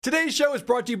Today's show is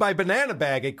brought to you by Banana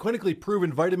Bag, a clinically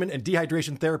proven vitamin and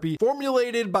dehydration therapy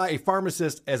formulated by a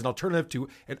pharmacist as an alternative to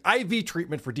an IV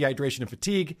treatment for dehydration and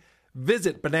fatigue.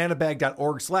 Visit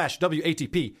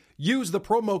bananabag.org/WATP. Use the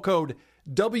promo code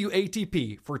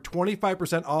WATP for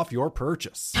 25% off your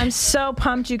purchase. I'm so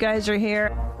pumped you guys are here.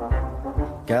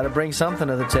 Got to bring something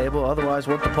to the table. Otherwise,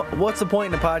 what's the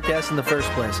point in the podcast in the first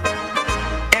place?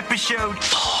 Episode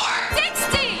 460.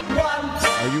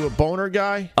 Are you a boner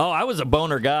guy? Oh, I was a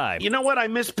boner guy. You know what? I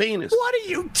miss penis. What are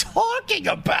you talking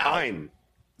about? I'm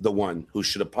the one who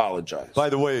should apologize. By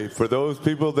the way, for those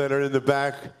people that are in the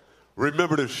back,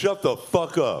 remember to shut the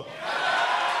fuck up.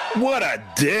 What a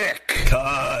dick.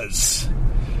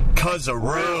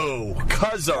 Cuz-a-roo.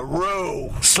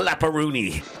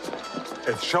 Slap-a-rooney.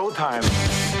 It's showtime.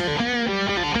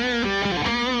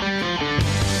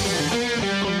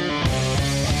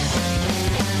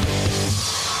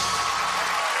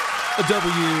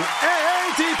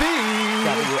 WATP.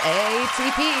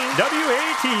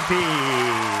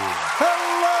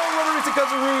 Hello, Rotary and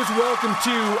Cousin-Roos. Welcome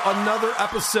to another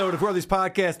episode of Who Are These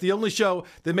Podcasts, the only show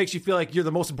that makes you feel like you're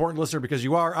the most important listener because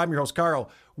you are. I'm your host,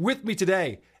 Carl. With me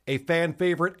today, a fan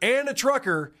favorite and a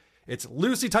trucker. It's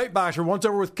Lucy Tightboxer, once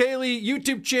over with Kaylee,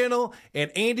 YouTube channel,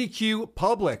 and Andy Q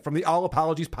Public from the All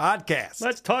Apologies podcast.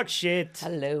 Let's talk shit.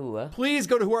 Hello. Please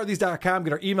go to whoarethese.com,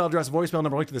 get our email address, voicemail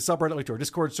number, link to the subreddit, link to our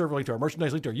Discord server, link to our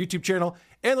merchandise, link to our YouTube channel,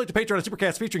 and link to Patreon and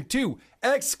Supercast featuring 2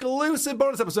 exclusive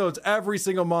bonus episodes every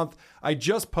single month. I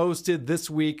just posted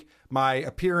this week my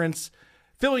appearance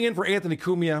filling in for Anthony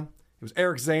Cumia. It was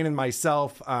Eric Zane and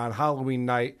myself on Halloween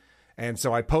night. And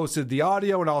so I posted the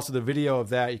audio and also the video of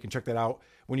that. You can check that out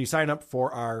when you sign up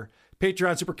for our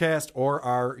Patreon Supercast or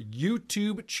our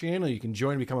YouTube channel. You can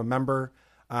join and become a member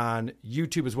on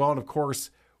YouTube as well. And of course,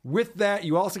 with that,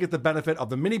 you also get the benefit of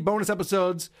the mini bonus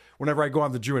episodes whenever I go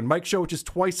on the Drew and Mike show, which is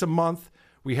twice a month.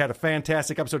 We had a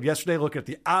fantastic episode yesterday looking at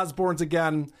the Osbournes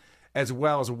again, as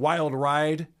well as Wild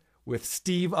Ride with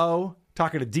Steve O,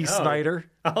 talking to Dee Snider.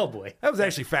 Oh, boy. That was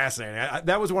actually fascinating.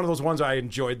 That was one of those ones I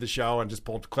enjoyed the show and just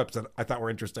pulled clips that I thought were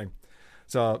interesting.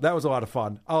 So that was a lot of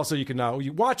fun. Also, you can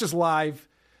you watch us live.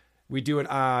 We do it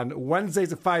on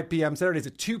Wednesdays at 5 p.m., Saturdays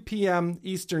at 2 p.m.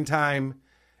 Eastern Time.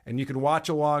 And you can watch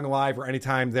along live or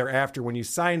anytime thereafter when you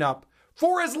sign up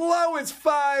for as low as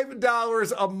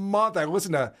 $5 a month. I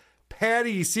listened to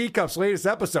Patty Seacup's latest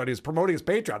episode. He was promoting his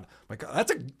Patreon. I'm like, oh,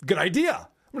 that's a good idea.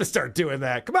 I'm going to start doing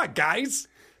that. Come on, guys.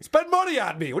 Spend money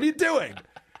on me. What are you doing?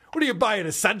 What are you buying?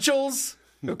 Essentials?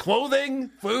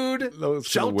 Clothing? Food?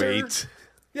 Shelter? Wait.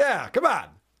 Yeah, come on.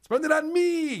 Spend it on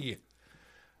me.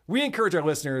 We encourage our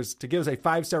listeners to give us a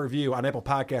 5-star review on Apple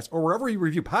Podcasts or wherever you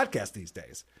review podcasts these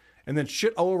days. And then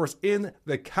shit all over us in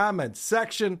the comments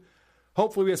section.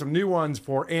 Hopefully we have some new ones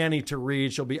for Annie to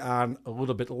read. She'll be on a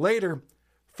little bit later.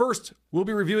 First, we'll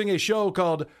be reviewing a show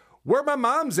called Where My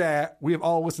Mom's At. We have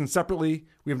all listened separately.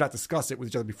 We have not discussed it with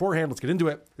each other beforehand. Let's get into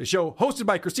it. The show hosted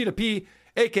by Christina P.,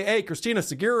 a.k.a. Christina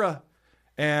Segura.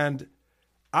 And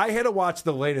I had to watch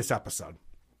the latest episode.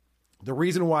 The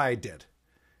reason why I did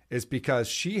is because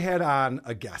she had on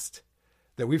a guest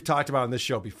that we've talked about on this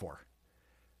show before.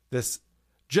 This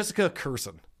Jessica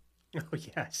Kirson. Oh,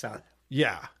 yeah, I saw that.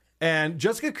 Yeah. And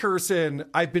Jessica Kirson,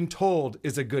 I've been told,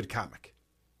 is a good comic.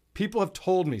 People have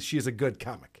told me she is a good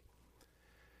comic.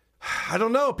 I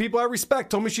don't know. People I respect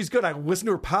told me she's good. I listened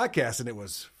to her podcast and it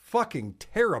was fucking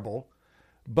terrible.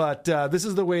 But this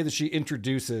is the way that she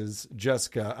introduces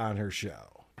Jessica on her show.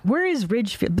 Where is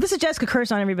Ridgefield? This is Jessica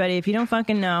Kirson, everybody. If you don't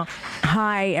fucking know.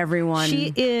 Hi, everyone.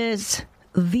 She is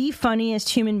the funniest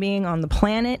human being on the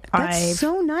planet. That's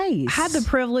so nice. Had the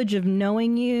privilege of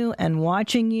knowing you and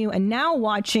watching you and now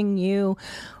watching you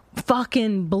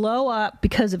fucking blow up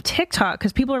because of TikTok,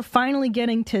 because people are finally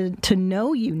getting to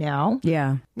know you now.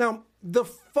 Yeah. Now, the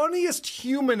funniest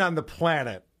human on the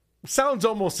planet sounds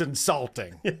almost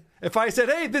insulting. If I said,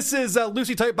 hey, this is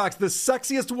Lucy Tightbox, the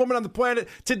sexiest woman on the planet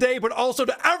today, but also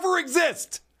to ever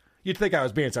exist, you'd think I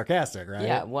was being sarcastic, right?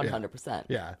 Yeah, 100%.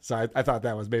 Yeah, so I thought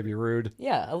that was maybe rude.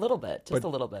 Yeah, a little bit. Just a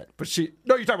little bit. But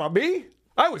no, you're talking about me?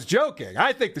 I was joking.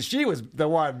 I think that she was the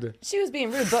one. She was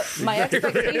being rude, but my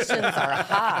expectations are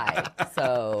high,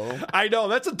 so. I know,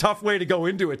 that's a tough way to go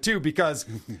into it, too, because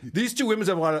these two women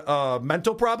have a lot of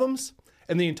mental problems.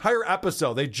 And the entire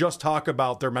episode, they just talk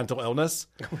about their mental illness.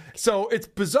 So it's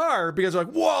bizarre because they're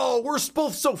like, whoa, we're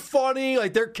both so funny.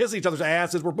 Like, they're kissing each other's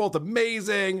asses. We're both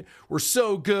amazing. We're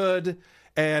so good.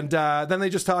 And then they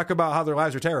just talk about how their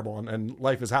lives are terrible and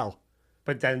life is hell.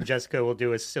 But then Jessica will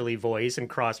do a silly voice and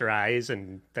cross her eyes,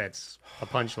 and that's a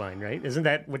punchline, right? Isn't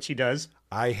that what she does?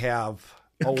 I have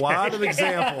a lot of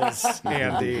examples,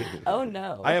 Andy. Oh,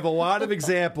 no. I have a lot of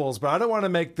examples, but I don't want to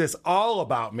make this all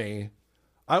about me.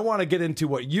 I want to get into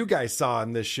what you guys saw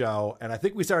in this show, and I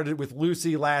think we started with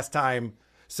Lucy last time.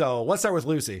 So let's start with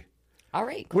Lucy. All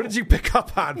right. What did you pick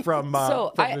up on from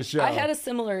the show? I had a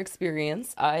similar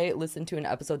experience. I listened to an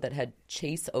episode that had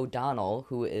Chase O'Donnell,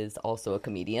 who is also a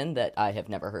comedian that I have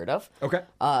never heard of. Okay.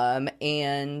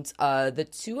 And the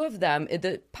two of them,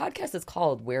 the podcast is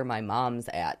called Where My Mom's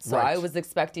At. So Right. I was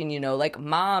expecting, like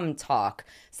mom talk.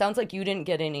 Sounds like you didn't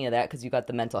get any of that because you got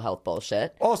the mental health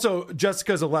bullshit. Also,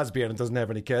 Jessica's a lesbian and doesn't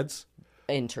have any kids.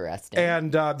 Interesting.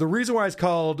 And the reason why it's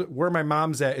called Where My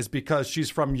Mom's At is because she's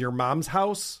from Your Mom's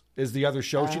House, is the other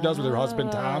show she does with her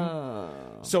husband, Tom.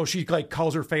 So she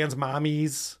calls her fans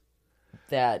mommies.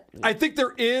 I think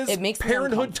there is It makes me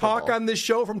parenthood talk uncomfortable. on this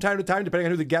show from time to time, depending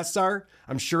on who the guests are.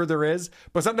 I'm sure there is,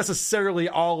 but it's not necessarily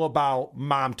all about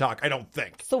mom talk, I don't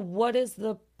think. So what is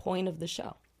the point of the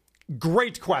show?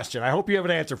 Great question. I hope you have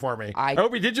an answer for me. I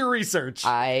hope you did your research.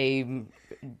 I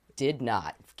did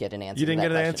not get an answer. You didn't to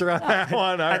get that an answer on question. that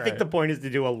one? All I think right. the point is to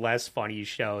do a less funny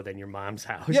show than Your Mom's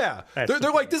House. Yeah. That's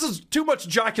They're like, this is too much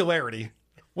jocularity.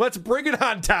 Let's bring it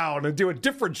on down and do a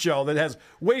different show that has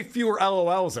way fewer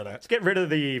LOLs in it. Let's get rid of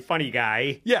the funny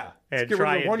guy. Yeah. And Let's get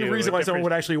try rid of and one do reason a why someone different-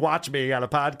 would actually watch me on a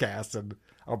podcast, and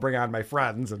I'll bring on my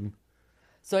friends. And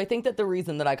So I think that the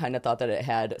reason that I kind of thought that it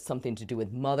had something to do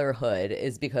with motherhood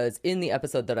is because in the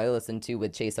episode that I listened to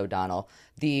with Chase O'Donnell,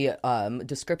 the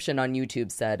description on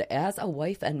YouTube said, as a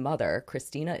wife and mother,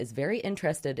 Christina is very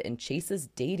interested in Chase's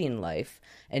dating life,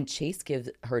 and Chase gives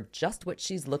her just what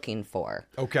she's looking for.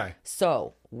 okay.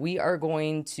 So we are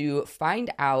going to find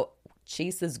out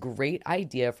Chase's great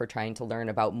idea for trying to learn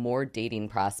about more dating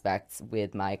prospects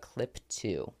with my clip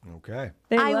 2. Okay.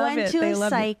 They I love went it. to They a love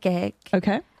it. psychic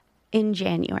Okay. in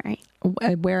January.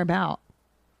 Where about?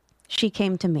 She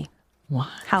came to me. What?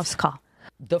 House call.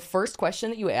 The first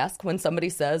question that you ask when somebody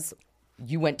says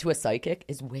you went to a psychic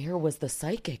is, where was the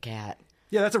psychic at?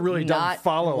 Yeah, that's a really dumb Not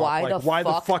follow-up. why Like, the why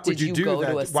the fuck fuck would did you you do go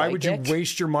that? to a Why would you psychic?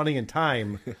 waste your money and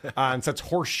time on such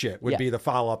horse shit would Yeah. be the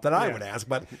follow-up that I would ask.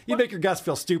 But you'd make your guests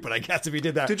feel stupid, I guess, if you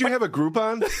did that. Did you have a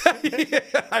Groupon?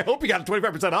 I hope you got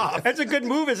 25% off. That's a good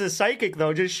move as a psychic,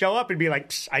 though. Just show up and be like,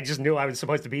 "Psh, I just knew I was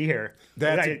supposed to be here.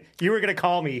 You were going to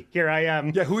call me. Here I am.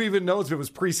 Yeah, who even knows if it was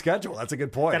pre-scheduled? That's a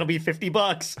good point. That'll be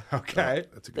 $50. Okay.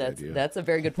 That's a good idea. That's a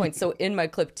very good point. So in my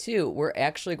clip 2, we're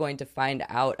actually going to find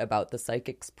out about the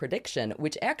psychic's prediction,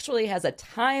 which actually has a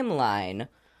timeline.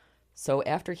 So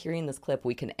after hearing this clip,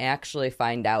 we can actually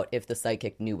find out if the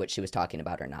psychic knew what she was talking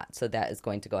about or not. So that is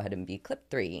going to go ahead and be clip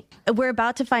 3. We're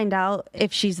about to find out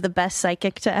if she's the best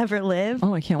psychic to ever live.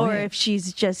 Oh, I can't or wait. if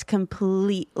she's just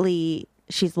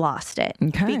she's lost it.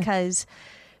 Okay. Because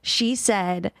she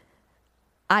said,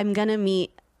 I'm going to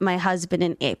meet my husband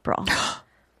in April.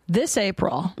 This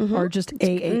April or just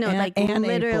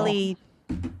literally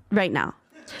right now.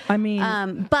 I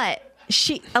mean, But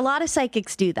a lot of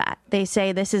psychics do that. They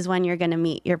say this is when you're going to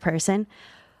meet your person.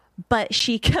 But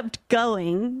she kept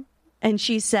going and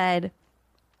she said,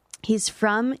 he's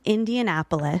from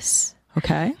Indianapolis.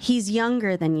 okay. He's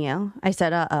younger than you. I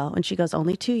said, uh-oh. And she goes,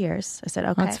 only 2 years. I said,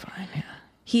 okay. That's fine. Yeah.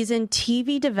 He's in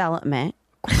TV development.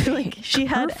 Like she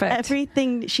had Perfect.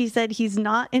 everything. She said, he's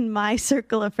not in my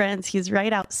circle of friends. He's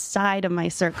right outside of my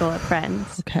circle of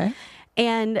friends. Okay.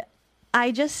 And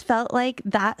I just felt like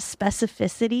that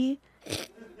specificity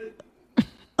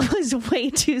was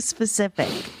way too specific.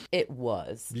 It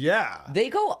was. Yeah. They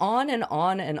go on and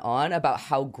on and on about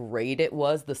how great it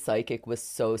was. The psychic was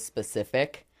so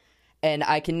specific. And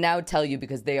I can now tell you,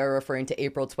 because they are referring to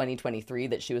April 2023,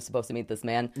 that she was supposed to meet this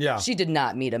man. Yeah. She did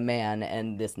not meet a man,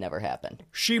 and this never happened.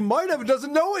 She might have,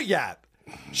 doesn't know it yet.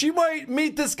 She might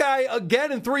meet this guy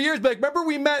again in 3 years. Be like, remember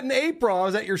we met in April? I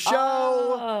was at your show.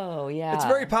 Oh, yeah. It's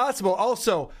very possible.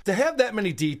 Also, to have that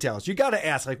many details, you got to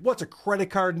ask, like, what's a credit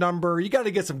card number? You got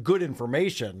to get some good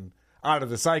information out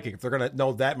of the psychic if they're going to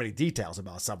know that many details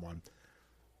about someone.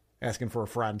 Asking for a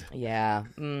friend. Yeah.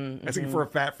 Asking for a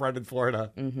fat friend in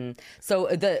Florida. So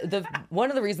the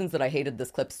one of the reasons that I hated this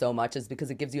clip so much is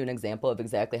because it gives you an example of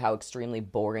exactly how extremely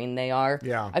boring they are.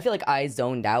 Yeah. I feel like I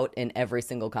zoned out in every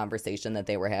single conversation that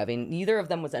they were having. Neither of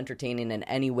them was entertaining in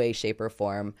any way, shape, or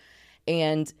form.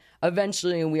 And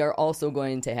eventually we are also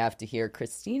going to have to hear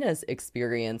Christina's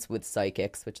experience with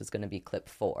psychics, which is going to be clip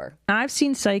 4. I've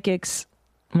seen psychics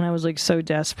when I was like so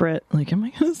desperate. Like, am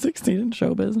I going to succeed in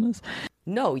show business?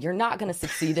 No, you're not going to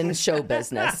succeed in show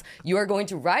business. You are going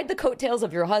to ride the coattails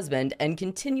of your husband and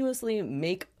continuously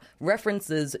make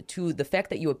references to the fact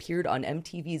that you appeared on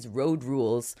MTV's Road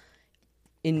Rules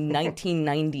in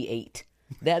 1998.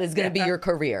 That is going to be your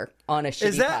career on a shitty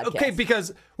Is that podcast. okay?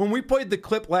 Because when we played the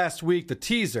clip last week, the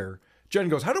teaser, Jen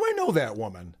goes, "How do I know that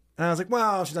woman?" And I was like,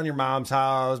 "Well, she's on your mom's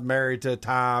house, married to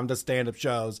Tom, does stand-up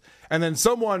shows." And then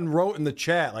someone wrote in the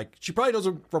chat, like, she probably knows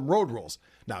her from Road Rules.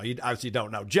 Now, you obviously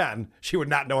don't know Jen. She would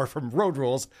not know her from Road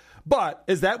Rules. But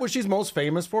is that what she's most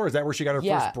famous for? Is that where she got her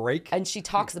first break? And she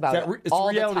talks about it it's all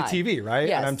reality the time. TV, right?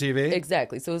 Yes, On MTV?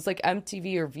 Exactly. So it was like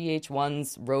MTV or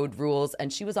VH1's Road Rules,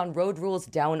 and she was on Road Rules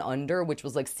Down Under, which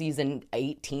was like season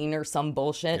 18 or some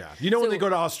bullshit. Yeah. You know, when they go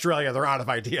to Australia, they're out of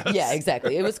ideas. Yeah,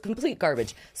 exactly. It was complete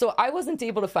garbage. So I wasn't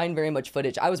able to find very much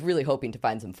footage. I was really hoping to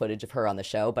find some footage of her on the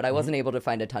show, but I wasn't able to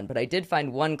find a ton. But I did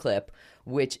find one clip,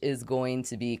 which is going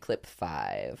to be clip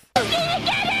 5.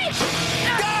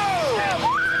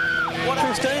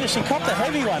 Christina, she copped a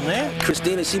heavy one there.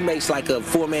 Christina, she makes like a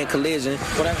 4-man collision.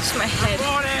 It's my head.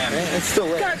 It's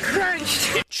still got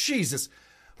crunched. Jesus.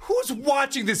 Who's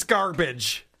watching this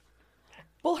garbage?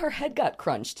 Well, her head got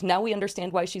crunched. Now we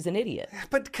understand why she's an idiot.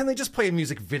 But can they just play a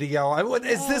music video?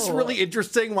 Is this really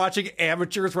interesting, watching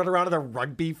amateurs run around in a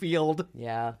rugby field?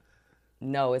 Yeah.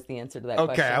 No is the answer to that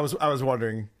Okay, question. I was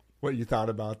wondering what you thought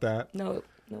about that. No.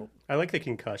 I like the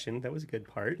concussion. That was a good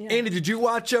part. Yeah. Andy, did you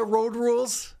watch Road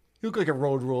Rules? You look like a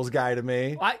Road Rules guy to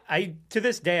me. I to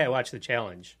this day I watch the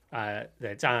challenge.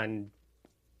 That's on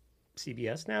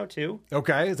CBS now too.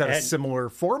 Okay, is that a similar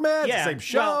format? Yeah, The same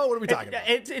show? well, what are we talking about?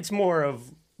 It's more of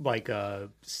like a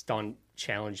stunt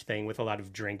challenge thing with a lot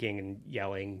of drinking and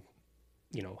yelling.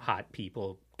 You know, hot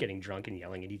people getting drunk and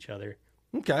yelling at each other.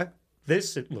 Okay.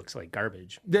 This it looks like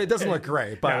garbage. Yeah, it doesn't look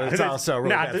great, but No, it's also really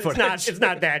bad it's footage. it's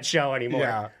not that show anymore.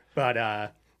 Yeah.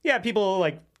 But yeah, people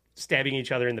like stabbing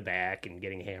each other in the back and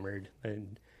getting hammered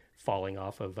and falling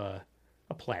off of a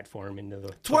platform into the.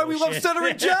 That's why we love Stutter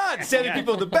and John. Stabbing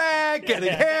people in the back,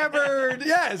 getting hammered.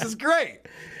 Yeah, this is great.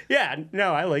 Yeah,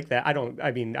 no, I like that. I don't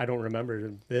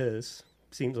remember this.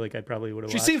 Seems like I probably would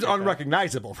have. She seems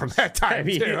unrecognizable from that time,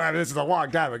 too. I mean, this is a long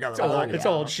time ago. It's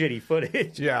old shitty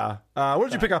footage. Yeah. What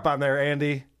did you pick up on there,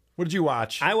 Andy? What did you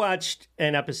watch? I watched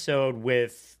an episode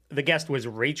with, the guest was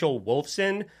Rachel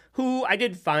Wolfson, who I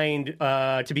did find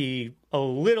to be a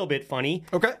little bit funny.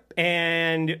 Okay.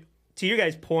 And to your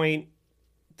guys' point,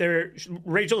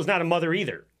 Rachel is not a mother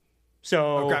either.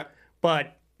 So, okay.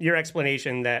 But your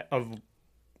explanation of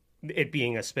it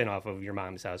being a spinoff of Your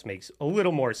Mom's House makes a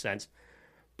little more sense.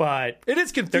 But it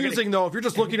is confusing, though, if you're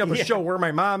just looking up a show, Where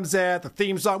My Mom's At, the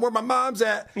theme song, Where My Mom's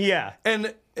At. Yeah.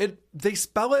 And they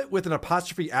spell it with an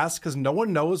apostrophe S because no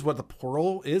one knows what the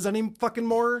plural is any fucking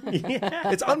more. Yeah.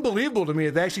 It's unbelievable to me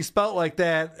that they actually spell it like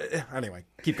that. Anyway,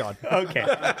 keep going. Okay.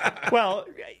 Well,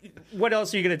 what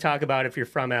else are you going to talk about if you're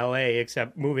from L.A.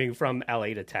 except moving from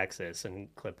L.A. to Texas in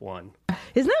clip 1?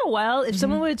 Isn't that wild? If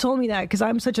someone would have told me that, because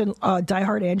I'm such a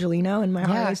diehard Angelino in my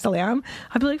heart, I still am,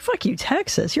 I'd be like, fuck you,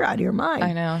 Texas. You're out of your mind.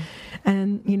 I know.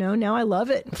 And, now I love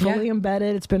it. Fully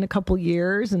embedded. It's been a couple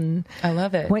years. And I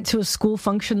love it. Went to a school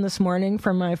function this morning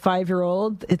for my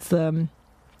 5-year-old. It's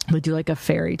they do like a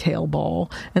fairy tale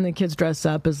ball. And the kids dress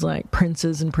up as like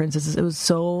princes and princesses. It was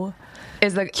so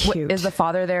cute. Is the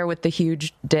father there with the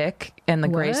huge dick and the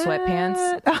gray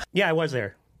sweatpants? Yeah, I was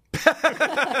there.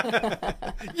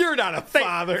 You're not a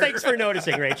father. Thanks for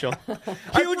noticing, Rachel.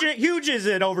 Huge is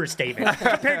an overstatement.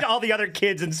 Compared to all the other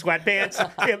kids in sweatpants,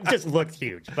 it just looked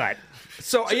huge. But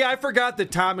So, yeah, I forgot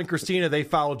that Tom and Christina, they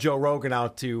followed Joe Rogan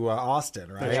out to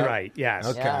Austin, right? That's right, yes.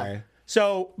 Okay.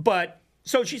 Yeah.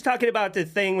 So she's talking about the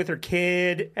thing with her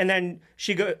kid, and then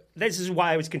this is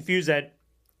why I was confused that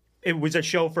it was a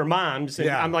show for moms. And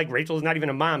I'm like, Rachel's not even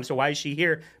a mom, so why is she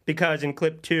here? Because in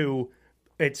clip 2,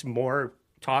 it's more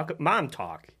mom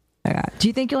talk. Do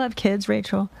you think you'll have kids,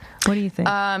 Rachel? What do you think?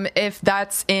 If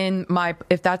that's in my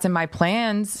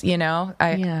plans,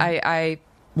 I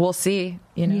we'll see.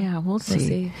 Yeah, we'll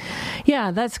see.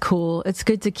 Yeah, that's cool. It's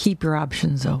good to keep your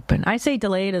options open. I say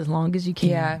delay it as long as you can.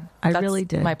 Yeah, I that's really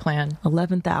did. My plan.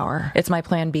 11th hour. It's my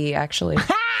plan B, actually.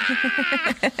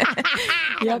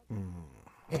 Yep.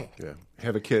 Yeah.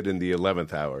 Have a kid in the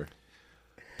 11th hour.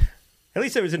 At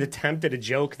least there was an attempt at a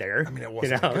joke there. I mean, it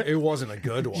wasn't a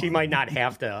good one. She might not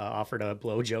have to offer to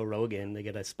blow Joe Rogan to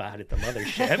get a spot at the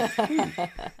mothership.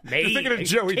 Maybe. You're thinking of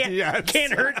Joey Diaz.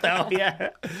 Can't hurt, though. Yeah.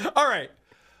 All right.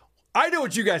 I know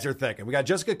what you guys are thinking. We got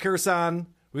Jessica Kirson.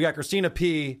 We got Christina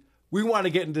P. We want to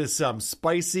get into some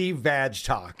spicy vag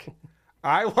talk.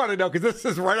 I want to know, because this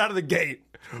is right out of the gate.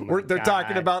 They're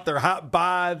talking about their hot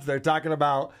bods. They're talking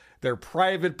about their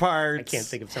private parts. I can't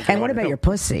think of something. And what about your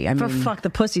pussy? I mean, fuck, the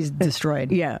pussy's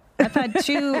destroyed. Yeah. I've had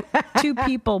two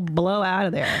people blow out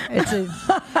of there.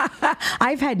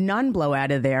 I've had none blow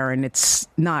out of there, and it's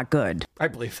not good. I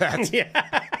believe that.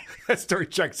 Yeah. That story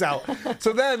checks out.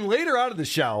 So then later on in the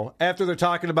show, after they're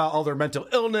talking about all their mental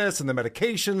illness and the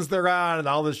medications they're on and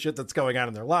all this shit that's going on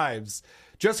in their lives,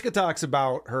 Jessica talks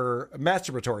about her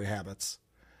masturbatory habits.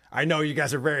 I know you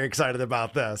guys are very excited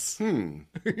about this.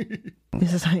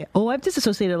 This is I've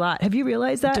disassociated a lot. Have you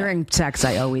realized that? During sex,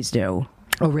 I always do.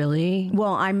 Oh, really?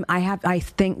 Well, I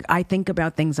think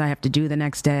about things I have to do the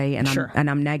next day, and Sure.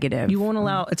 I'm negative. You won't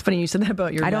allow. It's funny you said that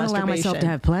about your. I don't allow myself to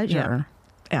have pleasure.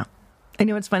 Yeah. I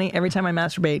know it's funny. Every time I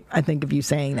masturbate, I think of you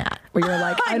saying that. Where you're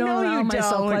like, I don't allow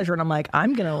myself pleasure, and I'm like,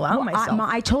 I'm going to allow myself.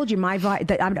 I told you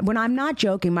when I'm not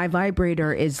joking, my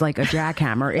vibrator is like a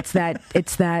jackhammer.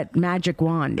 It's that magic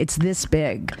wand. It's this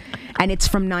big, and it's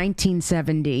from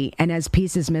 1970, and has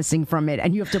pieces missing from it,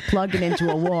 and you have to plug it into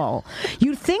a wall.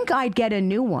 You'd think I'd get a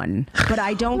new one, but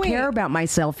I don't care about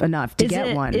myself enough to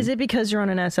get one. Is it because you're on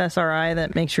an SSRI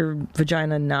that makes your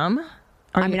vagina numb?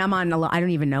 I'm on I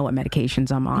don't even know what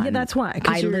medications I'm on. Yeah, that's why.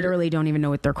 I literally don't even know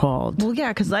what they're called. Well,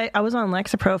 yeah, because I was on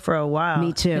Lexapro for a while.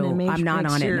 Me too. And I'm not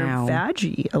on it now.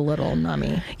 Vaggie a little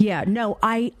nummy. Yeah, no,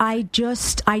 I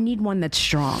need one that's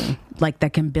strong, like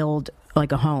that can build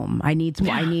like a home.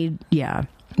 Yeah.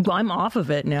 Well, I'm off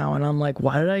of it now, and I'm like,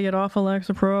 why did I get off of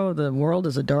Lexapro? The world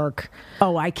is a dark.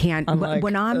 Oh, I can't.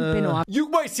 When I'm been off, you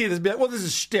might see this. Well, this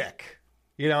is shtick.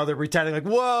 You know, they're pretending like,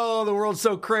 whoa, the world's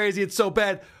so crazy, it's so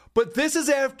bad. But this is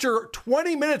after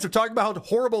 20 minutes of talking about how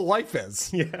horrible life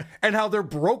is. Yeah. And how they're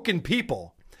broken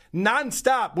people.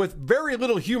 Nonstop with very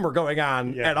little humor going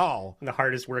on at all. The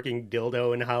hardest working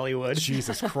dildo in Hollywood.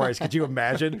 Jesus Christ. Could you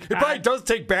imagine? It probably does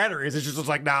take batteries. It's just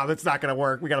like, nah, that's not going to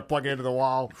work. We got to plug it into the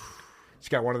wall. She's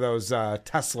got one of those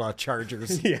Tesla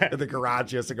chargers in the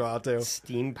garage he has to go out to.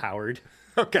 Steam powered.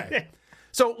 Okay.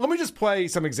 So let me just play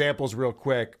some examples real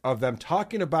quick of them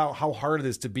talking about how hard it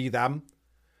is to be them.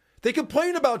 They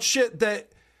complain about shit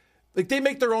that, like, they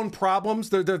make their own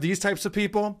problems. They're these types of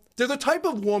people. They're the type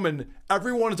of woman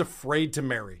everyone is afraid to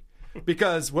marry.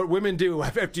 Because what women do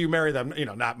after you marry them, you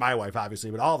know, not my wife,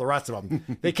 obviously, but all the rest of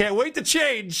them, they can't wait to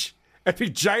change and be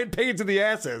giant pains in the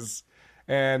asses.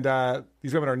 And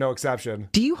these women are no exception.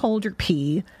 Do you hold your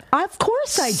pee? Of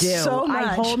course I do. So much.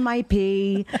 I hold my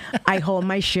pee. I hold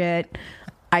my shit.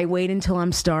 I wait until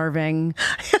I'm starving.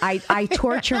 I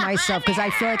torture myself because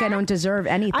I feel like I don't deserve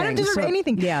anything. I don't deserve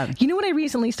anything. Yeah. You know what I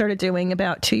recently started doing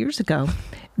about 2 years ago?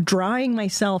 Drying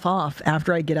myself off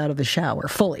after I get out of the shower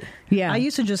fully. Yeah. I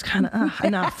used to just kind of,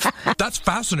 enough. That's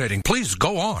fascinating. Please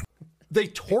go on. They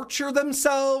torture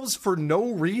themselves for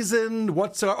no reason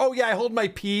whatsoever. Oh, yeah, I hold my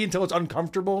pee until it's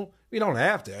uncomfortable. You don't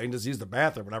have to. You can just use the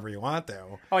bathroom whenever you want to.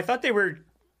 Oh, I thought they were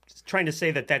trying to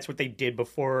say that that's what they did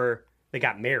before they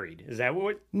got married. Is that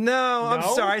what? No, I'm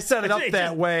sorry. I set it up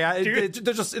that way.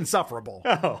 They're just insufferable.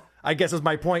 Oh. I guess is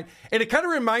my point. And it kind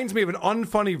of reminds me of an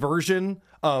unfunny version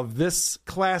of this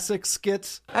classic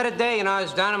skit. I had a day, I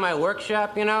was down in my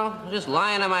workshop, just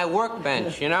lying on my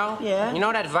workbench, Yeah. You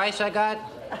know that vice I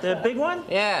got? The big one?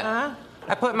 Yeah. Uh-huh.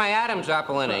 I put my Adam's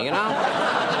apple in it,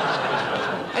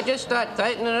 I just start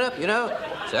tightening it up,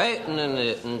 tightening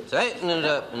it and tightening it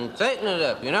up and tightening it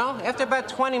up, After about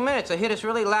 20 minutes, I hear this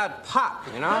really loud pop,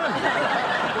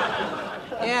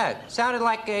 Yeah, it sounded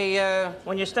like a,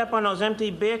 When you step on those empty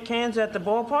beer cans at the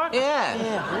ballpark? Yeah.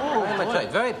 Yeah. Very much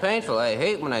right. Very painful. I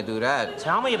hate when I do that.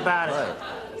 Tell me about it. Right.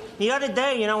 The other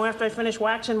day, after I finished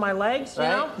waxing my legs,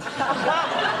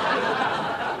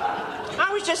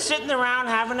 I was just sitting around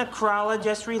having a crawler,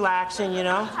 just relaxing, And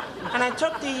I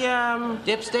took the,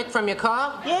 Dipstick from your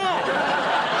car? Yeah.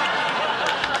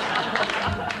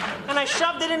 And I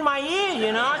shoved it in my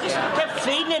ear, I just kept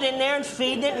feeding it in there and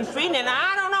feeding it and feeding it. And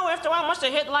I don't know, after a while, I must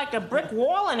have hit like a brick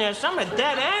wall in there, a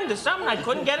dead end or something. I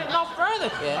couldn't get it no further.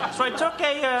 Yeah. So I took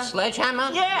a...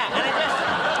 Sledgehammer? Yeah, and I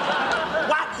just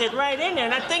whacked it right in there.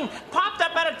 And that thing popped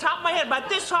up at the top of my head, about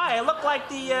this high. It looked like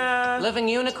the, Living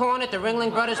unicorn at the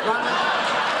Ringling Brothers Bar?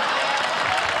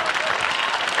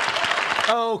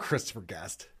 Oh, Christopher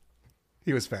Guest.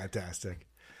 He was fantastic.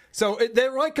 So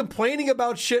they're like complaining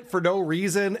about shit for no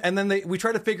reason. And then we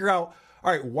try to figure out,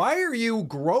 all right, why are you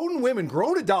grown women,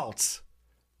 grown adults,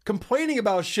 complaining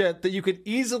about shit that you could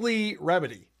easily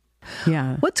remedy?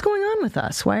 Yeah. What's going on with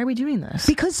us? Why are we doing this?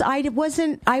 Because I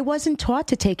wasn't taught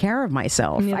to take care of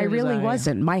myself. Neither I really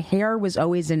wasn't. My hair was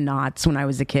always in knots when I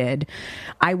was a kid.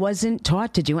 I wasn't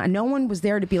taught to do it. And no one was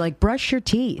there to be like, brush your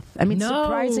teeth. I mean,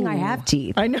 surprising I have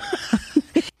teeth. I know.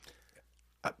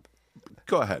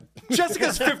 Go ahead.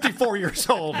 Jessica's 54 years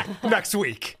old next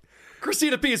week.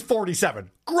 Christina P is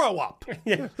 47. Grow up.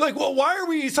 Like, well, why are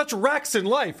we such wrecks in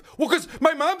life? Well, because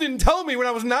my mom didn't tell me when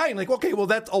I was 9. Like, okay, well,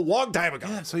 that's a long time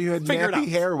ago. So you had Figure it nappy out.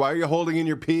 hair. Why are you holding in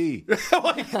your pee?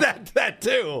 Like that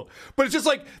too. But it's just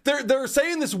like they're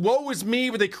saying this woe is me,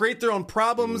 but they create their own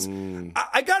problems.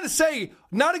 I gotta say,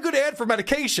 not a good ad for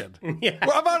medication.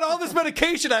 Well, about all this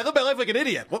medication, I live my life like an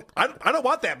idiot. Well, I don't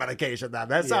want that medication.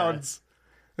 That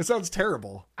sounds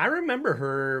terrible. I remember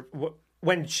her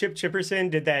when Chip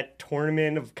Chipperson did that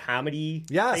tournament of comedy.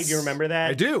 Yes. Do you remember that?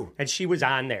 I do. And she was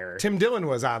on there. Tim Dillon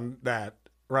was on that,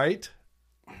 right?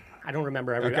 I don't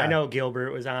remember everything. Okay. I know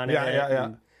Gilbert was on it. Yeah.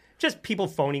 and just people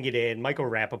phoning it in. Michael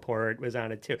Rappaport was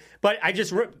on it too. But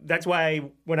that's why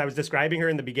when I was describing her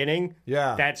in the beginning,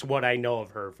 that's what I know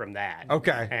of her from that.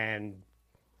 Okay. And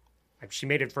she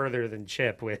made it further than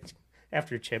Chip.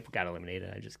 After Chip got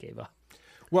eliminated, I just gave up.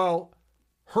 Well,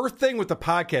 her thing with the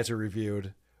podcast I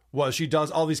reviewed was she does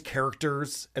all these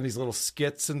characters and these little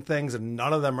skits and things, and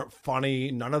none of them are funny.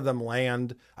 None of them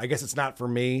land. I guess it's not for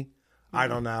me. I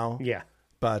don't know. Yeah.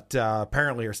 But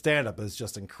apparently her stand-up is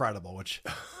just incredible, which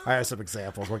I have some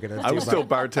examples we're going to I was still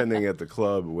bartending at the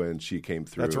club when she came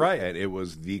through. That's right. And it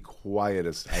was the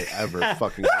quietest I ever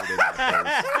fucking heard in that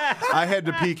place. I had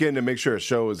to peek in to make sure a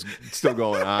show was still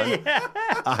going on.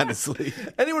 Honestly.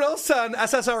 Anyone else on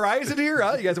SSRIs in here?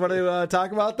 You guys want to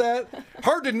talk about that?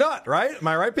 Hard to nut, right? Am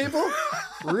I right, people?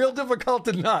 Real difficult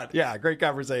to nut. Yeah, great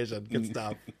conversation. Good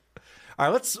stuff.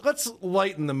 All right, let's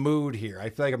lighten the mood here. I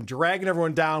feel like I'm dragging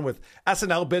everyone down with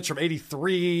SNL bits from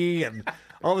 '83 and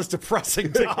all this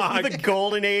depressing talk. The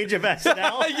golden age of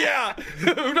SNL. Yeah,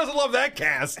 who doesn't love that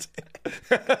cast?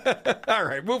 All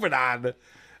right, moving on.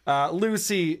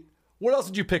 Lucy, what else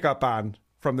did you pick up on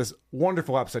from this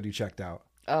wonderful episode you checked out?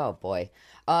 Oh boy.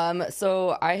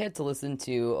 So I had to listen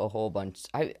to a whole bunch.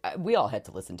 We all had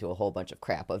to listen to a whole bunch of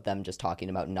crap of them just talking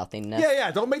about nothingness.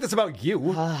 Yeah. Don't make this about you.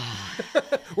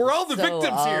 We're all the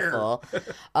victims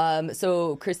here.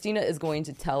 So Christina is going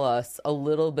to tell us a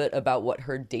little bit about what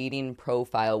her dating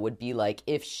profile would be like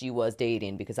if she was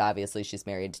dating, because obviously she's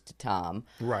married to Tom.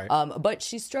 Right. But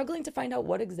she's struggling to find out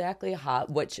what exactly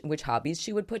which hobbies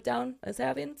she would put down as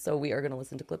having. So we are going to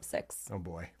listen to clip 6. Oh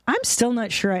boy. I'm still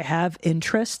not sure I have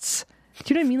interests.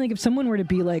 Do you know what I mean? Like if someone were to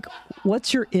be like,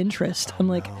 "What's your interest?" I'm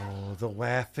like, "Oh, the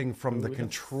laughing from the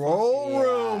control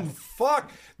room."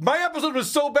 Fuck. My episode was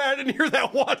so bad I didn't hear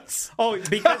that once. Oh,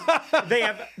 because they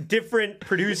have different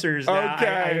producers now.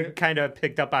 Okay. I kind of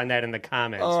picked up on that in the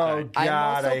comments. Oh, but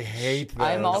God, I hate this.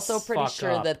 I'm also pretty Fuck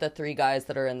sure up. that the 3 guys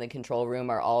that are in the control room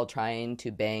are all trying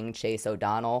to bang Chase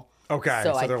O'Donnell. Okay,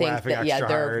 so so I they're think laughing that extra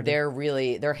hard. they're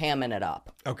hamming it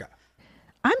up. Okay.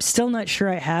 I'm still not sure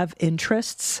I have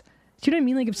interests. Do you know what I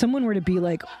mean? Like if someone were to be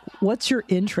like, "What's your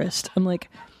interest?" I'm like,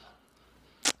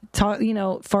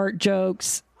 fart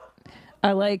jokes.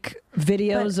 I like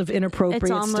videos of inappropriate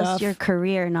It's almost stuff. your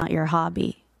career, not your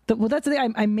hobby. Well, that's the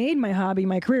thing. I made my hobby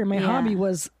my career. My hobby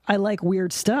was I like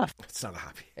weird stuff. It's not a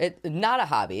hobby. It's not a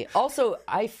hobby. Also,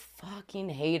 I fucking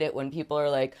hate it when people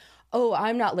are like, "Oh,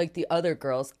 I'm not like the other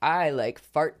girls. I like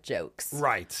fart jokes."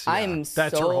 Right. Yeah. I'm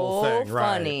That's so her whole thing, right.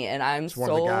 funny and I'm It's one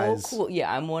of the so guys. cool.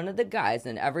 Yeah, I'm one of the guys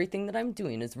and everything that I'm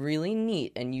doing is really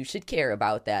neat and you should care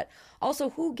about that. Also,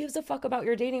 who gives a fuck about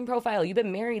your dating profile? You've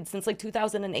been married since like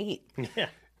 2008. Yeah.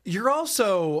 You're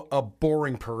also a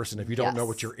boring person if you don't know Yes.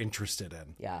 what you're interested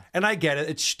in. Yeah. And I get it.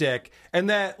 It's shtick. And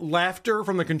that laughter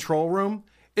from the control room,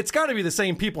 it's got to be the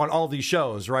same people on all these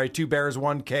shows, right? 2 Bears,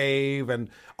 1 Cave, and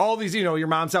all these, your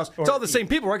mom's house. It's all the same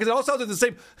people, right? Because it all sounds like the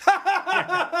same.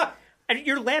 And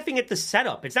you're laughing at the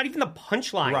setup. It's not even the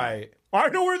punchline. Right. I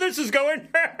know where this is going.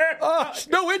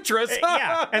 No interest.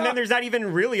 Yeah. And then there's not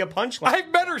even really a punchline.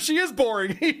 I've met her. She is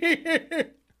boring.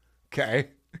 Okay.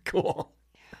 Cool.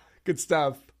 Good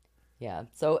stuff. Yeah.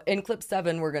 So in clip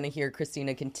 7, we're going to hear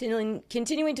Christina continuing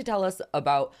to tell us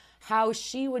about how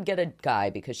she would get a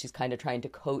guy because she's kind of trying to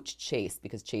coach Chase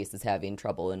because Chase is having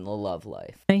trouble in the love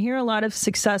life. I hear a lot of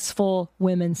successful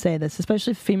women say this,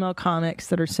 especially female comics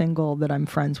that are single that I'm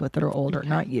friends with that are older.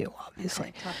 Not you,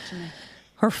 obviously. Talk to me.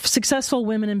 Or successful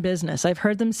women in business. I've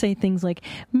heard them say things like,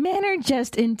 "Men are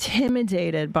just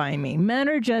intimidated by me. Men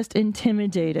are just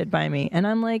intimidated by me." And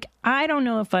I'm like, I don't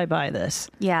know if I buy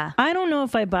this. Yeah. I don't know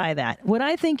if I buy that. What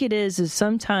I think it is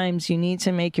sometimes you need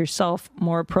to make yourself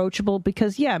more approachable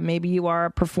because, yeah, maybe you are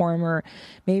a performer.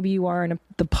 Maybe you are in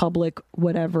the public,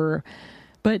 whatever.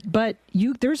 But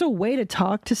there's a way to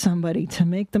talk to somebody to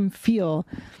make them feel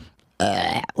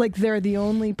like they're the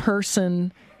only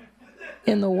person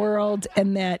in the world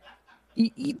and that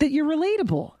you're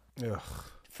relatable. Ugh.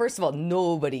 First of all,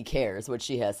 nobody cares what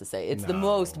she has to say. It's the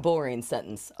most boring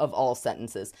sentence of all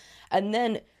sentences. And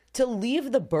then To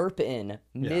leave the burp in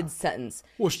mid-sentence.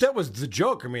 Well, that was the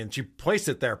joke. I mean, she placed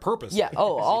it there purposely. Yeah,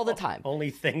 all the time. Only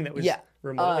thing that was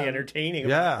remotely entertaining.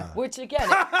 Yeah. Which, again...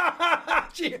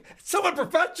 so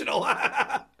unprofessional.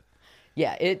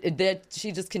 Yeah,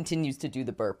 she just continues to do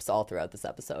the burps all throughout this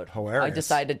episode. Hilarious. I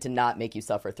decided to not make you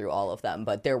suffer through all of them,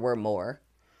 but there were more.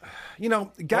 You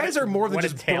know, guys are more than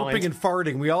just burping and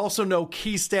farting. We also know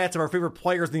key stats of our favorite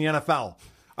players in the NFL.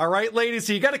 All right, ladies,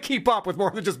 so you got to keep up with more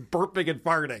than just burping and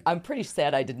farting. I'm pretty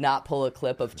sad I did not pull a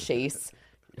clip of Chase.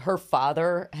 Her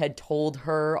father had told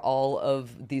her all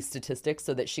of these statistics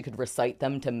so that she could recite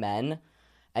them to men.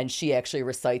 And she actually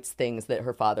recites things that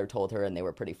her father told her, and they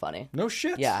were pretty funny. No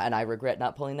shit. Yeah, and I regret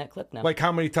not pulling that clip now. Like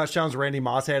how many touchdowns Randy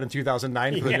Moss had in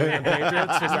 2009 for the New England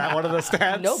Patriots? Was that one of the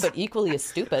stats? No, but equally as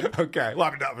stupid. Okay. Well,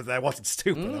 I mean, no, that wasn't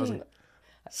stupid. That was like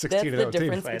 16 That's the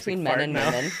difference between men and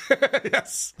women.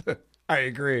 Yes, I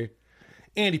agree.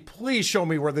 Andy, please show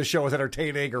me where this show is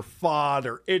entertaining or fun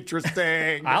or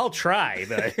interesting. I'll try,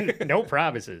 but no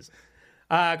promises.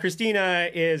 Christina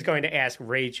is going to ask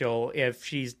Rachel if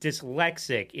she's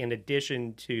dyslexic in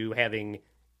addition to having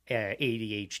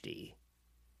ADHD.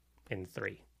 In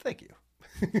 3. Thank you.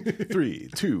 3,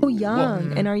 2. Oh, young.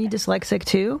 1. And are you dyslexic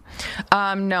too? No,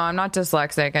 I'm not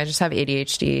dyslexic. I just have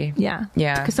ADHD. Yeah.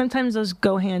 Because sometimes those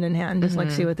go hand in hand,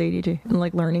 dyslexia with ADHD, and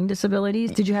like learning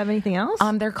disabilities. Did you have anything else?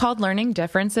 They're called learning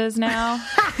differences now.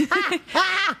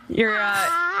 You're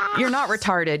not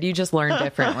retarded. You just learn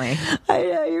differently. I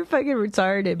know, you're fucking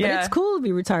retarded. But it's cool to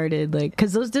be retarded. Like,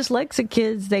 because those dyslexic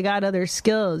kids, they got other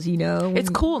skills, you know? It's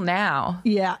cool now.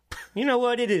 Yeah. You know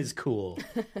what? It is cool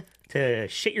to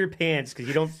shit your pants because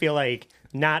you don't feel like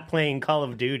not playing Call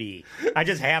of Duty. I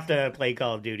just have to play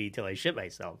Call of Duty till I shit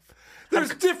myself.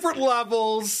 There's different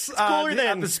levels cooler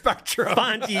than the spectrum.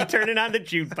 Fonzie turning on the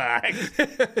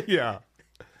jukebox. Yeah.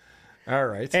 All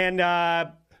right.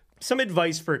 And some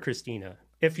advice for Christina.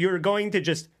 If you're going to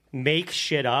just make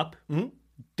shit up,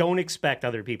 don't expect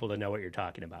other people to know what you're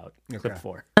talking about. Clip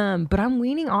 4. But I'm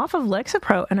weaning off of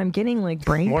Lexapro and I'm getting like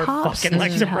brain More pops. fucking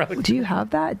Lexapro. Do you have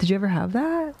that? Did you ever have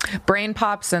that? Brain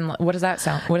pops and what does that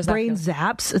sound? What does that brain feel?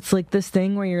 zaps? It's like this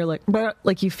thing where you're like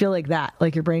you feel like that.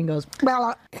 Like your brain goes.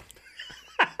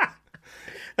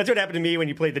 That's what happened to me when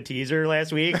you played the teaser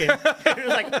last week. And it was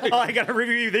like, oh, I got to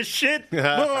review this shit.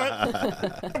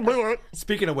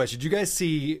 Speaking of which, did you guys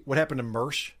see what happened to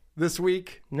Mersh this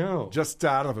week? No. Just,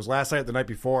 I don't know if it was last night or the night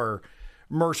before.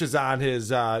 Mersh is on his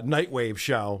Nightwave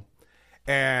show,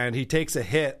 and he takes a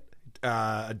hit,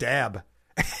 a dab,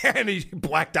 and he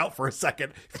blacked out for a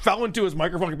second, fell into his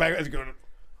microphone back, and he's going,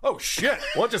 oh shit,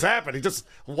 what just happened? He just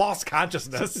lost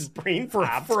consciousness. His brain for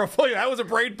a full, that was a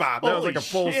brain pop. That was like a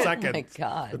full shit. second Oh my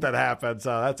God. that happened.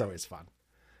 So that's always fun.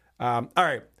 All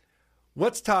right,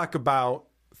 let's talk about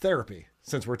therapy.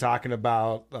 Since we're talking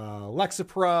about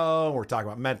Lexapro, we're talking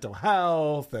about mental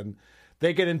health, and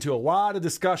they get into a lot of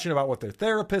discussion about what their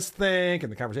therapists think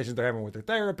and the conversations they're having with their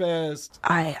therapist.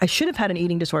 I should have had an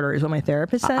eating disorder is what my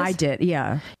therapist says. I did,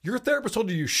 yeah. Your therapist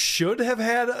told you should have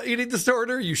had an eating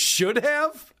disorder? You should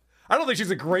have? I don't think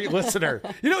she's a great listener.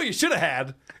 You know what you should have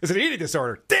had is an eating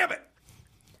disorder. Damn it.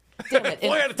 Damn it.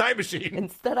 Boy, I had a time machine.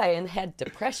 Instead, I had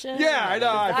depression. Yeah, I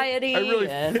know. Anxiety. I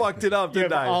really fucked it up, You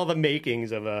didn't have I? all the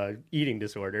makings of a eating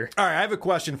disorder. All right, I have a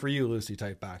question for you, Lucy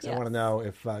Tightbox. Yes. I want to know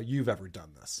if you've ever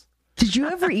done this. Did you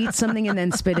ever eat something and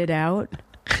then spit it out?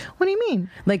 What do you mean?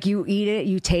 Like you eat it,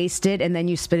 you taste it, and then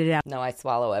you spit it out? No, I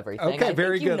swallow everything. Okay, I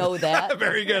very think good. You know that.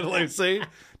 Very good, Lucy.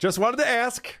 Just wanted to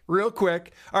ask real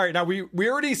quick. All right, now we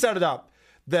already set it up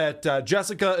that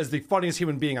Jessica is the funniest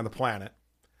human being on the planet.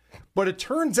 But it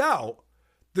turns out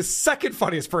the second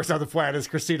funniest person on the planet is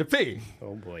Christina P.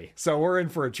 Oh, boy. So we're in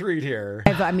for a treat here.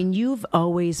 I mean, you've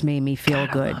always made me feel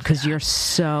good because you're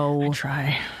so... I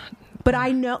try. But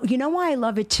I know, you know why I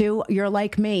love it too? You're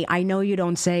like me. I know you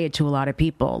don't say it to a lot of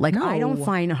people. Like, No. I don't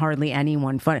find hardly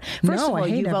anyone funny. First No, of I all,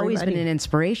 hate you've always been everybody. an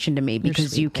inspiration to me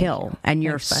because sweet. you Thank kill you. and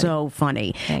you're Thanks, buddy. so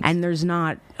funny. Thanks. And there's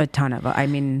not a ton of, I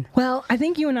mean... Well, I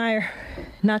think you and I are,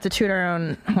 not to toot our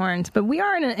own horns, but we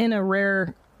are in a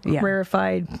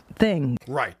rarefied thing.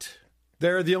 Right.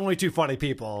 They're the only two funny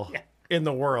people in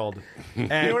the world. You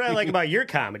know what I like about your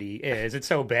comedy is it's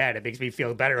so bad it makes me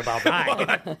feel better about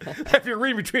mine. If you're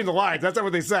reading between the lines, that's not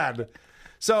what they said.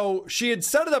 So she had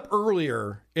set it up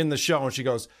earlier in the show, and she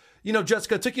goes, you know,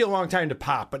 Jessica, it took you a long time to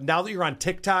pop, but now that you're on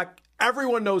TikTok,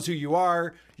 everyone knows who you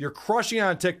are. You're crushing it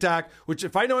on TikTok, which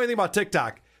if I know anything about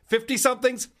TikTok,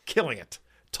 50-somethings, killing it.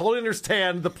 Totally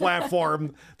understand the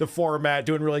platform, the format,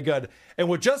 doing really good. And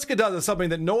what Jessica does is something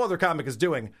that no other comic is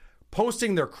doing,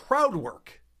 posting their crowd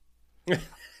work.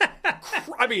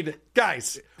 I mean,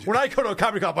 guys, when I go to a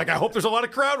comedy club, like, I hope there's a lot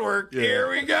of crowd work. Yeah. Here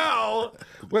we go.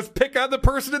 Let's pick on the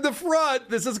person in the front.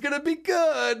 This is going to be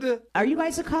good. Are you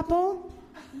guys a couple?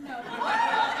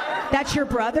 That's your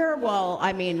brother? Well,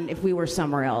 I mean, if we were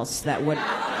somewhere else, that would...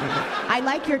 I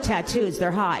like your tattoos.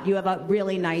 They're hot. You have a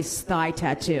really nice thigh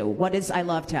tattoo. I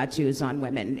love tattoos on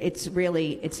women. It's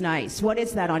nice. What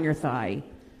is that on your thigh?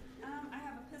 I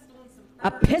have a pistol and some...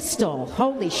 A pistol?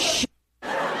 Holy shit.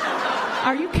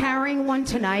 Are you carrying one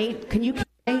tonight? Can you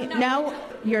carry? No,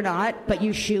 you're not, but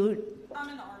you shoot. I'm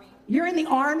in the Army. You're in the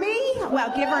Army?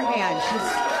 Well, give her a hand.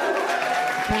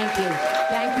 Thank you.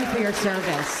 Thank you for your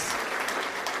service.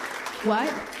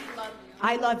 What?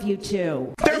 I love you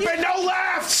too. There have been no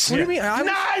laughs. What do you mean?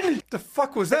 None. The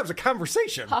fuck was that? It was a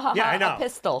conversation. Yeah, I know. A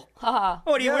pistol. Ha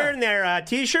What are you wearing there? A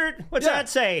T-shirt? What's that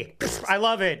say? I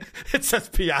love it. It says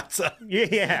Piazza.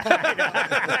 Yeah.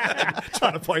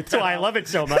 Trying to point that That's why I love it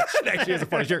so much. It actually is a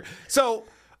funny shirt. So,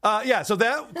 so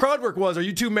that crowd work was, are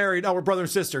you two married? Oh, we're brother and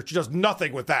sister. She does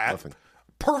nothing with that. Nothing.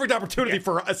 Perfect opportunity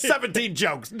for 17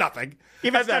 jokes. Nothing.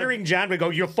 Even Stuttering John would go,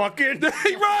 you fucking...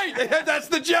 Right. That's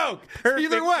the joke. Perfect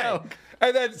Either way. joke.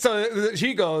 And then, so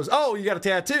she goes, oh, you got a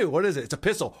tattoo. What is it? It's a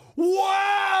pistol. Whoa!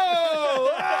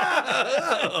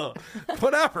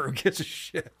 Whatever. Who gives a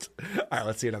shit? All right,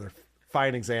 let's see another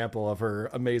fine example of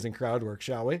her amazing crowd work,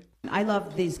 shall we? I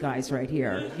love these guys right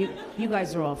here. You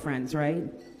guys are all friends, right?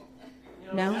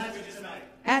 No?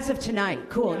 As of tonight.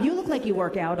 Cool. You look like you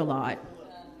work out a lot.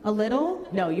 A little?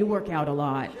 No, you work out a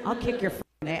lot. I'll kick your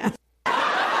ass.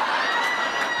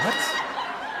 What?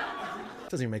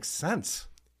 Doesn't even make sense.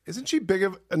 Isn't she big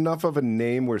enough of a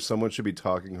name where someone should be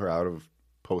talking her out of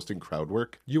posting crowd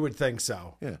work? You would think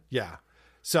so. Yeah. Yeah.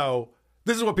 So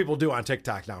this is what people do on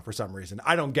TikTok now for some reason.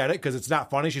 I don't get it because it's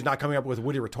not funny. She's not coming up with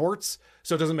witty retorts.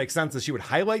 So it doesn't make sense that she would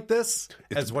highlight this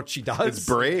as what she does. It's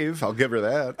brave. I'll give her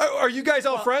that. Are you guys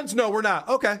all friends? No, we're not.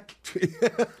 Okay.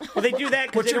 Well, they do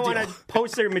that because they don't want to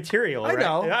post their material. I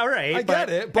know. Right? All right. I get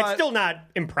it, but it's still not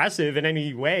impressive in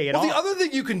any way at all. all. The other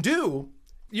thing you can do,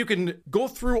 you can go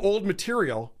through old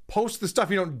material, post the stuff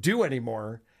you don't do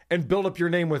anymore, and build up your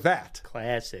name with that.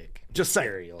 Classic. Just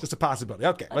material. Just a possibility.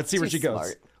 Okay, let's see where she goes.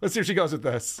 Smart. Let's see where she goes with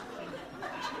this.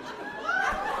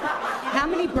 How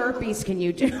many burpees can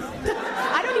you do?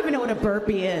 I don't even know what a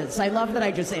burpee is. I love that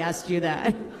I just asked you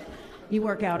that. You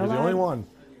work out a You're lot? the only one.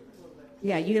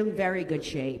 Yeah, you're in very good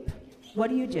shape. What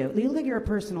do? You look like you're a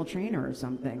personal trainer or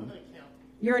something.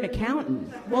 You're an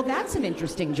accountant. Well, that's an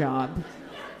interesting job.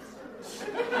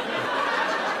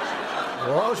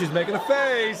 Whoa, she's making a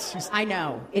face. I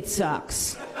know. It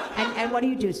sucks. And what do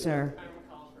you do, sir?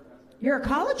 You're a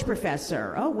college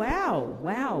professor. Oh, wow.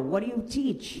 Wow. What do you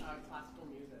teach?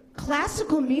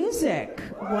 Classical music.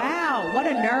 Wow. What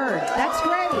a nerd. That's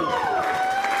great.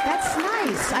 That's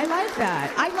nice. I like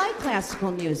that. I like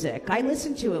classical music. I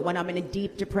listen to it when I'm in a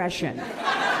deep depression.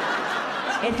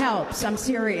 It helps. I'm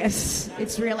serious.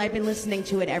 It's real. I've been listening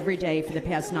to it every day for the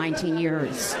past 19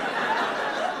 years.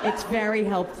 It's very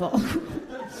helpful.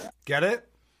 Get it?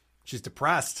 She's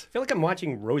depressed. I feel like I'm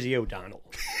watching Rosie O'Donnell.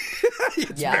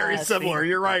 It's very similar.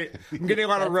 You're right. I'm getting a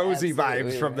lot of Rosie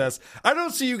vibes from this. I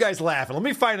don't see you guys laughing. Let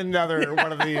me find another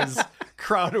one of these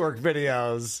crowd work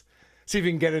videos. See if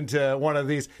we can get into one of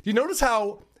these. Do you notice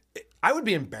how I would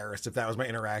be embarrassed if that was my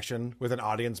interaction with an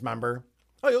audience member?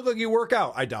 Oh, you look like you work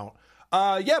out. I don't.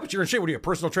 Yeah, but you're in shape. What are you, a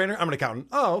personal trainer? I'm an accountant.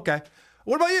 Oh, okay.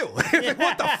 What about you?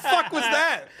 What the fuck was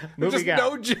that? Just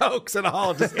no jokes at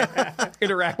all. Just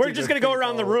interacting. We're just going to go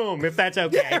around the room if that's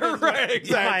okay. Yeah, right,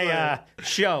 exactly. My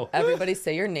show. Everybody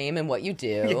say your name and what you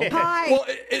do. Yeah. Hi. Well,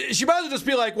 she might as well just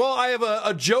be like, well, I have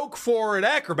a joke for an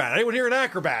acrobat. Anyone here an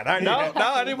acrobat? No,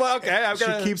 anyone? Okay.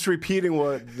 She keeps repeating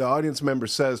what the audience member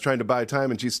says, trying to buy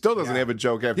time, and she still doesn't have a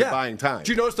joke after buying time. Did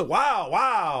you notice the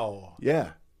wow?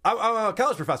 Yeah. I'm a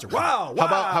college professor. Wow.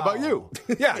 How about you?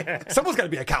 Yeah. Someone's got to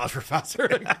be a college professor.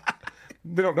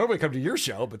 They don't normally come to your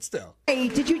show, but still. Hey,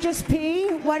 did you just pee?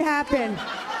 What happened?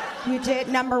 You did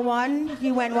number one?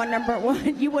 You went number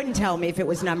one? You wouldn't tell me if it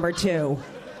was number two.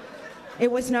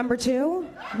 It was number two?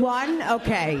 One?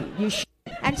 Okay.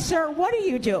 And sir, what do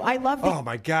you do? I love Oh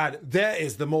my God. That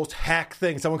is the most hack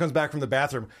thing. Someone comes back from the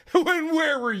bathroom.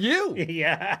 Where were you?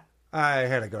 Yeah. I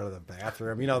had to go to the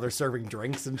bathroom. You know, they're serving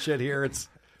drinks and shit here. It's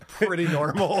pretty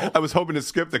normal. I was hoping to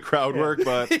skip the crowd work,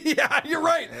 but... Yeah, you're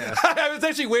right. Yeah. I was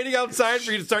actually waiting outside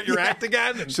for you to start your act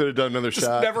again. Should have done another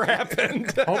shot. Never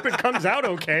happened. Hope it comes out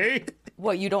okay.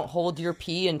 What, you don't hold your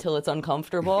pee until it's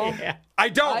uncomfortable? Yeah. I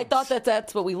don't. I thought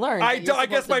that's what we learned. I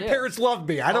guess my parents loved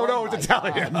me. I don't know what to tell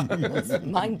you. It's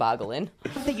mind-boggling. I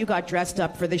think you got dressed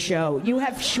up for the show. You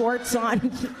have shorts on.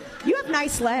 You have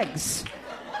nice legs.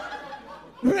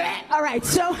 All right,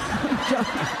 so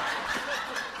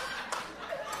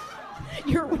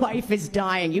your wife is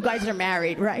dying. You guys are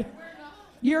married, right?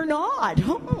 You're not.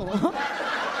 More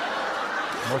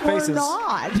faces. We're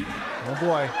not. Oh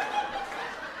boy.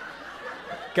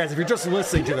 Guys, if you're just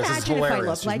listening to this, it's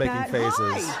hilarious. She's like making that? faces.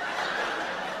 Hi.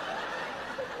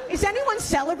 Is anyone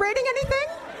celebrating anything?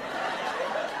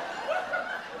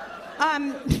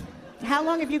 How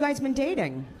long have you guys been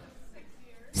dating?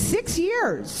 6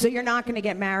 years. So you're not going to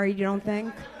get married, you don't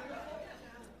think?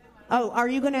 Oh, are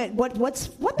you going to... What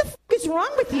the f*** is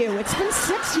wrong with you? It's been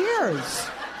 6 years.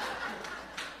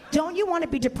 Don't you want to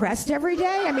be depressed every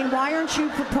day? I mean, why aren't you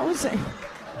proposing?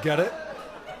 Get it?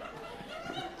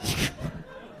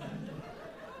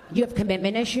 You have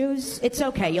commitment issues? It's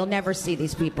okay. You'll never see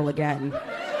these people again.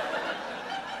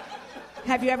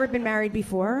 Have you ever been married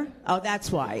before? Oh, that's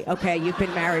why. Okay, you've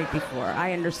been married before.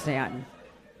 I understand.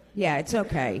 Yeah, it's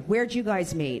okay. Where'd you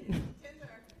guys meet?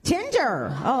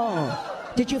 Tinder.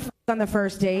 Oh. Did you f*** on the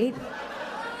first date?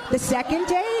 The second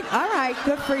date? All right,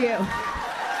 good for you.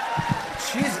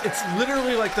 It's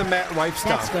literally like the Matt Rife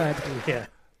stuff. That's good. Yeah.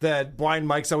 That Blind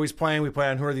Mike's always playing. We play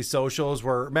on Who Are These Socials,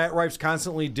 where Matt Rife's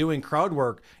constantly doing crowd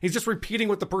work. He's just repeating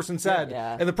what the person said,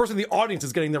 and the person in the audience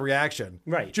is getting the reaction.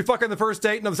 Right. Did you fuck on the first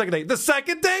date? No, the second date. The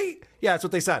second date? Yeah, that's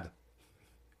what they said.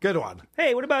 Good one.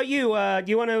 Hey, what about you? Do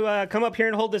you want to come up here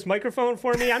and hold this microphone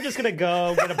for me? I'm just going to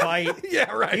go get a bite.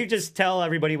 Yeah, right. You just tell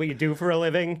everybody what you do for a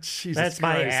living. Jesus That's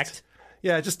Christ. my act.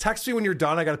 Yeah, just text me when you're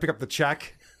done. I got to pick up the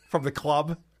check from the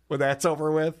club when that's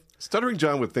over with. Stuttering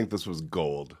John would think this was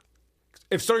gold.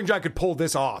 If Stuttering John could pull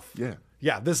this off. Yeah.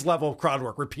 Yeah, this level of crowd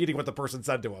work, repeating what the person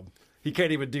said to him. He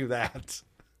can't even do that.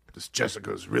 This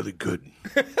Jessica's really good.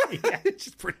 Yeah,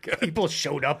 she's pretty good. People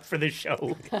showed up for the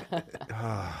show.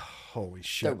 Holy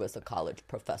shit. There was a college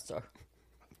professor.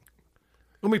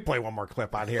 Let me play one more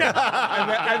clip on here.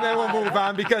 and then we'll move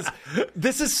on, because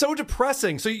this is so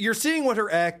depressing. So you're seeing what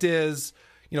her act is.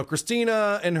 You know,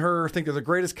 Christina and her think they're the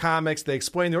greatest comics. They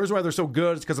explain the reason why they're so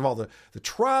good is because of all the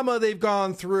trauma they've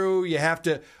gone through. You have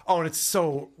to... Oh, and it's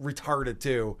so retarded,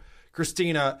 too.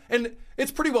 Christina... And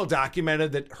it's pretty well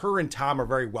documented that her and Tom are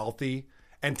very wealthy,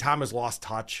 and Tom has lost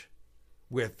touch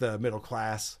with the middle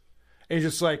class. And he's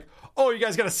just like, oh, you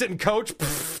guys got to sit and coach?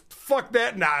 Pfft, fuck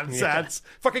that nonsense.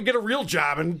 Yeah. Fucking get a real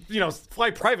job and,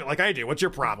 fly private like I do. What's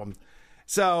your problem?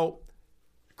 So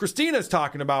Christina's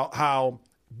talking about how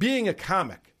being a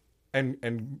comic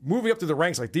and moving up through the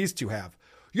ranks like these two have,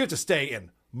 you have to stay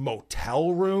in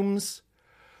motel rooms.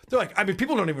 They're like, I mean,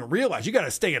 people don't even realize you got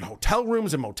to stay in hotel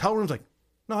rooms and motel rooms. Like,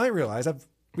 no, I realize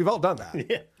we've all done that.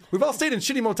 Yeah. We've all stayed in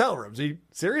shitty motel rooms. Are you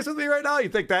serious with me right now? You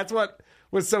think that's what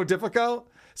was so difficult?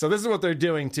 So this is what they're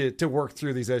doing to work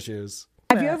through these issues.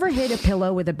 Have you ever hit a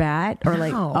pillow with a bat? Or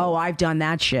like, oh, I've done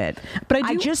that shit. But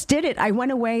I just did it. I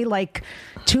went away like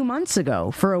 2 months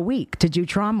ago for a week to do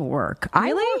trauma work. Really?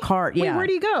 I work hard. Wait, Yeah. where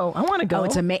do you go? I want to go.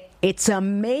 Oh, it's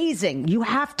amazing. You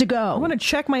have to go. I want to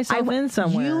check myself in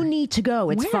somewhere. You need to go.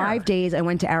 It's Where? 5 days. I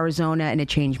went to Arizona and it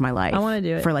changed my life. I want to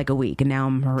do it. For like a week, and now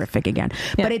I'm horrific again.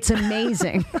 Yeah. But it's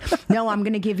amazing. No, I'm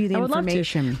going to give you the I would love to.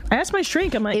 information. I asked my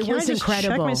shrink. I'm like, It can was I just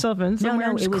incredible. check myself in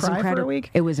somewhere and it just was cry incredible. for a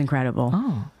week? It was incredible.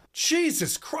 Oh.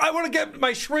 Jesus Christ. I want to get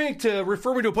my shrink to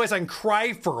refer me to a place I can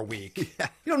cry for a week. Yeah.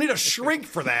 You don't need a shrink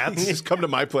for that. Just come to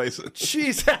my place.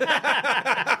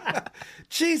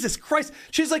 Jesus Christ.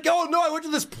 She's like, oh, no, I went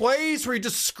to this place where you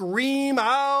just scream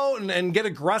out and get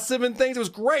aggressive and things. It was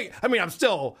great. I mean, I'm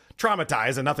still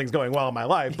traumatized and nothing's going well in my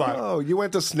life, but... Oh, you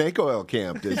went to snake oil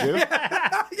camp, did you?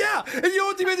 Yeah. And you know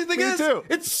what the amazing thing is? Too.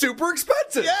 It's super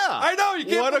expensive. Yeah. I know. You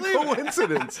can't What believe a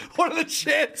coincidence. What are the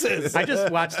chances? I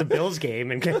just watched the Bills game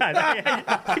and get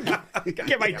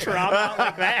my trauma out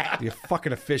like that. You're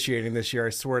fucking officiating this year,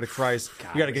 I swear to Christ.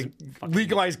 You got to get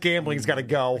legalized gambling's got to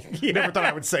go. Yeah. Never thought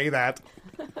I would say that.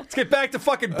 Let's get back to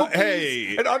fucking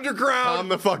bookies and underground calm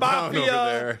the fuck down mafia. over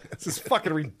there. This is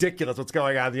fucking ridiculous what's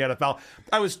going on in the NFL.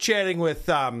 I was chatting with, it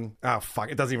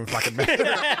doesn't even fucking matter.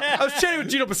 I was chatting with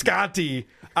Gino Bisconti.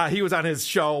 He was on his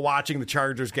show watching the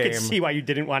Chargers game. I can see why you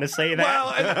didn't want to say that.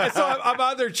 Well, and so I'm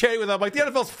on there chatting with him. I'm like, the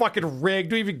NFL's fucking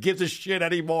rigged. Who even gives a shit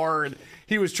anymore? And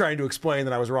he was trying to explain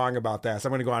that I was wrong about that. So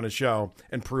I'm going to go on his show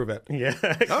and prove it. Yeah.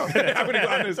 I'm going to go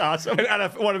on his awesome.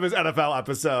 one of his NFL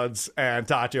episodes and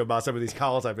talk to him about some of these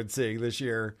calls I've been seeing this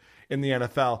year in the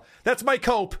NFL. That's my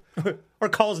cope. Or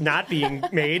calls not being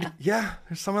made. Yeah,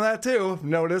 there's some of that too. I've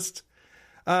noticed.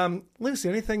 Lucy,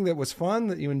 anything that was fun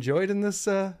that you enjoyed in this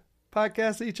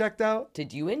podcast that you checked out?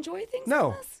 Did you enjoy things?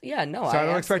 No. Yeah, no. So I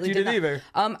don't expect you absolutely to did not.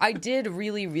 either. I did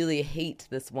really, really hate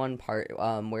this one part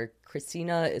where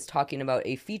Christina is talking about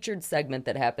a featured segment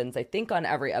that happens, I think, on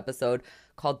every episode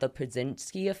called the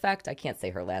Prusinski effect. I can't say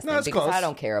her last name that's because close. I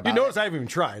don't care about it. You notice I haven't even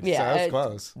tried. Yeah, so that's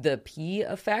close. The P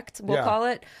effect, we'll call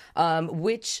it,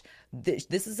 which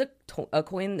this is a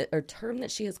coin or term that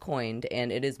she has coined,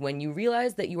 and it is when you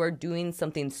realize that you are doing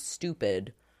something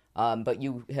stupid, but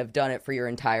you have done it for your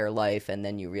entire life, and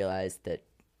then you realize that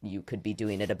you could be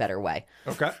doing it a better way.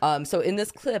 Okay. So in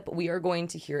this clip, we are going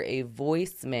to hear a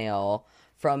voicemail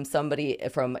from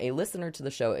a listener to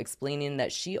the show explaining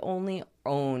that she only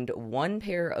owned one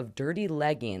pair of dirty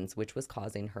leggings, which was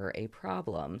causing her a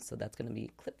problem. So that's going to be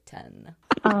clip 10.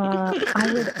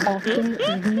 I would often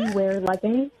rewear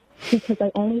leggings because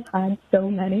I only had so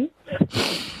many.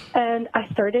 And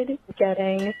I started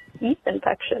getting yeast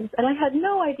infections, and I had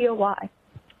no idea why.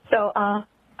 So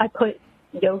I put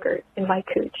yogurt in my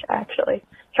cooch, actually,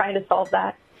 trying to solve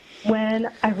that.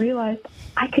 When I realized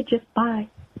I could just buy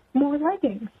more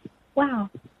leggings. Wow.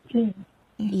 Geez.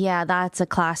 Yeah, that's a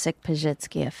classic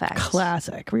Pajitsky effect.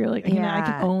 Classic. Really? Yeah, I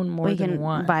can own more than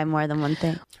one. Buy more than one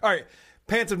thing. All right.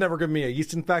 Pants have never given me a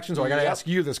yeast infection, so I got to ask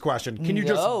you this question. Can you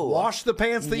just wash the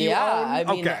pants that you own? Yeah, I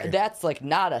mean, that's like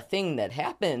not a thing that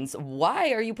happens.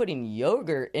 Why are you putting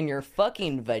yogurt in your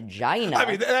fucking vagina? I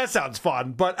mean, that sounds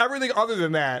fun, but everything other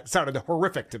than that sounded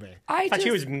horrific to me. I thought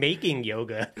she was making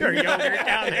yoga or yogurt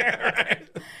down there.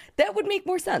 That would make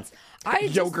more sense.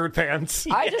 Yogurt pants.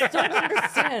 I just don't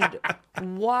understand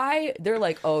why they're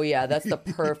like, oh yeah, that's the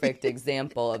perfect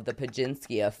example of the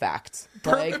Pajitsky effect.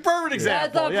 Like, perfect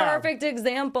example. That's a perfect example.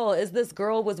 Is this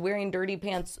girl was wearing dirty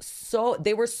pants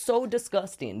they were so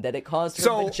disgusting that it caused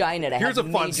her vagina to here's have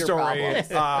a fun major story.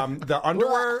 problems. The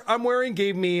underwear I'm wearing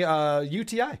gave me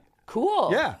UTI. Cool.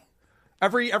 Yeah.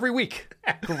 Every week.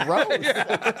 Gross.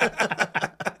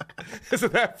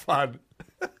 Isn't that fun?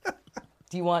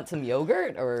 Do you want some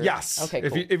yogurt or? Yes. Okay,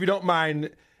 cool. If you don't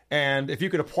mind, and if you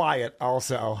could apply it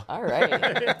also. All right.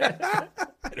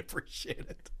 I'd appreciate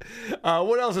it.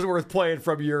 What else is worth playing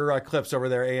from your clips over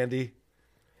there, Andy?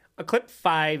 Clip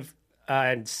 5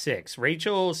 and 6.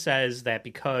 Rachel says that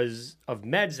because of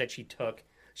meds that she took,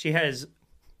 she has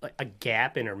a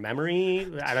gap in her memory.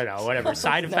 I don't know, whatever.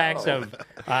 Side effects of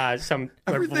some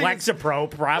Lexapro,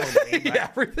 probably. Yeah,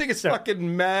 everything is fucking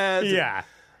meds. Yeah.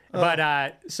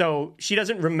 But so she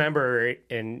doesn't remember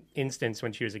an instance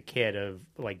when she was a kid of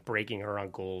like breaking her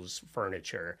uncle's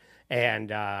furniture.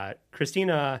 And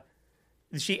Christina,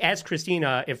 she asked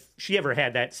Christina if she ever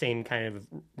had that same kind of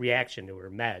reaction to her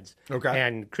meds. Okay.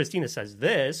 And Christina says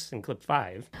this in clip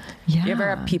 5. Yeah. You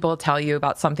ever have people tell you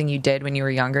about something you did when you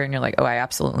were younger and you're like, oh, I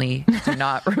absolutely do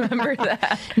not remember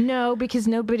that? No, because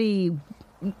nobody,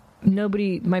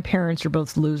 my parents are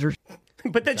both losers.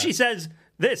 But then she says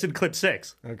this in clip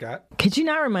 6. Okay. Could you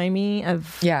not remind me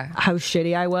of how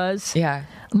shitty I was? Yeah.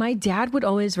 My dad would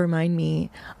always remind me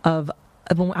of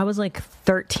when I was like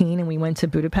 13 and we went to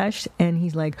Budapest, and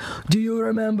he's like, do you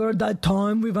remember that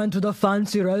time we went to the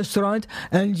fancy restaurant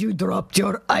and you dropped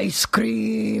your ice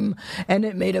cream? And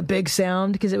it made a big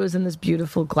sound because it was in this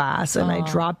beautiful glass, and I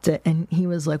dropped it, and he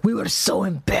was like, we were so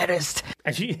embarrassed.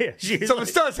 And so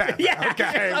this does happen. Yeah.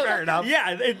 Okay, fair enough.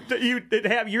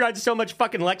 Yeah, you're on so much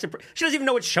fucking Lexapro. She doesn't even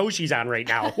know what show she's on right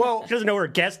now. Well, she doesn't know who her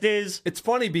guest is. It's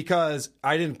funny because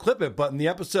I didn't clip it, but in the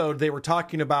episode they were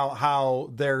talking about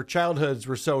how their childhoods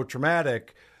were so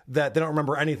traumatic that they don't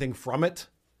remember anything from it.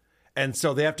 And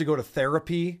so they have to go to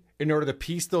therapy in order to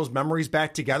piece those memories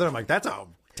back together. I'm like, that's a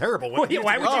terrible way.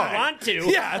 Why would you want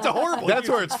to? Yeah, it's a horrible. That's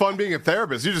where it's fun being a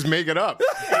therapist. You just make it up.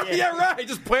 Yeah, right.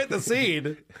 Just plant the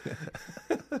seed.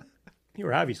 You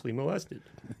were obviously molested.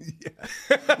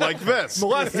 Like this.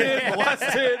 Molested.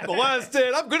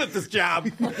 I'm good at this job.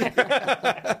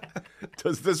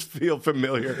 Does this feel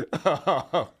familiar?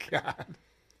 Oh, God.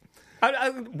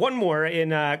 One more in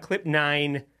clip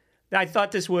 9. I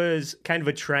thought this was kind of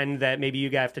a trend that maybe you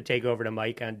have to take over to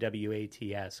Mike on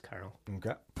WATS, Carl.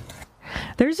 Okay.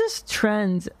 There's this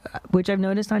trend, which I've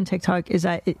noticed on TikTok, is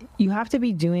that you have to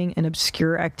be doing an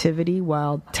obscure activity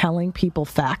while telling people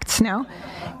facts now.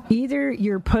 Either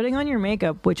you're putting on your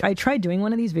makeup, which I tried doing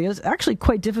one of these videos. It's actually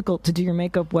quite difficult to do your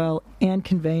makeup well and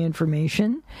convey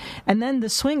information. And then the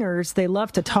swingers, they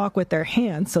love to talk with their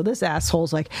hands. So this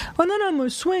asshole's like, and then I'm a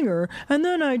swinger, and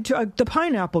then I took the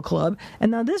Pineapple Club,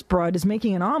 and now this broad is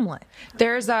making an omelet.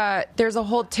 There's a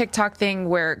whole TikTok thing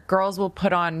where girls will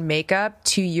put on makeup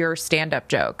to your stand-up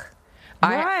joke.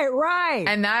 Right.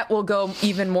 And that will go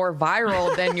even more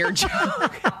viral than your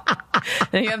joke.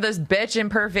 Then you have this bitch in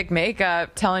perfect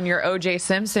makeup telling your O.J.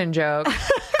 Simpson joke.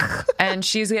 and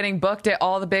she's getting booked at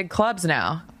all the big clubs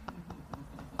now.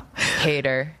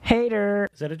 Hater.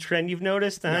 Is that a trend you've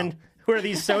noticed on who are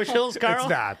these socials, Carl? It's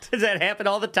not. Does that happen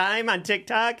all the time on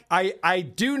TikTok? I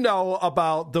do know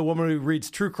about the woman who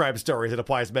reads true crime stories that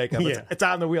applies makeup. Yeah. It's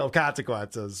on the Wheel of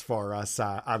Consequences for us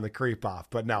on the Creep Off.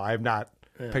 But no, I have not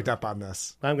picked up on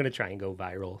this. I'm going to try and go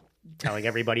viral, telling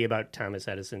everybody about Thomas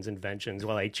Edison's inventions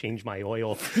while I change my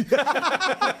oil.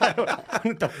 I don't know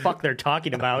what the fuck they're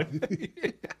talking about.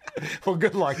 Well,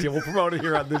 good luck to you. We'll promote it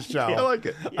here on this show. I like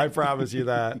it. I promise you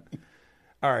that.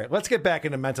 All right, let's get back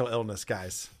into mental illness,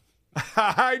 guys.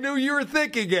 I knew you were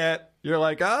thinking it. You're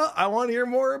like, oh, I want to hear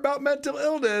more about mental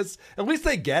illness. At least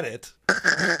they get it.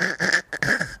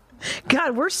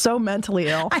 God, we're so mentally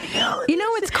ill. I know. You know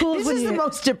what's cool This when is you, the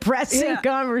most depressing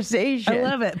conversation. I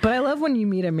love it, but I love when you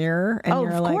meet a mirror and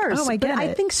you're of like, course. oh, I get but it.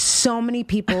 I think so many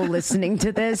people listening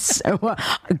to this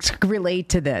relate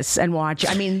to this and watch.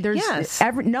 I mean, there's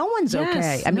no one's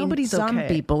okay. I mean, nobody's some okay.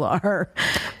 people are,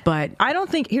 but I don't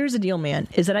think, here's the deal, man,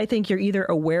 is that I think you're either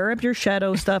aware of your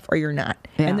shadow stuff or you're not.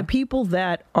 Yeah. And the people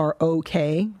that are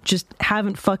okay just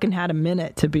haven't fucking had a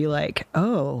minute to be like,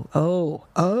 oh.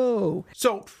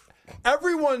 So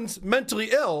everyone's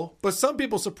mentally ill, but some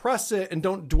people suppress it and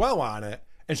don't dwell on it.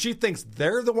 And she thinks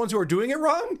they're the ones who are doing it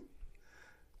wrong?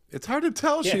 It's hard to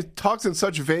tell. She talks in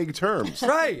such vague terms.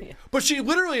 Right. But she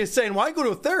literally is saying, well, I go to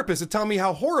a therapist to tell me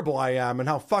how horrible I am and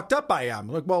how fucked up I am.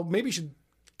 Like, well, maybe you should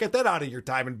get that out of your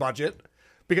time and budget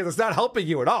because it's not helping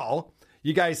you at all.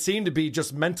 You guys seem to be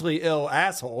just mentally ill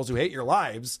assholes who hate your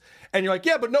lives. And you're like,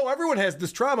 yeah, but no, everyone has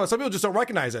this trauma. Some people just don't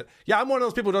recognize it. Yeah, I'm one of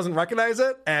those people who doesn't recognize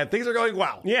it, and things are going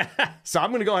well. Yeah. So I'm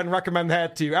going to go ahead and recommend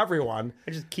that to everyone.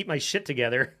 I just keep my shit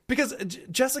together. Because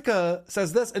Jessica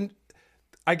says this, and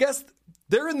I guess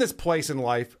they're in this place in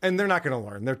life, and they're not going to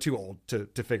learn. They're too old to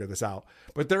figure this out.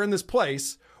 But they're in this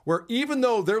place where even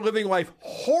though they're living life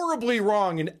horribly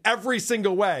wrong in every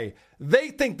single way, they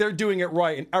think they're doing it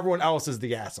right, and everyone else is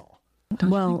the asshole.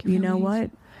 well, you know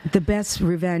what? The best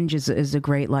revenge is a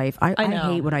great life. I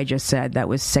hate what I just said. That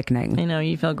was sickening. I know,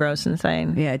 you feel gross and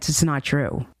insane. Yeah, it's just not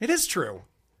true. It is true.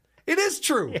 It is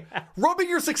true. Yeah. Rubbing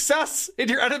your success in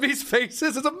your enemies'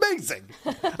 faces is amazing.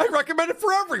 I recommend it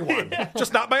for everyone,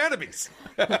 just not my enemies.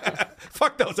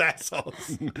 Fuck those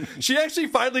assholes. She actually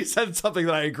finally said something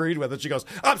that I agreed with, and she goes,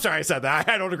 I'm sorry I said that.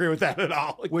 I don't agree with that at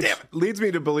all. Like, Which damn it. leads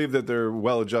me to believe that they're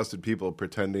well-adjusted people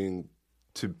pretending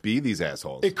to be these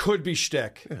assholes. It could be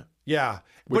shtick. Yeah.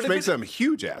 Which but makes them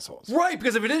huge assholes. Right,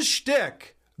 because if it is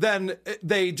shtick, then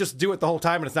they just do it the whole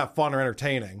time and it's not fun or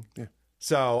entertaining. Yeah.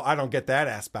 So I don't get that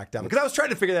aspect of it. Because I was trying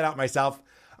to figure that out myself.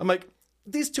 I'm like,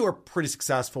 these two are pretty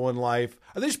successful in life.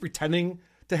 Are they just pretending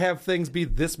to have things be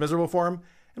this miserable for them?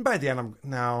 And by the end,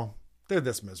 no, they're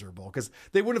this miserable. Because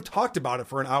they wouldn't have talked about it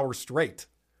for an hour straight.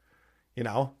 You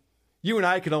know? You and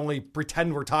I can only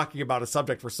pretend we're talking about a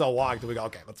subject for so long until we go,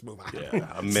 okay, let's move on.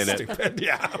 Yeah, a minute. Stupid.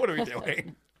 Yeah, what are we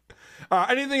doing?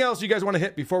 Anything else you guys want to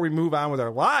hit before we move on with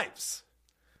our lives?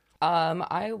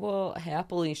 I will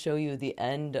happily show you the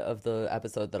end of the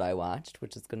episode that I watched,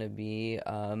 which is going to be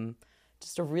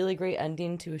just a really great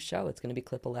ending to a show. It's going to be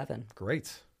clip 11.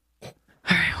 Great. All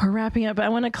right, we're wrapping up. I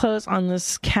want to close on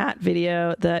this cat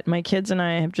video that my kids and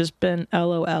I have just been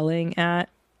LOLing at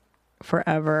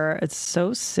forever. It's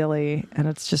so silly, and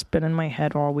it's just been in my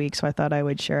head all week, so I thought I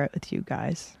would share it with you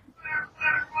guys.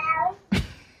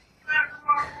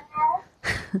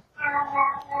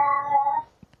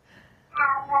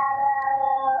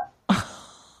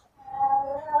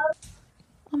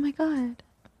 Oh my God.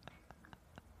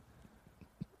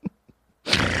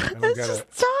 It's just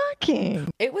talking.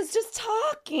 It was just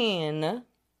talking.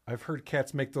 I've heard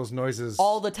cats make those noises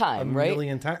all the time, right? A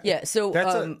million times. Yeah, so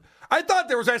that's I thought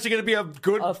there was actually going to be a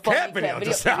good cat video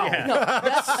just now. Yeah. No,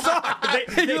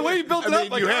 the way you built it up,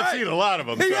 like, you have seen a lot of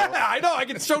them. So. Yeah, I know. I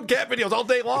can show cat videos all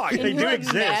day long. They do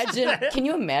exist. Can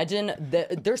you imagine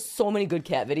that there's so many good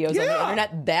cat videos on the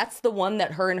internet? That's the one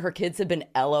that her and her kids have been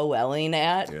LOLing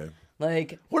at. Yeah.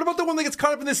 Like, what about the one that gets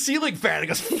caught up in the ceiling fan and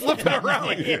goes flipping around?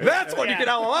 Like, that's what you can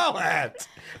LOL at.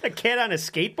 A cat on a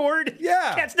skateboard?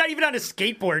 Yeah. Cat's not even on a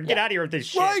skateboard. Get out of here with this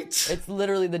shit. Right. It's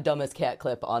literally the dumbest cat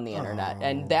clip on the internet.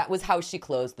 And that was how she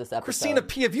closed this episode. Christina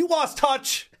P., have you lost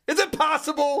touch? Is it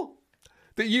possible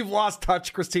that you've lost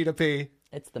touch, Christina P.?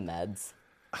 It's the meds.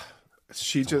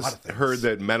 She just heard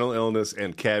that mental illness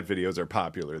and cat videos are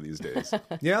popular these days.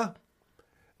 Yeah.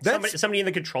 Somebody in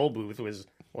the control booth was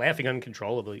laughing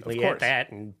uncontrollably at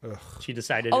that, and she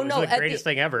decided it was the greatest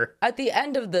thing ever. At the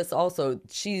end of this, also,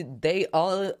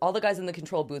 all the guys in the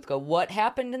control booth go, "What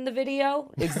happened in the video?"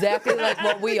 Exactly like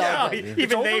what we all did.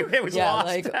 Even it was lost.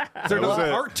 Like, there's no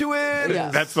art to it.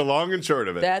 Yeah. That's the long and short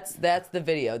of it. That's the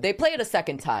video. They play it a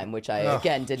second time, which I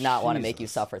again did not want to make you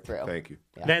suffer through. Thank you.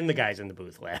 Yeah. Then the guys in the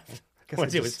booth laughed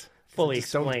once it was fully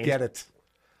explained. Don't get it.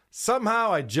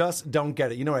 Somehow I just don't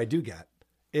get it. You know what I do get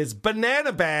is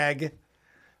Banana Bag.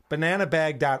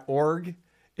 Bananabag.org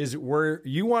is where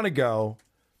you want to go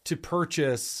to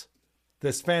purchase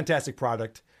this fantastic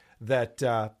product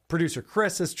that producer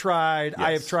Chris has tried. Yes.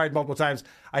 I have tried multiple times.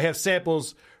 I have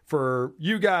samples for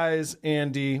you guys,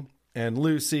 Andy and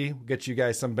Lucy. We'll get you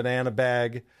guys some Banana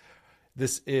Bag.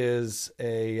 This is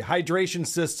a hydration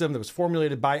system that was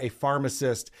formulated by a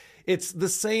pharmacist. It's the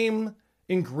same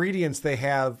ingredients they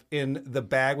have in the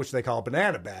bag, which they call a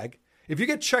banana bag. If you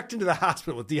get checked into the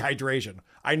hospital with dehydration,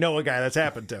 I know a guy that's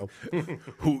happened to.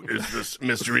 Who is this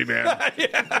mystery man?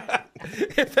 Yeah.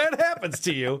 If that happens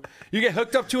to you, you get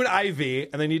hooked up to an IV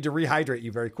and they need to rehydrate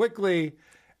you very quickly.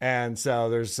 And so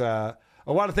there's a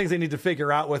lot of things they need to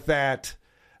figure out with that.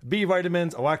 B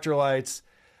vitamins, electrolytes,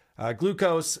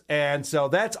 glucose. And so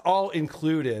that's all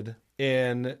included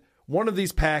in one of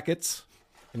these packets.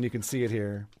 And you can see it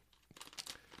here.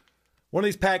 One of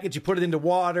these packets, you put it into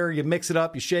water, you mix it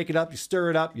up, you shake it up, you stir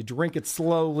it up, you drink it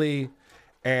slowly,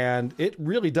 and it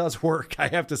really does work, I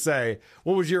have to say.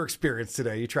 What was your experience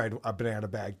today? You tried a Banana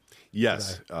Bag.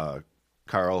 Yes.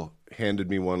 Carl handed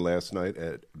me one last night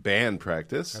at band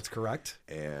practice. That's correct.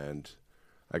 And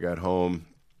I got home,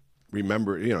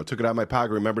 took it out of my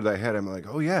pocket, remembered that I had it. I'm like,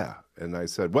 oh, yeah. And I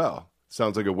said, well,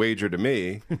 sounds like a wager to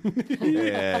me.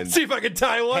 And see if I can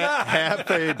tie one up.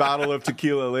 Half a bottle of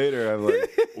tequila later, I'm like,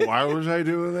 why was I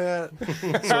doing that?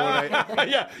 So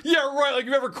yeah, right. Like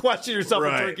you ever question yourself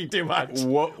for drinking too much?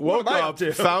 Woke up,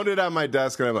 found it on my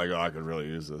desk, and I'm like, oh, I could really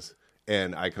use this.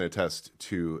 And I can attest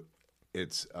to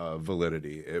its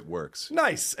validity. It works.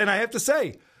 Nice. And I have to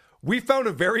say, we found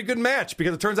a very good match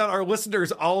because it turns out our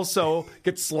listeners also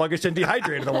get sluggish and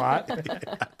dehydrated a lot.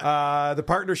 The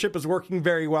partnership is working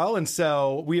very well, and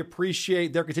so we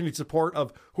appreciate their continued support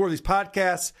of Who Are These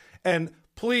Podcasts. And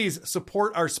please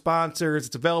support our sponsors.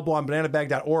 It's available on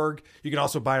bananabag.org. You can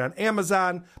also buy it on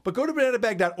Amazon. But go to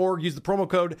bananabag.org, use the promo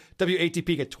code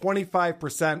WATP, get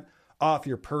 25% off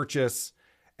your purchase.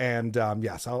 And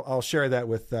yes, I'll share that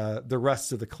with the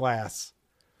rest of the class.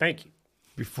 Thank you.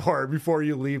 Before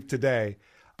you leave today.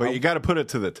 But you got to put it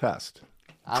to the test.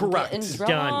 Correct.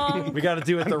 Done. We got to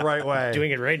do it the right way. Doing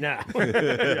it right now.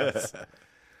 Yes.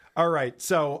 All right.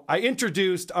 So I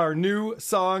introduced our new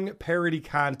song parody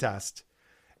contest.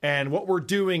 And what we're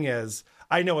doing is,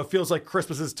 I know it feels like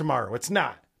Christmas is tomorrow. It's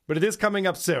not, but it is coming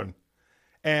up soon.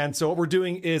 And so what we're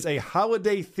doing is a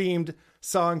holiday-themed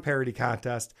song parody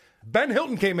contest. Ben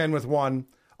Hilton came in with one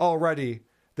already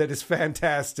that is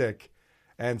fantastic.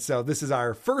 And so this is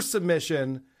our first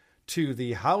submission to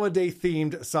the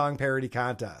holiday-themed song parody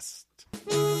contest.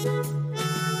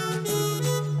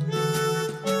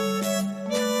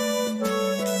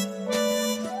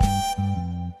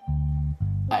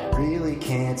 I really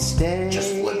can't stay.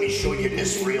 Just let me show you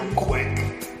this real quick.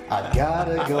 I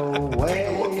gotta go away. Take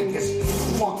a look at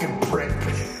this fucking prick.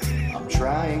 I'm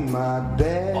trying my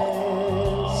best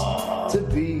to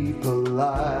be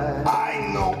polite. I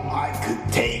know I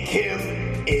could take him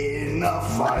in a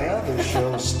fight. My other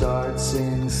show starts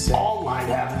in September. All I'd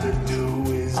have to do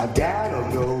is I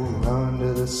gotta go run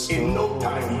to the store. In no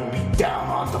time he'd be down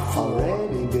on the floor.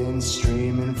 Already been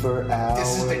streaming for hours.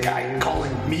 This is the guy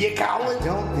calling me a coward. I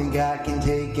don't think I can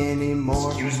take any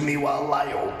more. Excuse me while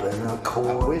I open a cord.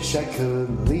 I wish I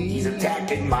could leave. He's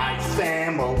attacking my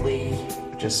family.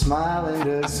 Just smiling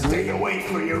to sleep. Stay away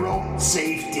for your own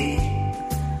safety.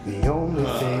 The only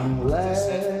thing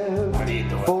left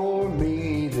for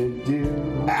me to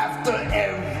do. After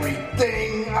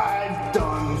everything I've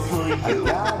done for you, I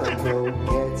gotta go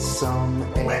get some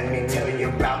air. Let me tell you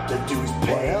about the dude's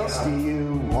pay. What else do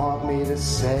you want me to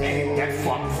say? Ain't that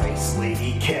fuckface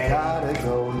lady care? Gotta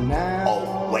go now.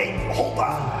 Oh, wait, hold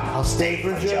on. I'll stay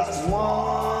for just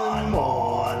one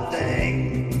more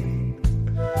thing.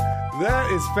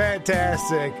 That is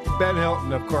fantastic. Ben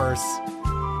Hilton, of course,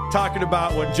 talking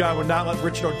about when John would not let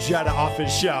Richard Ojeda off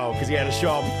his show because he had to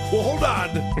show him, well, hold on.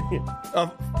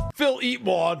 Phil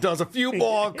Eatmore does a few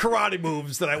more karate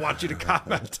moves that I want you to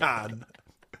comment on.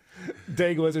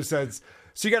 Dang Lizard says,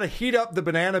 so you got to heat up the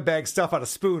banana bag stuff on a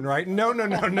spoon, right? No. Oh,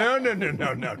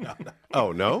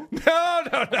 no?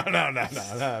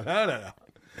 No.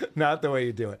 Not the way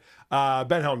you do it.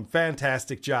 Ben Hilton,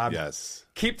 fantastic job. Yes.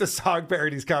 Keep the song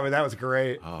parodies coming. That was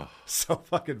great. Oh. So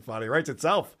fucking funny. Writes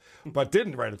itself, but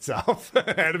didn't write itself.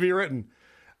 Had to be written.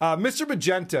 Mr.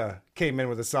 Magenta came in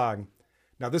with a song.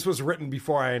 Now, this was written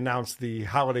before I announced the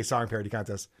holiday song parody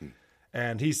contest.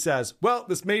 And he says, well,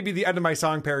 this may be the end of my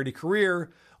song parody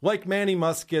career. Like Manny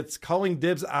Muscat's calling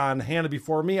dibs on Hannah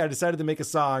before me, I decided to make a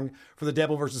song for the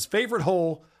Dabble versus favorite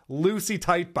hole, Lucy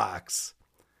Tightbox.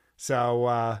 So,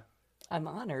 I'm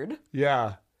honored.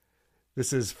 Yeah.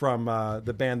 This is from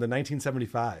the band The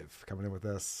 1975 coming in with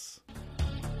this.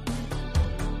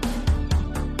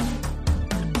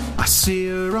 I see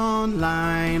her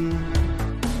online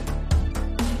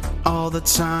all the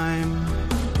time.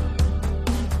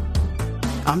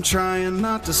 I'm trying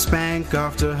not to spank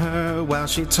after her while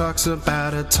she talks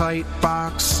about a tight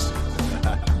box.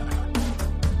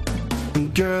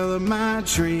 Girl of my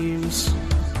dreams,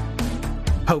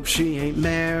 hope she ain't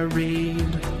married.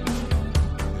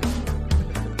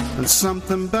 And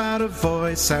something about her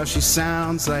voice, how she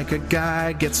sounds like a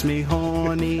guy, gets me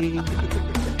horny.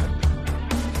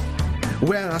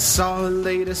 Well, I saw her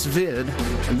latest vid,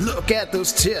 and look at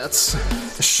those tits.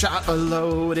 Shot a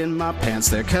load in my pants,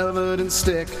 they're covered in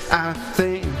stick. I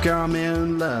think I'm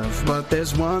in love, but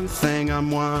there's one thing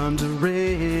I'm wondering.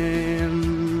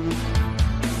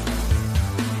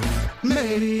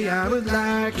 Maybe I would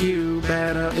like you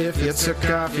better if you took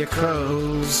off your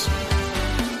clothes.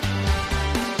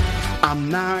 I'm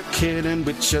not kidding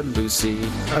with you, Lucy.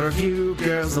 A review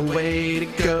girl's the way to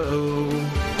go.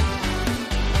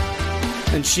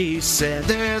 And she said,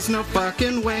 there's no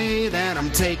fucking way that I'm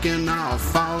taking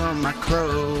off all of my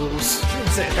clothes. She didn't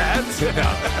say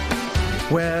that.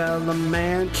 Well, a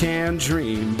man can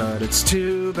dream, but it's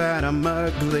too bad I'm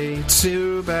ugly.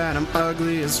 Too bad I'm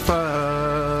ugly as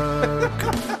fuck.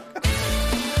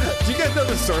 Do you guys know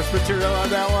the source material on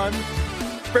that one?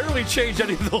 Barely changed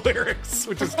any of the lyrics,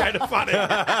 which is kind of funny.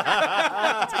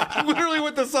 Literally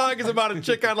what the song is about, a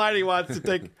chick online he wants to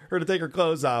take her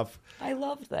clothes off. I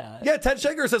love that. Yeah, Ted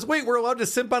Shaker says, wait, we're allowed to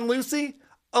simp on Lucy?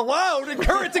 Allowed?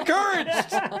 Encouraged.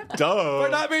 Duh. Have I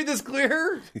not made this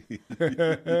clear?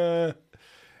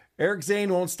 Eric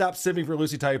Zane won't stop simping for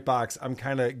Lucy Tightbox. I'm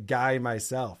kind of guy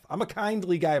myself. I'm a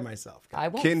kindly guy myself. I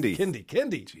won't.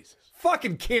 Kindy. Jesus.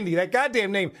 Fucking Kindy, that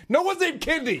goddamn name. No one's named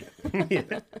Kindy.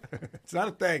 It's not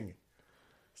a thing.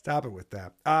 Stop it with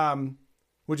that.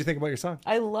 What'd you think about your song?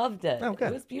 I loved it. Oh, good.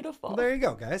 It was beautiful. Well, there you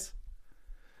go, guys.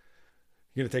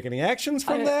 You gonna take any actions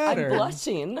from that? I'm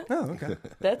blushing. Oh, okay.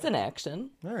 That's an action.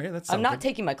 All right, that's I'm something. not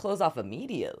taking my clothes off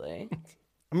immediately.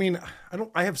 I mean,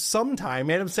 I have some time.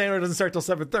 Adam Sandler doesn't start till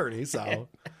 7:30, so.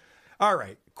 All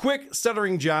right. Quick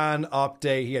Stuttering John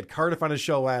update. He had Cardiff on his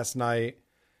show last night,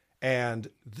 and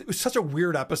it was such a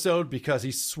weird episode because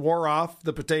he swore off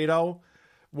the potato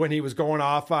when he was going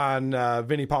off on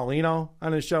Vinnie Paulino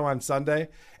on his show on Sunday.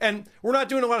 And we're not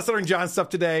doing a lot of Stuttering John stuff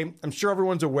today. I'm sure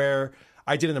everyone's aware.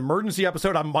 I did an emergency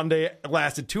episode on Monday. It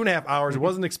lasted 2.5 hours. I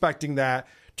wasn't expecting that.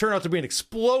 Turned out to be an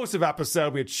explosive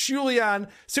episode. We had Shuli on.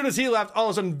 As soon as he left, all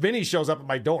of a sudden Vinny shows up at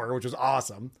my door, which was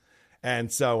awesome.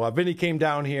 And so Vinny came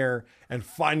down here and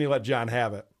finally let John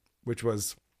have it, which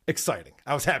was exciting.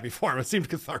 I was happy for him. It seemed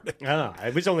cathartic. Oh, I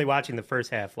was only watching the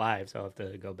first half live, so I'll have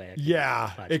to go back.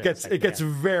 Yeah, it gets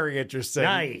very interesting.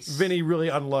 Nice. Vinny really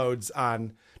unloads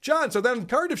on John. So then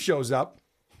Cardiff shows up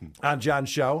on John's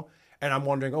show, and I'm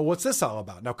wondering, what's this all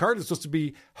about? Now, Cardiff's supposed to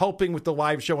be helping with the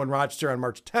live show in Rochester on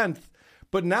March 10th,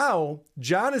 but now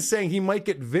John is saying he might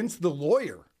get Vince the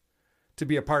lawyer to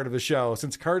be a part of the show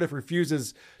since Cardiff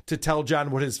refuses to tell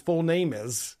John what his full name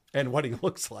is and what he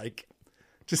looks like.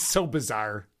 Just so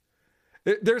bizarre.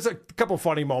 There's a couple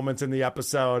funny moments in the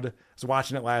episode. I was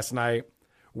watching it last night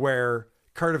where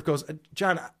Cardiff goes,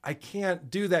 John, I can't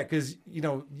do that because,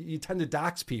 you tend to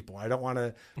dox people. I don't want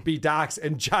to be doxed.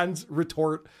 And John's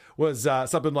retort was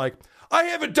something like, I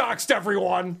haven't doxed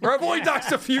everyone, or I've only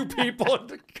doxed a few people. And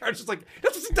Cardiff's just like,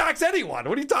 that's just dox anyone.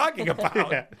 What are you talking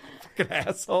about? Yeah. Fucking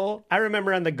asshole. I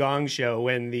remember on the Gong Show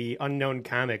when the unknown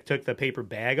comic took the paper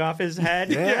bag off his head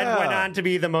Yeah. and went on to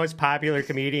be the most popular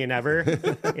comedian ever.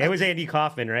 It was Andy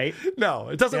Kaufman, right? No,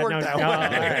 it doesn't work that way.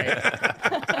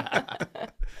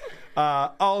 All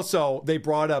right. Also, they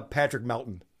brought up Patrick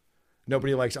Melton.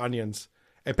 Nobody likes onions.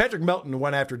 And Patrick Melton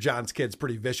went after John's kids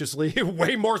pretty viciously,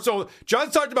 way more so.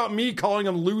 John's talked about me calling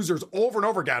them losers over and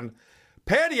over again.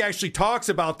 Patty actually talks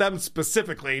about them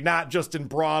specifically, not just in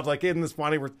broad, like in this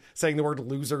funny, we're saying the word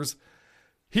losers.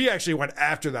 He actually went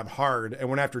after them hard and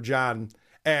went after John.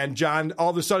 And John, all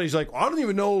of a sudden, he's like, I don't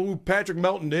even know who Patrick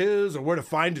Melton is or where to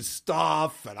find his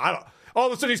stuff. And all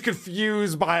of a sudden, he's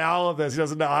confused by all of this. He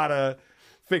doesn't know how to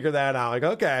figure that out. Like,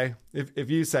 okay, if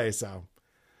you say so.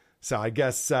 So I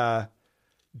guess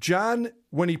John,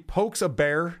 when he pokes a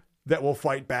bear that will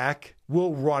fight back,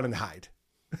 will run and hide.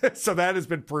 So that has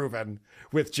been proven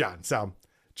with John. So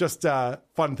just a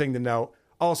fun thing to note.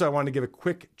 Also, I wanted to give a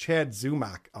quick Chad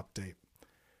Zumock update.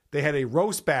 They had a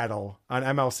roast battle on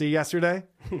MLC yesterday.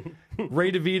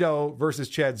 Ray DeVito versus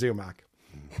Chad Zumock.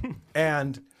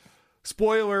 And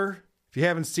spoiler, if you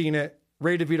haven't seen it,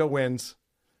 Ray DeVito wins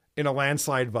in a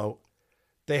landslide vote.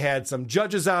 They had some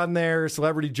judges on there,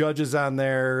 celebrity judges on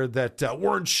there that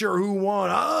weren't sure who won.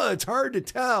 It's hard to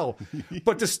tell.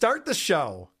 But to start the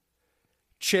show,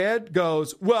 Chad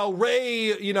goes, well,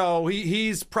 Ray,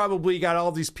 he's probably got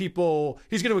all these people.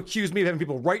 He's going to accuse me of having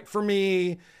people write for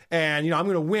me. And, I'm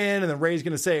going to win. And then Ray's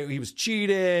going to say he was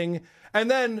cheating.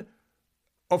 And then,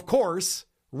 of course,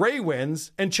 Ray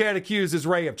wins. And Chad accuses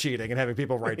Ray of cheating and having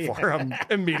people write for him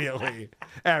immediately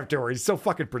afterwards. So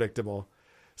fucking predictable.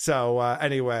 So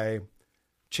anyway,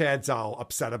 Chad's all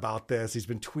upset about this. He's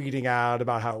been tweeting out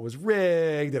about how it was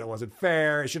rigged and it wasn't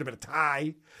fair. It should have been a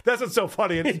tie. That's what's so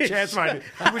funny. In Chad's mind,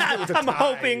 he wish it was a tie. I'm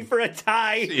hoping for a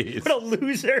tie. Jeez. What a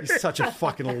loser. He's such a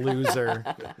fucking loser.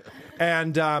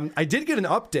 And I did get an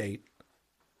update.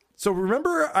 So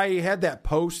remember I had that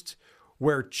post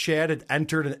where Chad had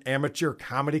entered an amateur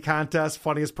comedy contest,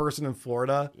 funniest person in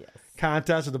Florida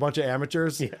contest with a bunch of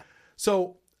amateurs? Yeah.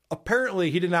 So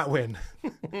apparently he did not win.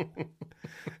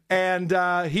 And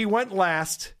he went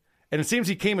last, and it seems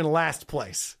he came in last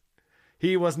place.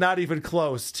 He was not even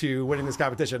close to winning this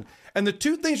competition. And the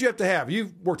two things you have to have,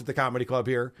 you've worked at the comedy club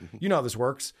here. You know how this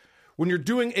works. When you're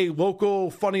doing a local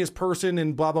funniest person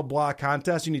in blah, blah, blah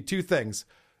contest, you need two things,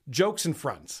 jokes and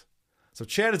friends. So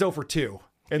Chad is 0 for 2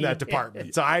 in that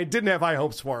department. So I didn't have high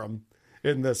hopes for him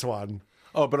in this one.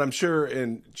 Oh, but I'm sure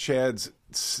in Chad's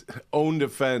own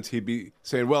defense, he'd be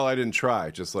saying, well, I didn't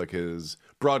try, just like his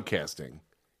broadcasting.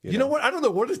 You know what? I don't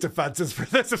know what his defense is for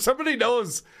this. If somebody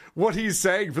knows what he's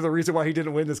saying for the reason why he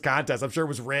didn't win this contest, I'm sure it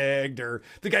was rigged, or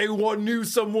the guy who won knew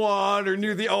someone or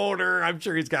knew the owner. I'm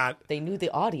sure he's got. They knew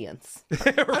the audience.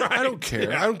 Right? I don't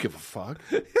care. I don't give a fuck.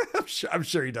 I'm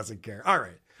sure he doesn't care. All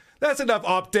right. That's enough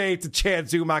update to Chad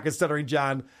Zumock and Stuttering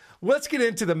John. Let's get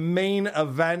into the main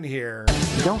event here.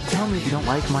 Don't tell me if you don't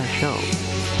like my show.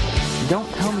 Don't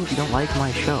tell me if you don't like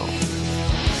my show.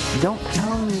 Don't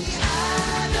tell me.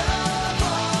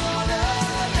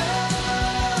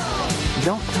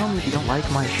 Don't tell me if you don't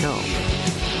like my show.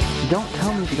 Don't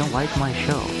tell me if you don't like my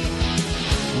show.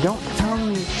 Don't tell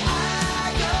me.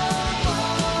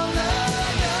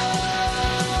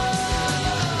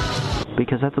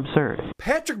 Because that's absurd.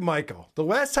 Patrick Michael, the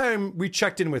last time we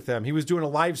checked in with him, he was doing a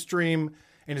live stream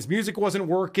and his music wasn't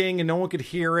working and no one could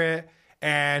hear it.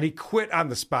 And he quit on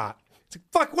the spot. He's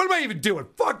like, fuck, what am I even doing?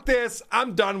 Fuck this.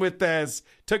 I'm done with this.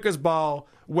 Took his ball,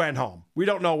 went home. We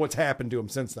don't know what's happened to him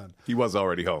since then. He was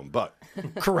already home, but.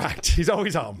 Correct. He's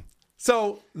always home.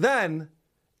 So then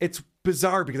it's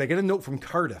bizarre because I get a note from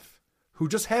Cardiff, who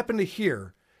just happened to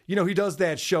hear, he does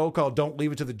that show called Don't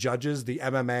Leave It to the Judges, the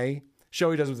MMA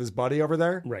show he does with his buddy over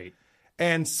there. Right.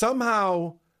 And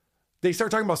somehow they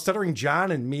start talking about Stuttering John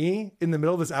and me in the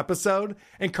middle of this episode.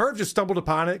 And Cardiff just stumbled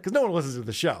upon it because no one listens to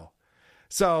the show.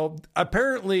 So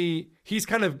apparently he's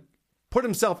kind of put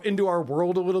himself into our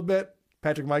world a little bit.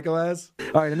 Patrick Michael has.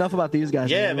 All right, enough about these guys.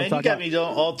 Yeah, man, you got me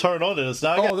all turned on to this.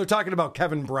 Now they're talking about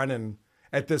Kevin Brennan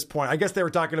at this point. I guess they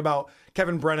were talking about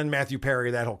Kevin Brennan, Matthew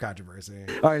Perry, that whole controversy.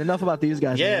 All right, enough about these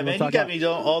guys. Yeah, man, you got me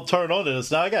all turned on to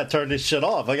this. Now I got to turn this shit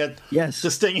off. I got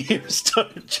this thing here.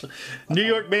 New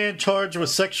York man charged with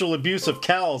sexual abuse of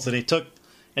cows, and they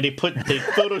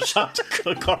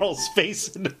photoshopped Carl's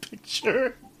face in the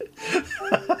picture.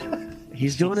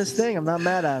 He's doing his thing. I'm not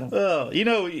mad at him. Oh,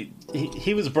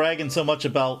 he was bragging so much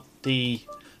about the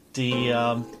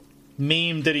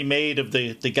meme that he made of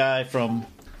the guy from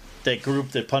that group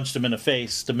that punched him in the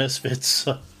face, the Misfits.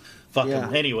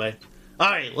 Anyway. All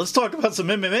right, let's talk about some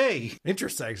MMA.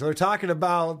 Interesting. So they're talking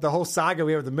about the whole saga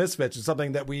we have with the Misfits is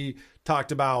something that we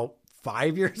talked about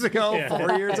 5 years ago,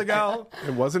 4 years ago.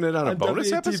 And wasn't it on a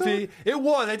bonus episode? It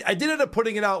was. I did end up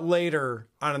putting it out later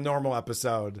on a normal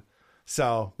episode.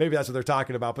 So maybe that's what they're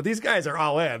talking about. But these guys are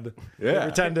all in. Yeah.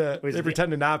 They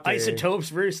pretend to not be. Isotopes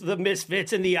versus the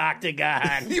Misfits in the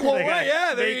Octagon. Well,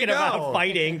 yeah, there you go. About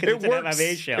fighting because it's an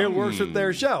MMA show. It works with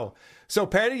their show. So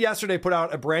Patty yesterday put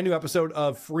out a brand new episode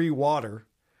of Free Water.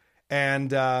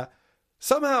 And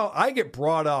somehow I get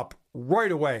brought up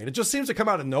right away. And it just seems to come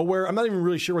out of nowhere. I'm not even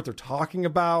really sure what they're talking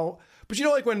about. But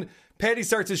like when Patty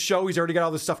starts his show, he's already got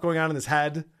all this stuff going on in his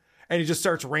head. And he just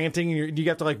starts ranting, and you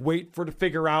have to wait to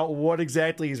figure out what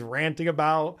exactly he's ranting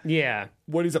about. Yeah.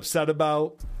 What he's upset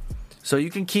about. So you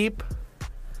can keep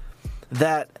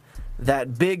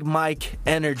that Big Mike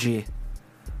energy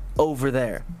over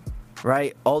there,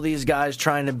 right? All these guys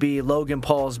trying to be Logan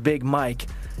Paul's Big Mike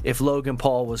if Logan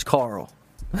Paul was Carl.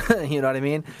 You know what I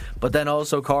mean? But then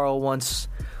also Carl wants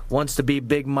to be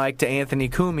Big Mike to Anthony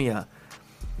Cumia.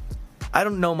 I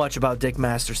don't know much about Dick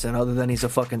Masterson other than he's a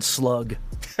fucking slug.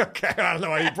 Okay, I don't know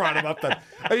why you brought him up then.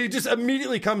 He just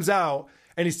immediately comes out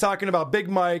and he's talking about Big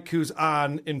Mike, who's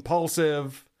on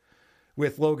Impulsive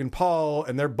with Logan Paul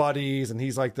and they're buddies, and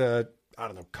he's like the, I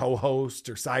don't know, co-host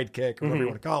or sidekick or whatever you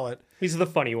want to call it. He's the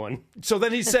funny one. So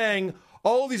then he's saying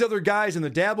all these other guys in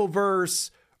the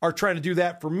Dabbleverse are trying to do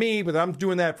that for me, but I'm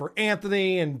doing that for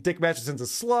Anthony, and Dick Masterson's a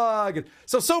slug. And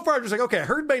so far I'm just like, okay, I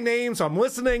heard my name, so I'm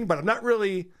listening, but I'm not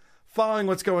really following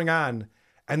what's going on.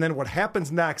 And then what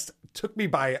happens next took me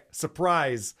by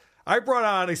surprise. I brought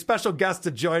on a special guest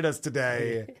to join us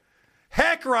today.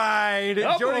 Hack Ride,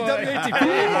 joining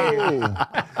WATP.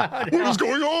 What is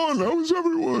going on? How is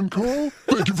everyone, Carl?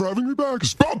 Thank you for having me back.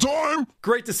 It's about time.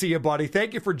 Great to see you, buddy.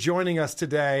 Thank you for joining us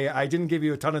today. I didn't give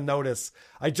you a ton of notice.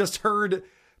 I just heard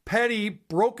Patty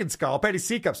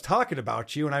Seacup's talking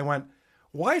about you, and I went,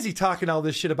 why is he talking all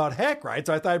this shit about Hack Ride?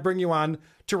 So I thought I'd bring you on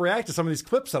to react to some of these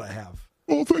clips that I have.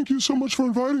 Well, thank you so much for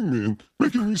inviting me and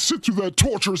making me sit through that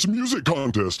torturous music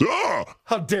contest.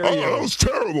 How dare you? That was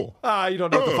terrible. You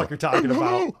don't know what the fuck you're talking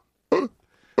about.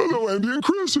 Hello, Andy and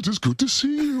Chris. It is good to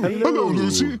see you. Hello.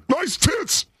 Lucy. Nice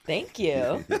tits. Thank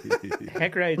you.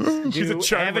 Hack Ride's new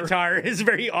avatar is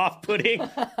very off-putting.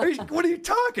 What are you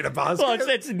talking about? Well,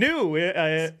 it's new.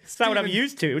 It's not what I'm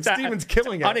used to. Steven's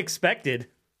killing it. Unexpected.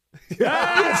 Your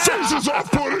face is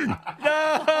off-putting.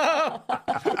 No.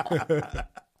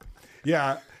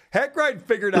 Yeah, Hack Ride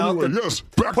figured out that yes,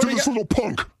 back to this little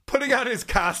punk. Putting on his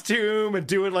costume and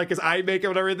doing like his eye makeup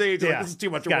and everything. He's like, this is too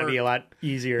much work. It's got to be a lot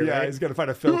easier. Yeah, right? he's got to find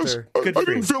a filter. Yes, I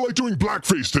didn't feel like doing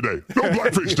blackface today. No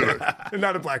blackface today.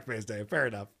 Not a blackface day. Fair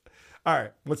enough. All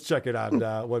right, let's check it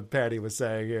out. What Patty was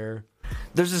saying here.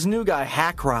 There's this new guy,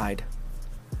 Hack Ride.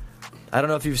 I don't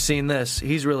know if you've seen this.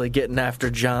 He's really getting after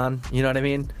John. You know what I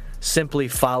mean? Simply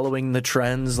following the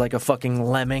trends like a fucking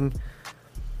lemming.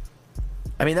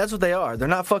 I mean, that's what they are. They're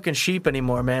not fucking sheep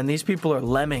anymore, man. These people are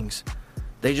lemmings.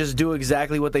 They just do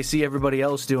exactly what they see everybody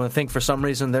else do and think for some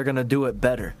reason they're going to do it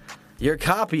better. You're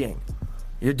copying.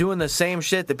 You're doing the same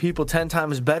shit that people 10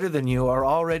 times better than you are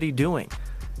already doing.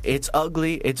 It's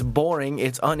ugly, it's boring,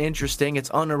 it's uninteresting, it's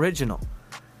unoriginal.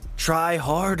 Try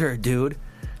harder, dude.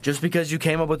 Just because you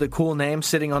came up with a cool name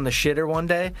sitting on the shitter one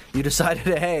day, you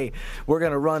decided, hey, we're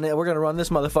gonna run this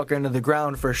motherfucker into the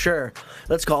ground for sure.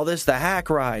 Let's call this the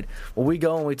Hack Ride. Well, we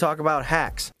go and we talk about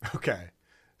hacks. Okay.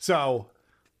 So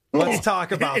let's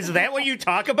talk about. Is that what you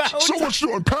talk about? So much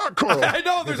to unpack, Carl. I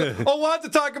know there's a lot to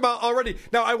talk about already.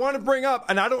 Now I want to bring up,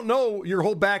 and I don't know your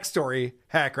whole backstory,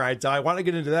 Hack Ride, so I want to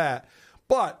get into that.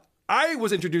 But I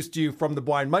was introduced to you from the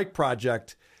Blind Mike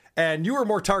Project. And you were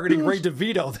more targeting Ray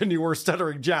DeVito than you were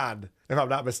Stuttering John, if I'm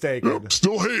not mistaken. Yep,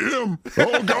 still hate him.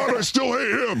 Oh, God, I still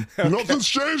hate him. Okay. Nothing's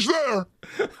changed there.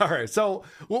 All right, so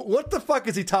what the fuck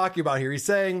is he talking about here? He's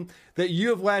saying that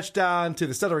you have latched on to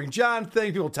the Stuttering John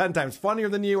thing. People 10 times funnier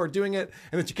than you are doing it,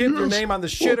 and that you keep your name on the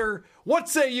shitter. What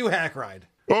say you, Hack Ride?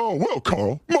 Oh, well,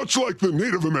 Carl, much like the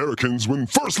Native Americans when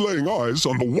first laying eyes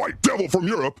on the white devil from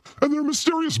Europe and their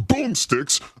mysterious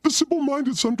boomsticks, the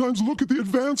simple-minded sometimes look at the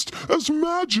advanced as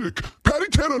magic. Patty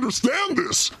can't understand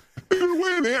this. In a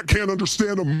way, an ant can't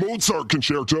understand a Mozart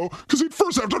concerto because he'd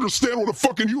first have to understand what a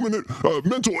fucking human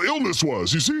mental illness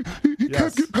was. You see, he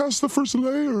can't get past the first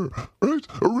layer, right?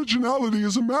 Originality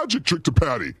is a magic trick to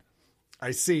Patty. I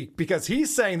see, because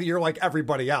he's saying that you're like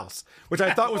everybody else, which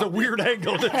I thought was a weird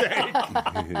angle to take.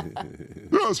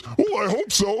 Yes, well, I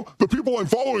hope so. The people I'm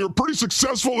following are pretty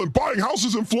successful in buying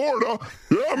houses in Florida.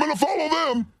 Yeah, I'm going to follow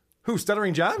them. Who,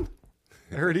 Stuttering John?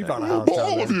 I heard he bought a house. Well,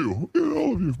 all of you. Yeah,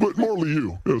 all of you, but morely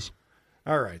you, yes.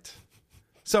 All right.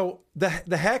 So,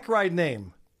 the Hack Ride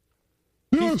name.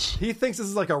 Yes. He thinks this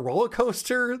is like a roller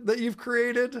coaster that you've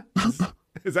created?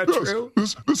 Is that true?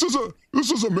 This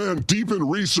is a man deep in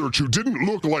research who didn't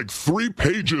look like 3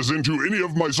 pages into any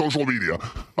of my social media.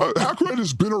 Hack Ride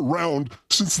has been around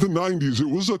since the 90s. It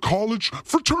was a college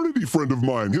fraternity friend of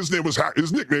mine. His nickname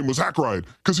was Hack Ride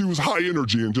because he was high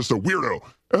energy and just a weirdo.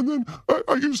 And then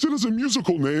I used it as a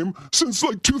musical name since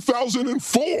like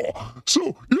 2004.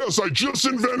 So yes, I just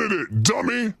invented it,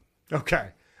 dummy. Okay,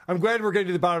 I'm glad we're getting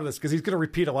to the bottom of this because he's going to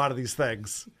repeat a lot of these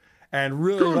things and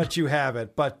really let you have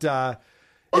it. But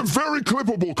I'm very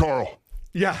clippable, Carl.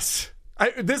 Yes.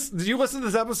 Did you listen to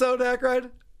this episode, Hack Ride?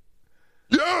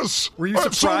 Yes. Were you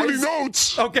surprised? I have so many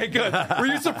notes. Okay, good. Were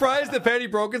you surprised that Patty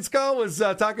Brokenskull was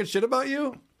talking shit about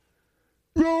you?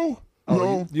 No.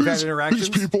 No, you've had these interactions?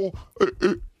 people.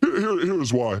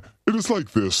 Here's why. It is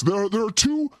like this. There are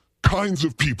two kinds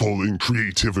of people in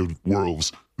creative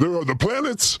worlds. There are the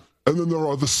planets, and then there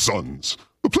are the suns.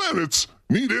 The planets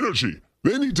need energy.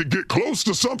 They need to get close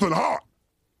to something hot.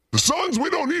 The suns, we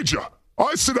don't need you.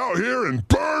 I sit out here and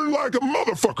burn like a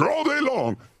motherfucker all day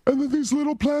long. And then these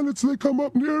little planets, they come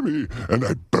up near me, and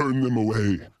I burn them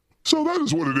away. So that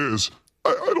is what it is.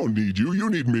 I don't need you.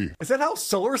 You need me. Is that how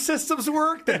solar systems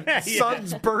work? That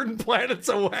suns burn planets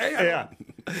away? Yeah.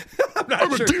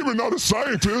 I'm a demon, not a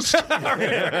scientist.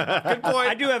 Good point.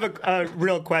 I do have a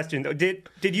real question, though. Did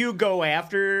you go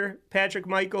after Patrick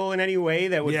Michael in any way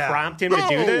that would prompt him to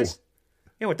do this?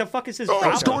 Yeah, what the fuck is his problem?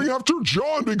 I was going after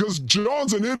John because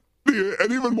John's an idiot,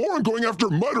 and even more, I'm going after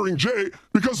Muttering Jay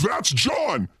because that's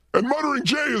John. And Muttering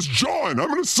Jay is John. I'm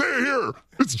going to say it here.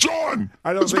 It's John.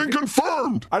 It's been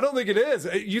confirmed. I don't think it is.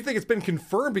 You think it's been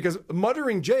confirmed because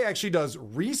Muttering Jay actually does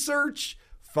research,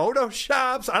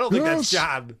 photoshops. I don't think that's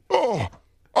John. Oh,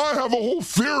 I have a whole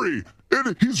theory.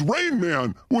 He's Rain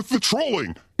Man with the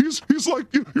trolling. He's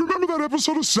like, you remember that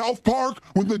episode of South Park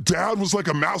when the dad was like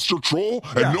a master troll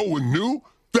and no one knew?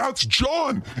 That's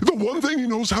John. The one thing he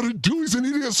knows how to do, he's an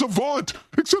idiot savant.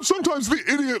 Except sometimes the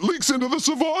idiot leaks into the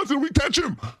savant and we catch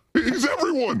him. He's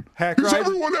everyone. He's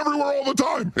everyone everywhere all the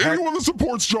time. Anyone that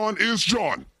supports John is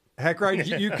John.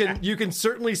 Hackride, you can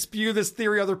certainly spew this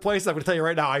theory other places. I'm going to tell you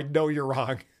right now, I know you're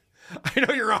wrong. I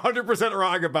know you're 100%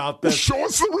 wrong about this. Show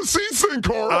us the receipts then,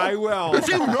 Carl. I will. If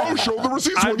you know, show the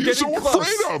receipts. What are you so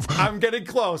afraid of? I'm getting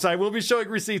close. I will be showing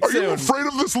receipts soon. Are you afraid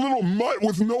of this little mutt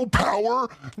with no power?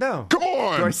 No. Come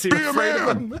on. Do I seem afraid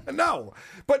of him? No.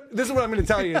 But this is what I'm going to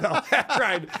tell you, though.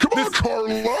 Right. Come on,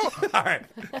 Carla. All right.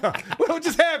 What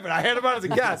just happened? I had him on as a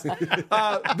guest.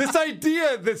 This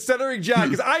idea that centering John,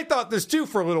 because I thought this too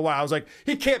for a little while. I was like,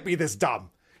 he can't be this dumb.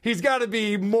 He's got to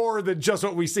be more than just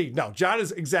what we see. No, John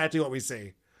is exactly what we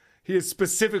see. He is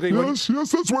specifically... Yes,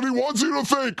 that's what he wants you to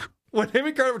think. When him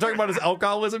and Carter were talking about his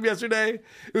alcoholism yesterday,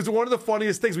 it was one of the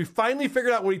funniest things. We finally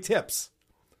figured out what he tips.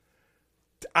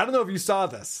 I don't know if you saw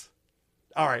this.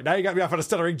 All right, now you got me off on a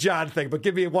stuttering John thing, but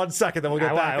give me 1 second, then we'll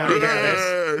get back on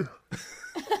this.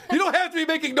 You don't have to be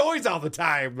making noise all the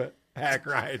time,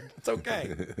 Hackride. It's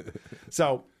okay.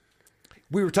 So,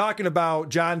 we were talking about,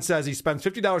 John says he spends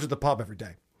 $50 at the pub every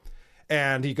day.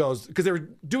 And he goes, because they were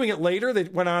doing it later, they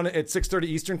went on at 6:30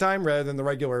 Eastern time rather than the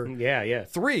regular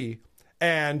 3.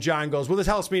 And John goes, well, this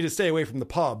helps me to stay away from the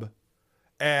pub.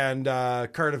 And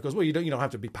Cardiff goes, well, you don't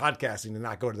have to be podcasting to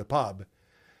not go to the pub.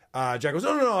 John goes,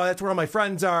 no, that's where all my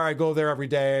friends are. I go there every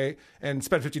day and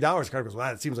spend $50. Cardiff goes, well,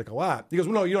 that seems like a lot. He goes,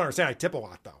 well, no, you don't understand. I tip a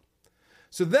lot, though.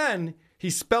 So then he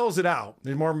spells it out.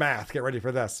 There's more math. Get ready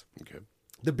for this. Okay.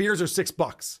 The beers are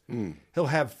 $6. He'll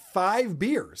have 5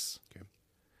 beers. Okay.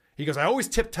 He goes, I always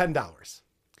tip $10.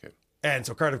 Okay. And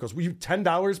so Cardiff goes, will you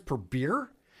 $10 per beer?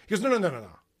 He goes, no.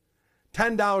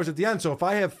 $10 at the end. So if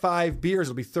I have 5 beers,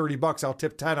 it'll be $30. I'll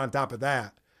tip 10 on top of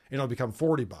that. And it'll become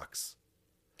 $40.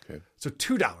 Okay. So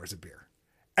 $2 a beer.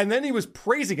 And then he was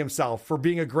praising himself for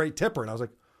being a great tipper. And I was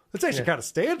like, that's actually kind of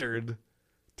standard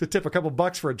to tip a couple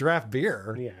bucks for a draft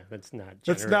beer. Yeah, that's not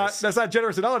generous. That's not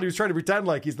generous at all. And he was trying to pretend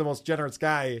like he's the most generous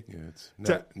guy. Yeah, it's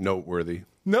not noteworthy.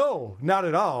 No, not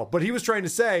at all. But he was trying to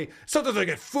say, sometimes I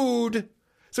get food.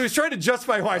 So he's trying to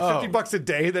justify why $50 a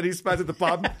day that he spends at the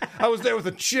pub. I was there with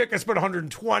a chick. I spent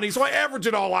 $120, so I average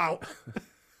it all out.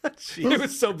 It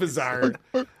was so bizarre.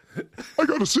 I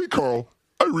gotta say, Carl,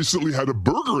 I recently had a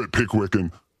burger at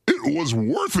Pickwickin. It was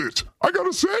worth it. I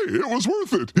gotta say, it was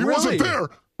worth it. He wasn't there,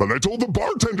 but I told the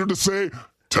bartender to say,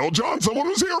 tell John someone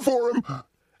was here for him.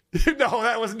 No,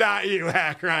 that was not you,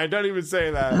 Hackride. Don't even say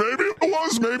that. Maybe it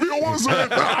was, maybe it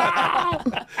wasn't.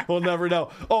 We'll never know.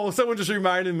 Oh, someone just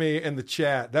reminded me in the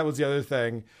chat. That was the other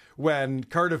thing. When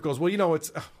Cardiff goes, well,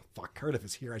 it's... Oh, fuck, Cardiff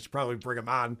is here. I should probably bring him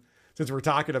on since we're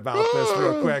talking about this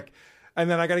real quick. And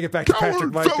then I got to get back to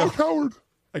Patrick Michael. Coward.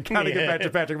 I got to get back to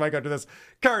Patrick Michael after this.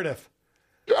 Cardiff.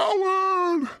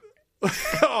 Coward.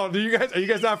 Oh, are you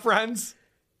guys not friends?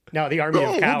 No, the army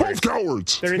of cowards. We're both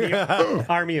cowards. They're in the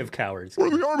army of cowards. We're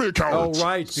in the army of cowards. Oh,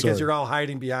 right, because you're all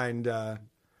hiding behind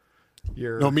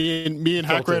your... No, me and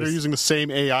Hackride are using the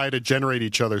same AI to generate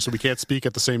each other, so we can't speak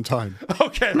at the same time.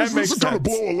 Okay, that makes sense. This is going to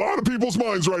blow a lot of people's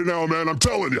minds right now, man. I'm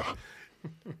telling you.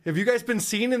 Have you guys been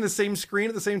seen in the same screen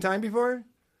at the same time before?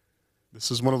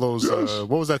 This is one of those... what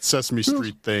was that Sesame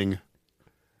Street thing?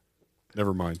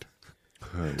 Never mind.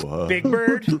 Big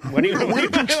Bird? What do you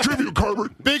contribute, Carver?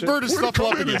 Big Bird is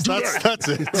Snuffleupagus. That's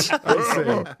it.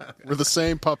 We're the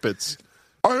same puppets.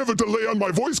 I have a delay on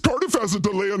my voice. Cardiff has a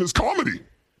delay on his comedy.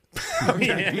 So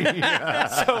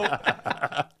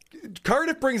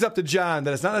Cardiff brings up to John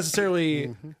that it's not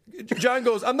necessarily John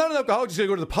goes, I'm not an alcoholic, just going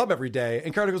to go to the pub every day.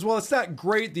 And Carter goes, well, it's not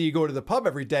great that you go to the pub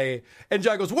every day. And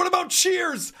John goes, what about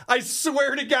Cheers? I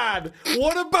swear to God.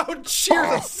 What about Cheers,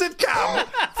 a sitcom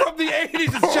from the 80s?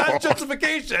 It's John's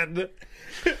justification.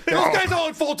 Those guys all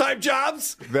in full-time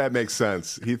jobs. That makes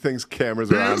sense. He thinks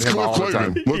cameras are on him all the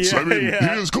time. He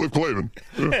is Cliff Clavin.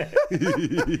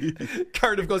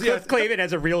 Cardiff goes, Cliff Clavin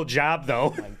has a real job,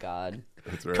 though. Oh, my God.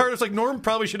 That's right. Cardiff's like, Norm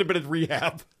probably should have been in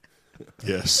rehab.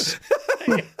 Yes.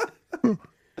 Cliff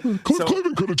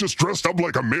Clavin could have just dressed up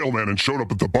like a mailman and showed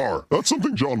up at the bar. That's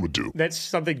something John would do. That's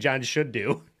something John should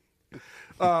do.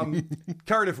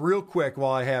 Cardiff, real quick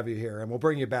while I have you here, and we'll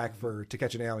bring you back To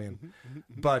Catch an Alien.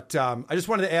 But I just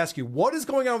wanted to ask you, what is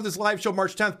going on with this live show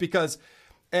March 10th? Because,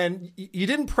 and you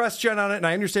didn't press John on it, and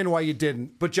I understand why you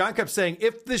didn't, but John kept saying,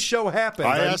 if this show happens...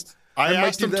 I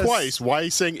asked him twice, why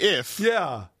he's saying if.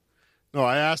 Yeah. No,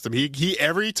 I asked him. He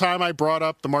every time I brought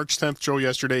up the March 10th show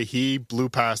yesterday, he blew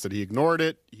past it. He ignored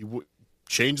it. He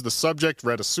changed the subject,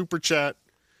 read a super chat.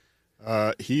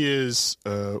 He is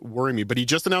worrying me, but he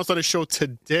just announced on his show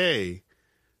today.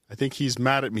 I think he's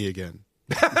mad at me again.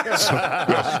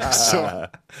 So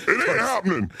it ain't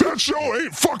happening. That show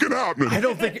ain't fucking happening. I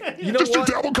don't think you know just what?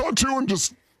 do DabbleCon 2 and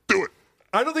just do it.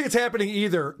 I don't think it's happening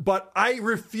either, but I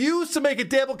refuse to make it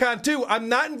DabbleCon 2. I'm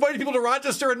not inviting people to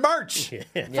Rochester in March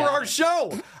for our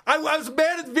show. I was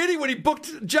mad at Vinny when he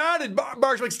booked John in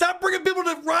March. Like, stop bringing people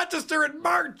to Rochester in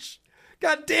March.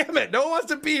 God damn it. No one wants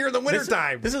to be here in the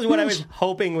wintertime. This is what I was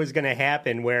hoping was going to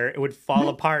happen, where it would fall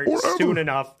apart soon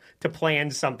enough to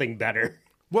plan something better.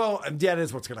 Well, that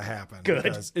is what's going to happen. Good.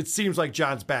 Because it seems like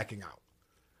John's backing out.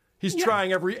 He's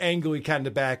trying every angle he can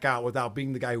to back out without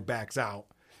being the guy who backs out.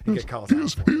 And get called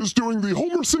out. He is doing the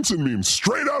Homer Simpson meme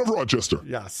straight out of Rochester.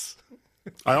 Yes.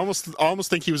 I almost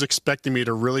think he was expecting me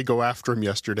to really go after him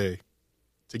yesterday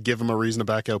to give him a reason to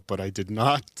back out, but I did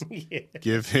not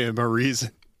give him a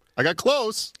reason. I got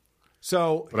close.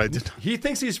 So but I did not. He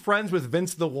thinks he's friends with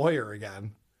Vince the Lawyer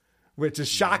again, which is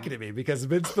shocking to me because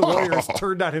Vince the Lawyer has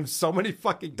turned on him so many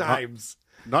fucking times.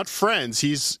 Not friends.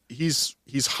 He's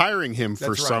hiring him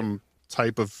for some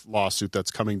type of lawsuit that's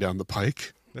coming down the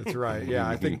pike. That's right. Yeah,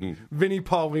 I think Vinny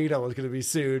Paulino is going to be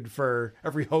sued for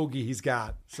every hoagie he's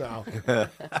got. So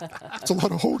it's a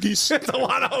lot of hoagies. It's a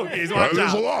lot of hoagies. That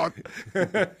is a lot.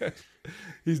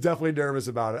 He's definitely nervous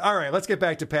about it. All right, let's get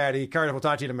back to Patty. Cardiff, we'll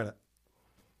talk to you in a minute.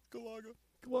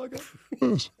 Galaga.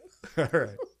 Yes. All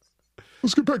right.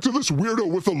 Let's get back to this weirdo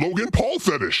with the Logan Paul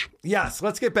fetish. Yes,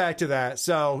 let's get back to that.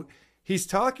 So he's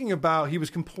talking about, he was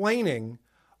complaining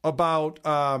about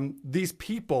these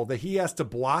people that he has to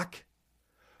block.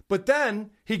 But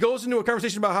then he goes into a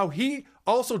conversation about how he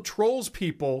also trolls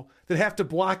people that have to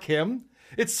block him.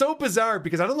 It's so bizarre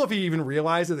because I don't know if he even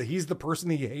realizes that he's the person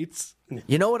he hates.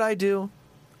 You know what I do?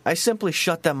 I simply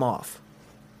shut them off.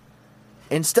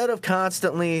 Instead of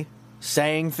constantly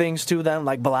saying things to them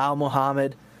like Bilal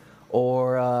Muhammad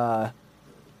or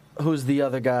who's the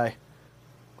other guy?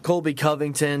 Colby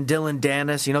Covington, Dylan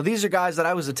Dennis. You know, these are guys that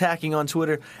I was attacking on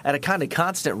Twitter at a kind of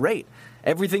constant rate.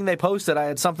 Everything they posted, I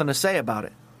had something to say about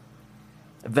it.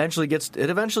 It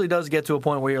eventually does get to a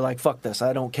point where you're like, fuck this,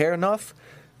 I don't care enough.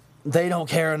 They don't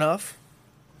care enough.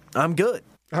 I'm good.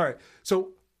 All right. So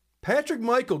Patrick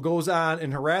Michael goes on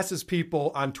and harasses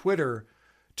people on Twitter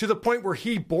to the point where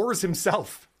he bores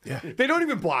himself. Yeah. They don't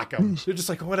even block him. They're just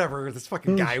like, whatever, this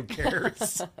fucking guy, who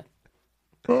cares?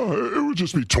 It would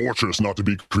just be torturous not to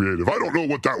be creative. I don't know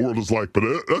what that world is like, but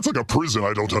that's like a prison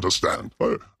I don't understand.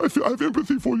 I have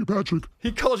empathy for you, Patrick.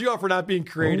 He calls you out for not being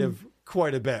creative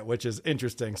quite a bit, which is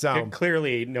interesting. So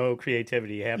clearly no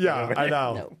creativity happening. Yeah, over I there.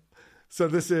 know. No. So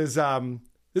this is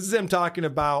him talking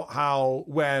about how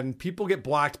when people get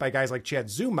blocked by guys like Chad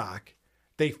Zumock,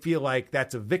 they feel like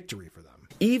that's a victory for them.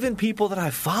 Even people that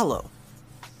I follow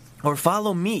or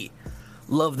follow me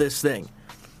love this thing.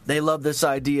 They love this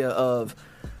idea of,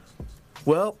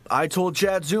 well, I told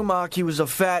Chad Zumock he was a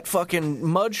fat fucking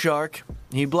mud shark.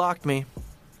 He blocked me.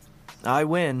 I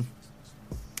win.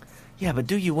 Yeah, but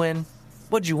do you win?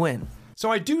 What'd you win? So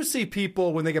I do see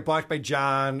people when they get blocked by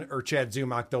John or Chad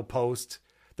Zumock, they'll post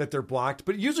that they're blocked.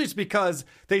 But usually it's because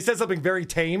they said something very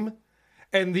tame.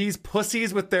 And these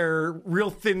pussies with their real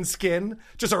thin skin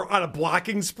just are on a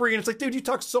blocking spree. And it's like, dude, you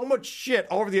talk so much shit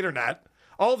all over the internet.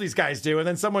 All these guys do. And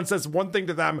then someone says one thing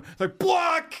to them, like,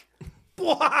 block.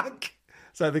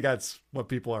 So I think that's what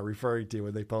people are referring to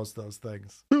when they post those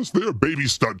things. Yes, they are baby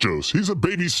Stut Joes. He's a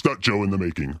baby Stut Joe in the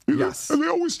making. Yes. And they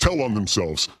always tell on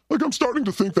themselves. Like, I'm starting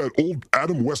to think that old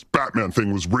Adam West Batman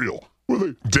thing was real, where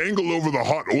they dangle over the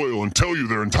hot oil and tell you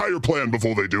their entire plan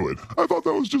before they do it. I thought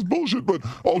that was just bullshit, but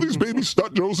all these baby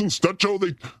Stut Joes and Stut Joe,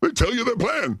 they tell you their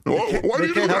plan. Why do They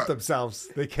you do can't help that? themselves.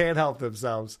 They can't help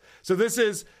themselves. So this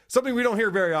is something we don't hear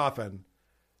very often.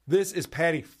 This is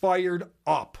Patty fired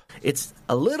up. It's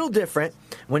a little different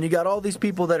when you got all these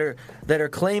people that are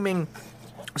claiming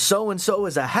so and so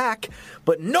is a hack,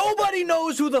 but nobody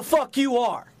knows who the fuck you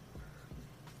are.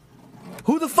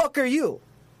 Who the fuck are you?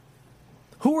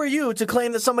 Who are you to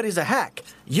claim that somebody's a hack?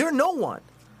 You're no one.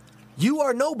 You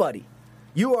are nobody.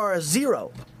 You are a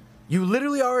zero. You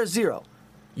literally are a zero.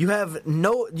 You have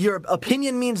your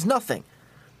opinion means nothing.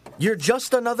 You're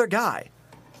just another guy.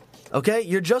 Okay?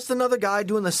 You're just another guy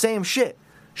doing the same shit.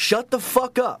 Shut the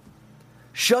fuck up.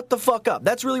 Shut the fuck up.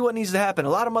 That's really what needs to happen. A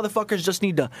lot of motherfuckers just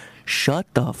need to shut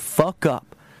the fuck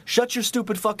up. Shut your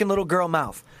stupid fucking little girl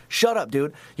mouth. Shut up,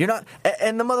 dude. You're not...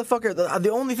 And the motherfucker...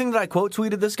 The only thing that I quote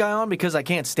tweeted this guy on, because I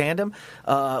can't stand him,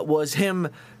 was him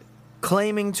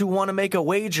claiming to want to make a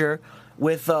wager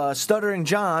with Stuttering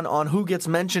John on who gets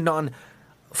mentioned on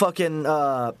fucking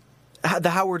the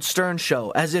Howard Stern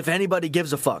show, as if anybody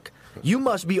gives a fuck. You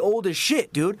must be old as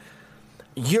shit, dude.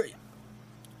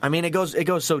 I mean, it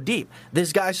goes so deep.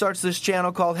 This guy starts this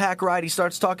channel called Hack Ride. He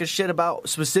starts talking shit about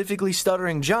specifically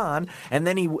Stuttering John, and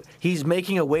then he's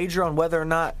making a wager on whether or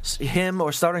not him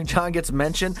or Stuttering John gets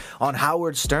mentioned on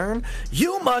Howard Stern.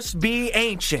 You must be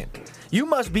ancient. You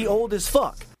must be old as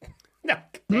fuck.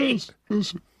 Yes.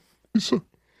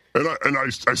 And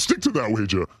I stick to that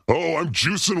wager. Oh, I'm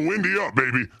juicing Wendy up,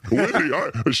 baby. Wendy,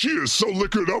 she is so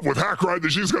liquored up with Hack Ride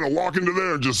that she's going to walk into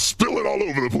there and just spill it all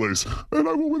over the place. And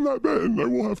I will win that bet, and I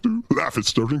will have to laugh at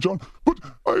Stuttering John. But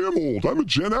I am old. I'm a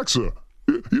Gen Xer.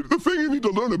 The thing you need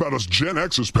to learn about us Gen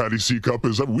Xers, Patty C. Cup,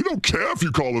 is that we don't care if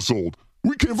you call us old.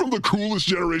 We came from the coolest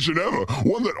generation ever,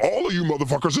 one that all of you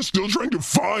motherfuckers are still trying to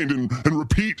find and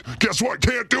repeat. Guess what?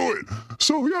 Can't do it.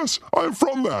 So yes, I'm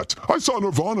from that. I saw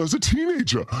Nirvana as a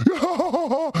teenager.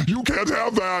 You can't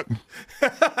have that.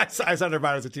 I saw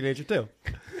Nirvana as a teenager too.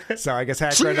 So I guess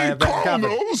Hack See, Ride and I have that in Carl common.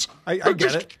 knows. I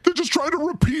get it. They're just trying to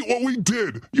repeat what we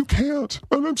did. You can't,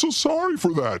 and I'm so sorry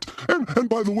for that. And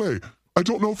by the way, I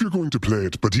don't know if you're going to play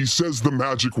it, but he says the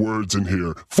magic words in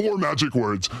here. 4 magic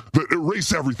words that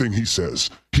erase everything he says.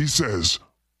 He says,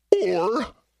 or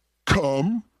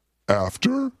come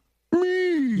after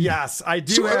me. Yes, I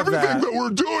do so have everything that. that we're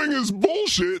doing is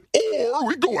bullshit, or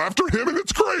we go after him and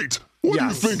it's great. What do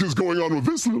you think is going on with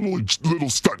this little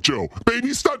Stut Joe? Baby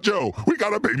Stut Joe. We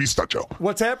got a baby Stut Joe.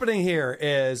 What's happening here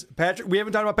is Patrick. We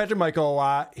haven't talked about Patrick Michael a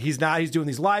lot. He's doing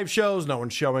these live shows. No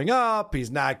one's showing up. He's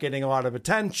not getting a lot of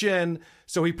attention.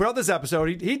 So he put out this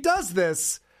episode. He does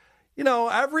this,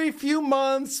 every few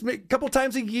months, a couple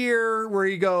times a year, where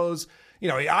he goes,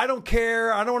 I don't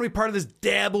care. I don't want to be part of this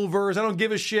Dabbleverse. I don't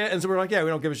give a shit. And so we're like, yeah, we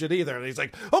don't give a shit either. And he's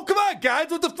like, oh, come on, guys.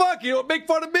 What the fuck? Make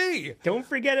fun of me. Don't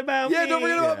forget about me. Yeah, don't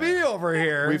forget about me over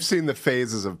here. We've seen the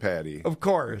phases of Patty. Of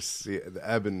course. The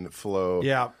ebb and flow.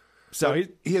 Yeah. So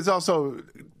he is also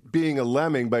being a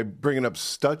lemming by bringing up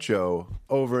Stut Joe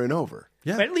over and over.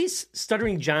 Yeah. But at least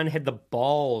Stuttering John had the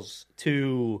balls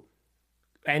to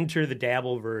enter the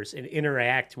Dabbleverse and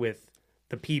interact with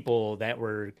the people that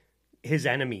were his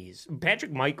enemies.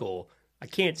 Patrick Michael, I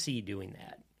can't see doing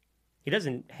that. He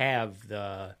doesn't have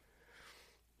the...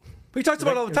 But he talks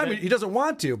about it all the time. He doesn't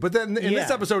want to. But then in this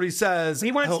episode, he says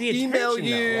he wants he'll the email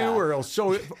attention, you though. or he'll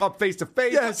show it up face to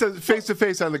face. Yeah, it says face to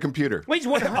face on the computer. Wait,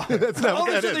 what? That's not All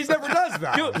what this that shit is. he never does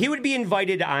that. Dude, he would be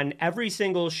invited on every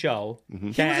single show. He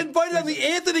was invited on the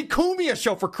Anthony Cumia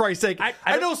show, for Christ's sake.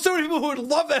 I know so many people who would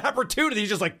love that opportunity. He's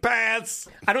just like, pass.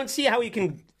 I don't see how he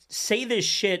can say this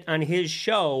shit on his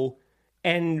show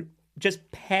and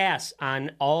just pass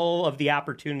on all of the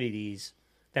opportunities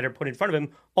that are put in front of him,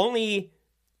 only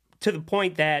to the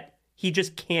point that he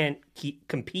just can't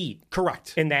compete.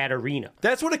 Correct. In that arena.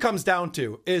 That's what it comes down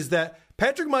to, is that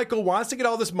Patrick Michael wants to get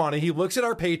all this money. He looks at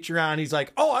our Patreon. He's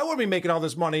like, oh, I want to be making all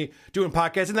this money doing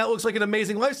podcasts, and that looks like an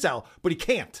amazing lifestyle. But he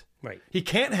can't. Right. He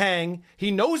can't hang. He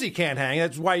knows he can't hang.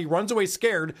 That's why he runs away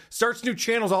scared, starts new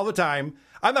channels all the time.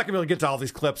 I'm not going to be able to get to all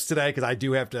these clips today because I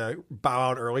do have to bow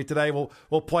out early today.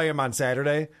 We'll play him on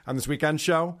Saturday on this weekend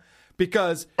show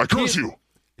because I curse you.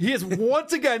 He has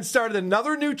once again started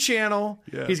another new channel.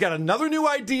 Yeah. He's got another new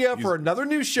idea for another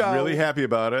new show. Really happy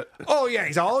about it. Oh, yeah.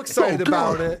 He's all excited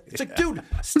about it. It's like, dude,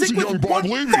 stick with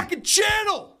one fucking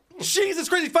channel. Jesus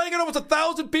Christ. He's finally got almost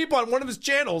 1,000 people on one of his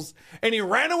channels, and he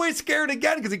ran away scared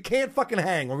again because he can't fucking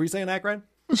hang. What were you saying, Akron?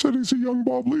 I said he's a young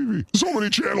Bob Levy. So many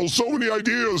channels, so many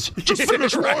ideas. Just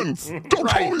finish one. Don't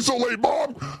call me so late,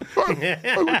 Bob.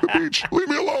 I like the beach. Leave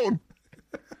me alone.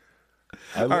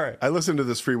 I listened to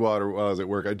this Free Water while I was at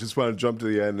work. I just want to jump to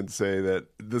the end and say that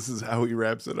this is how he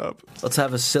wraps it up. Let's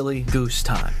have a silly goose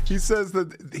time. He says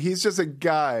that he's just a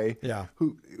guy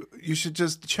who you should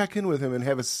just check in with him and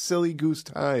have a silly goose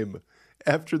time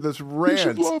after this rant. You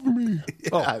should love me.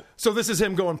 Oh, so this is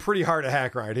him going pretty hard at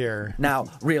Hack Ride here. Now,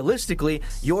 realistically,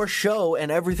 your show and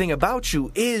everything about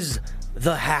you is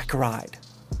the Hack Ride.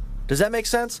 Does that make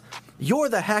sense? You're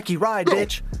the hacky ride,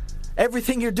 bitch.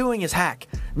 Everything you're doing is hack.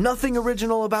 Nothing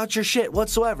original about your shit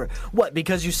whatsoever. What,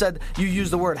 because you said you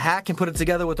used the word hack and put it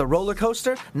together with a roller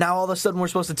coaster? Now all of a sudden we're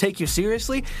supposed to take you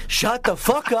seriously? Shut the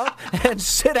fuck up and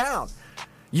sit down.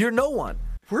 You're no one.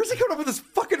 Where's he coming up with this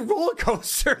fucking roller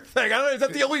coaster thing? I don't know. Is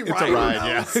that the only ride? It's a ride,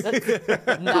 yeah.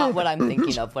 That's not what I'm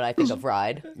thinking of when I think of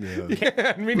ride.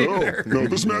 Yeah, me neither. No,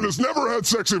 this man has never had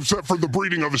sex except for the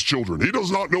breeding of his children. He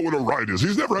does not know what a ride is.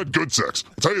 He's never had good sex.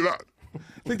 I'll tell you that. I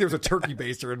think there was a turkey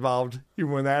baster involved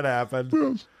even when that happened.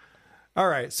 Yes. All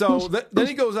right, so then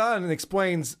he goes on and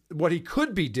explains what he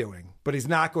could be doing, but he's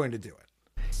not going to do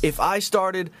it. If I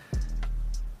started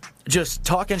just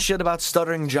talking shit about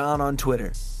Stuttering John on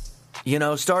Twitter, you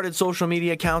know, started social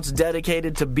media accounts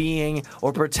dedicated to being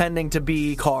or pretending to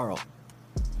be Carl,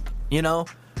 you know,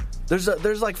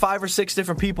 there's like 5 or 6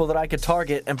 different people that I could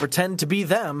target and pretend to be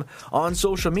them on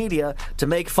social media to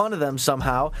make fun of them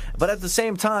somehow. But at the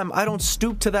same time, I don't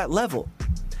stoop to that level.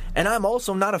 And I'm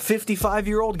also not a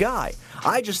 55-year-old guy.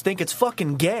 I just think it's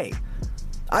fucking gay.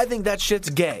 I think that shit's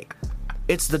gay.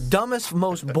 It's the dumbest,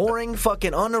 most boring,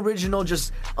 fucking unoriginal,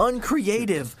 just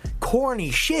uncreative,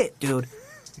 corny shit, dude.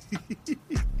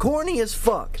 Corny as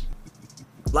fuck.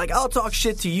 Like, I'll talk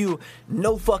shit to you,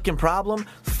 no fucking problem,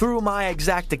 through my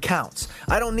exact accounts.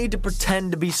 I don't need to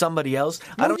pretend to be somebody else.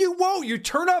 You won't. You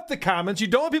turn off the comments. You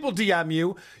don't let people DM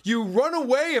you. You run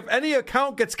away if any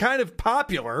account gets kind of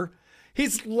popular.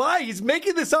 He's lying. He's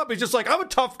making this up. He's just like, I'm a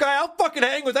tough guy. I'll fucking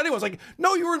hang with anyone. It's like,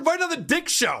 no, you were invited on the Dick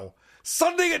Show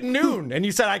Sunday at noon, and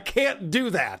you said, I can't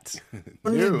do that. I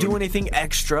don't need to do anything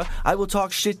extra. I will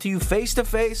talk shit to you face to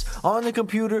face, on the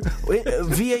computer,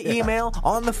 via email,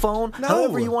 on the phone,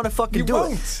 however you want to fucking do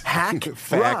it. Hack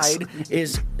Ride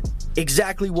is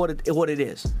exactly what it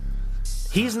is.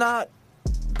 He's not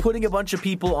putting a bunch of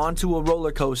people onto a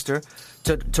roller coaster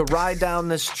to ride down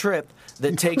this trip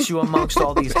that takes you amongst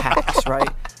all these hacks, right?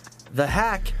 The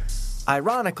hack,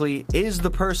 ironically, is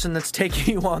the person that's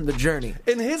taking you on the journey.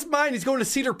 In his mind, he's going to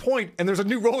Cedar Point, and there's a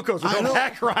new roller coaster called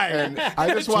Hack Ride. And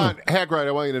I just want Hack Ride.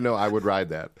 I want you to know I would ride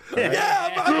that.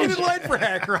 Yeah, I'm getting in line for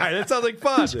Hack Ride. It sounds like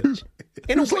fun.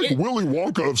 It's like Willy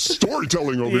Wonka of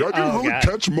storytelling over here. I didn't really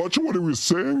catch much of what he was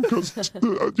saying because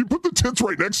you put the tits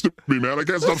right next to me, man. I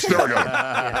can't stop staring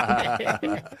at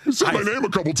them. You said my name a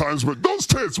couple times, but those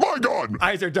tits, my God.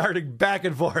 Eyes are darting back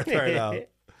and forth right now.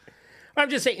 I'm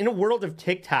just saying, in a world of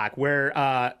TikTok where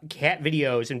cat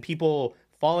videos and people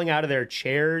falling out of their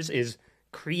chairs is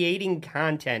creating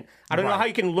content, I don't know how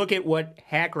you can look at what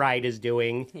Hack Ride is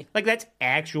doing. Like, that's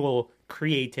actual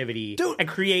creativity and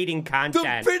creating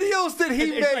content. The videos that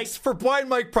he makes for Blind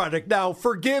Mike Project, now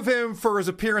forgive him for his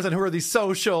appearance on Who Are These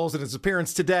Socials and his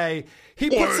appearance today. He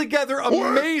puts together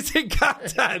amazing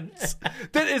content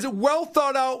that is well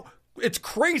thought out. It's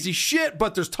crazy shit,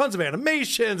 but there's tons of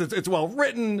animations. It's well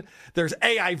written. There's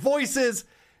AI voices.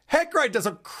 Hack Ride does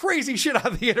some crazy shit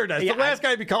on the internet. It's the last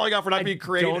guy to be calling out for not being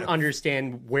creative. I don't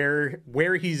understand where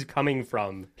he's coming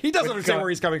from. He doesn't understand where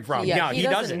he's coming from. Yeah, no, he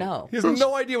doesn't know. He has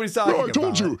no idea what he's talking about. I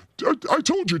told you. I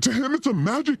told you. To him, it's a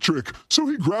magic trick. So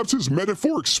he grabs his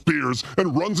metaphoric spears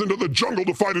and runs into the jungle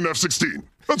to fight an F-16.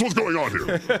 That's what's going on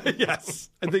here. Yes,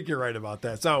 I think you're right about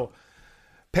that. So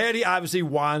Patty obviously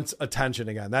wants attention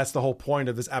again. That's the whole point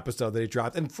of this episode that he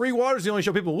dropped. And Free Water is the only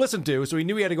show people listen to, so he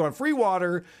knew he had to go on Free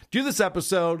Water, do this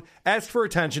episode, ask for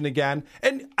attention again.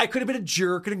 And I could have been a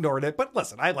jerk and ignored it, but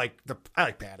listen, I like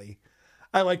Patty.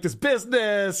 I like this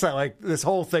business. I like this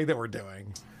whole thing that we're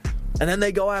doing. And then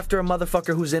they go after a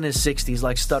motherfucker who's in his 60s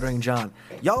like Stuttering John.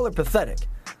 Y'all are pathetic.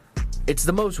 It's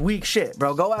the most weak shit,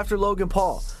 bro. Go after Logan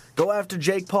Paul. Go after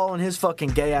Jake Paul and his fucking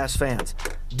gay-ass fans.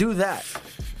 Do that.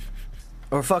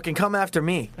 Or fucking come after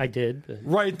me. I did.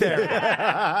 Right there. We've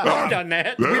done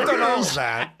that. We've done all of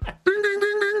that. Ding, ding,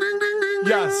 ding, ding, ding, ding, ding.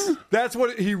 Yes, that's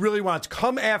what he really wants.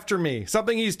 Come after me.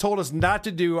 Something he's told us not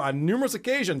to do on numerous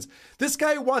occasions. This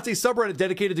guy wants a subreddit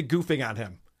dedicated to goofing on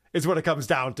him, is what it comes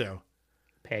down to.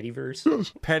 Pattyverse?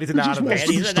 Yes. Patty's He just anonymous.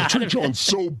 wants to be Stuttering John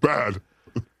so bad.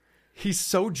 He's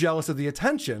so jealous of the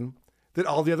attention that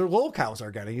all the other lol cows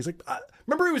are getting. He's like,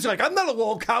 remember he was like, I'm not a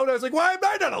lol cow. And I was like, why am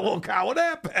I not a lol cow? What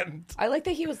happened? I like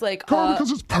that he was like, Probably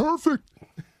because it's perfect.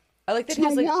 I like that It's he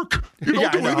was no like, work. You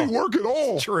don't do any work at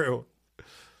all. True.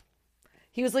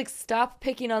 he was like, stop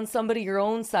picking on somebody your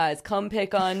own size. Come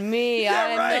pick on me. Yeah,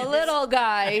 I'm right. the little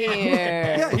guy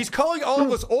here. Yeah, he's calling all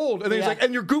of us old. And then he's Yeah. like,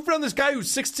 and you're goofing on this guy who's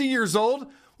 60 years old?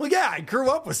 Well, yeah, I grew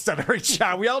up with Stuttering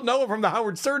John. We all know him from the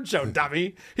Howard Stern show,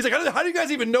 dummy. He's like, how do you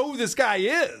guys even know who this guy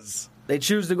is? They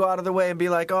choose to go out of their way and be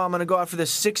like, oh, I'm going to go after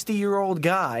this 60-year-old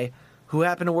guy who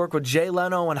happened to work with Jay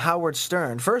Leno and Howard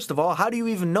Stern. First of all, how do you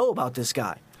even know about this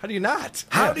guy? How do you not?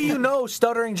 How do you know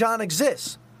Stuttering John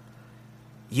exists?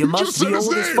 You must be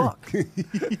old as fuck.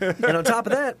 And on top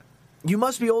of that, you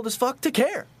must be old as fuck to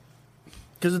care.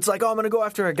 Because it's like, oh, I'm going to go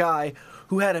after a guy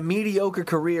who had a mediocre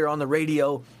career on the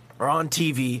radio or on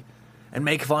TV and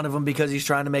make fun of him because he's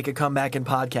trying to make a comeback in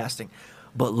podcasting.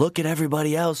 But look at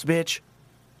everybody else, bitch.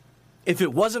 If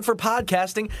it wasn't for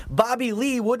podcasting, Bobby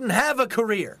Lee wouldn't have a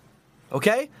career.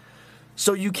 Okay?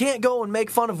 So you can't go and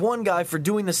make fun of one guy for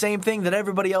doing the same thing that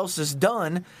everybody else has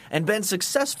done and been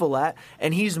successful at,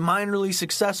 and he's minorly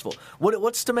successful.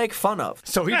 What's to make fun of?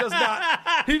 So he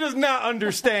does not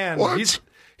understand. What?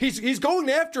 He's going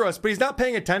after us, but he's not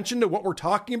paying attention to what we're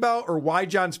talking about or why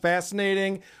John's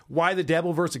fascinating, why the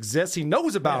Dabbleverse exists. He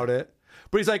knows about it.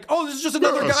 But he's like, oh, this is just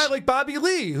another guy like Bobby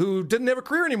Lee who didn't have a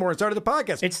career anymore and started the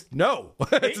podcast. It's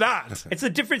not. It's the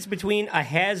difference between a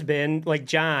has-been like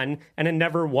John and a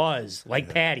never was like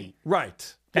Patty.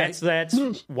 Right. That's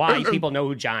why people know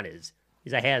who John is.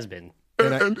 He's a has-been.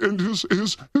 And his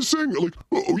saying like,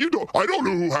 oh, I don't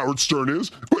know who Howard Stern is,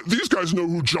 but these guys know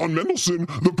who John Mendelsohn,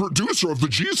 the producer of the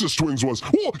Jesus Twins, was.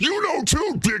 Well, you know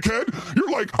too, dickhead. You're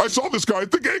like, I saw this guy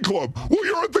at the gay club. Well,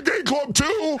 you're at the gay club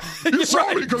too. You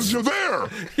saw me because you're there.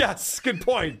 Yes, good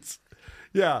point.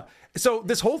 Yeah. So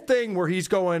this whole thing where he's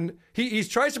going, he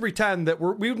tries to pretend that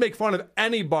we would make fun of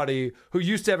anybody who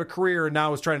used to have a career and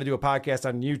now is trying to do a podcast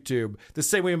on YouTube the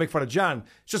same way we make fun of John.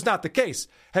 It's just not the case.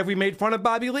 Have we made fun of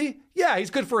Bobby Lee? Yeah,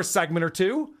 he's good for a segment or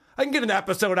two. I can get an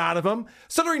episode out of him.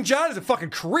 Stuttering John is a fucking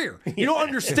career. You don't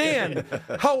understand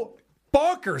how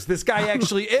bonkers this guy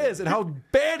actually is and how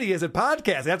bad he is at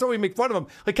podcasting. That's why we make fun of him.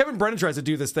 Like Kevin Brennan tries to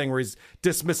do this thing where he's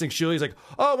dismissing Sheila. He's like,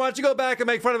 oh, why don't you go back and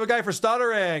make fun of a guy for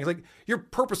stuttering? It's like, you're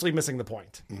purposely missing the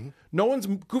point. Mm-hmm. No one's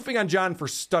goofing on John for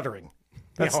stuttering.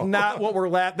 That's not what we're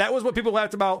that was what people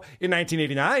laughed about in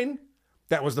 1989.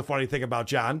 That was the funny thing about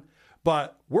John.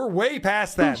 But we're way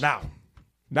past that now.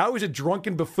 Now he's a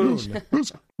drunken buffoon.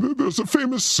 There's a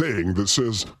famous saying that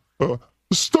says,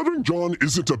 Stuttering John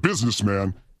isn't a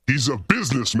businessman. He's a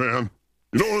businessman.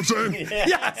 You know what I'm saying?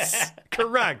 Yes,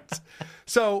 correct.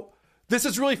 So this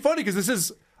is really funny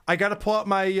because I got to pull out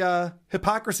my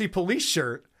hypocrisy police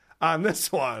shirt on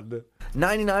this one.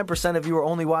 99% of you are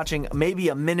only watching maybe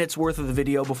a minute's worth of the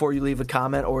video before you leave a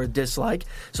comment or a dislike.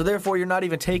 So therefore, you're not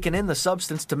even taking in the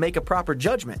substance to make a proper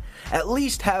judgment. At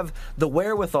least have the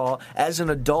wherewithal as an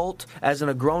adult, as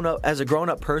a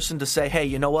grown-up person to say, hey,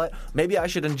 you know what? Maybe I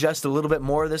should ingest a little bit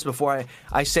more of this before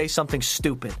I say something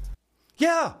stupid.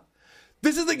 Yeah.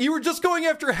 This is like you were just going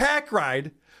after Hack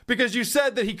Ride because you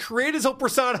said that he created his whole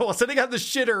persona while sitting on the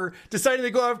shitter, deciding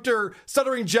to go after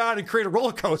Stuttering John and create a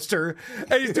roller coaster.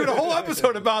 And he's doing a whole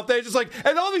episode about that. He's just like,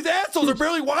 and all these assholes are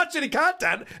barely watching any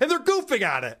content and they're goofing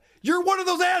on it. You're one of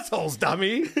those assholes,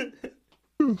 dummy.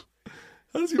 How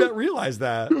does he not realize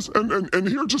that? Yes, and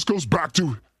here just goes back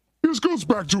to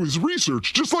his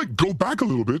research. Just like go back a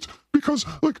little bit because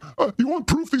you want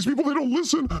proof these people, they don't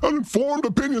listen. Uninformed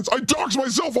opinions. I doxed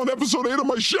myself on episode 8 of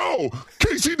my show.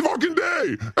 Casey fucking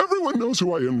Day. Everyone knows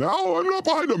who I am now. I'm not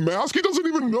behind a mask. He doesn't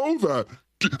even know that.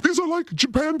 These are like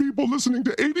Japan people listening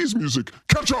to 80s music.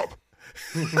 Catch up.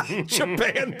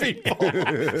 Japan people.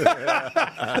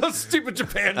 Those stupid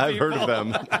Japan people. I've heard of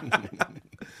them.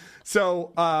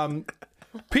 So,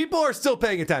 people are still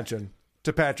paying attention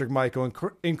to Patrick Michael,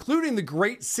 including the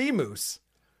great Sea Moose,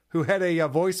 who had a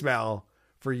voicemail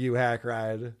for you, Hack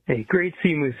Ride. Hey, great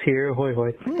Sea Moose here. Hoy,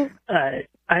 hoy.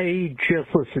 I just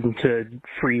listened to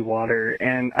Free Water,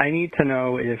 and I need to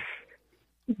know if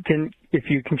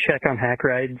you can check on Hack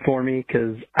Ride for me,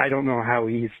 because I don't know how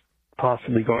he's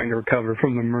possibly going to recover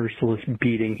from the merciless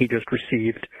beating he just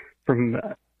received from,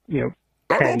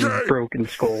 Patty's broken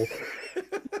skull.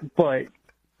 But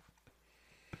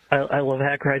I love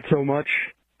Hack Ride so much.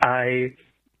 I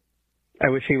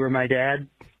wish he were my dad.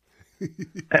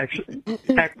 Actually,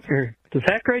 does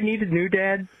Hack Ride need a new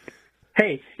dad?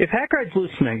 Hey, if Hack Ride's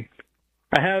listening,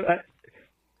 I have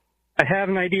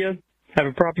an idea. I have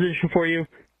a proposition for you.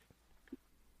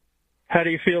 How do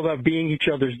you feel about being each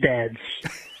other's dads?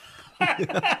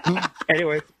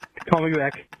 Anyway, call me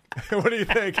back. What do you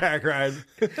think, Hackride?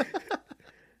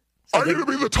 I'm going to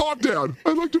be the top dad.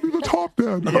 I'd like to be the top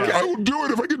dad. I will do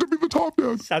it if I get to be the top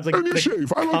dad. Sounds like and you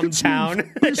shave. I like it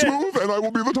smooth. Be smooth, and I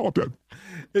will be the top dad.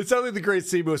 It sounds like the Great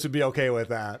Sea Moose would be okay with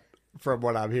that, from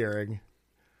what I'm hearing.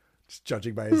 Just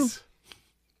judging by his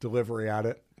delivery on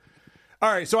it.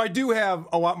 All right, so I do have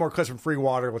a lot more clips from Free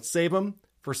Water. Let's save them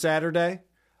for Saturday.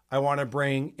 I want to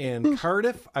bring in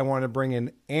Cardiff. I want to bring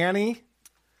in Annie.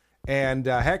 And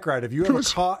Hackride, have you ever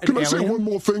caught an alien? Can I say one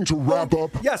more thing to wrap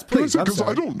up? Yes, please. Because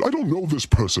I don't know this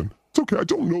person. It's okay. I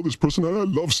don't know this person, and I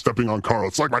love stepping on Carl.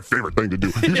 It's like my favorite thing to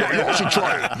do. You all should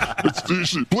try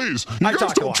it. Please, you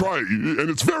guys don't try it, and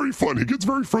it's very fun. He gets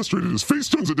very frustrated. His face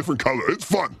turns a different color. It's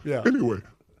fun. Yeah. Anyway,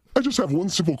 I just have one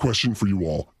simple question for you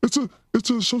all. It's a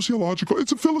sociological,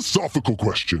 it's a philosophical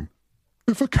question.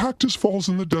 If a cactus falls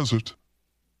in the desert,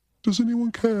 does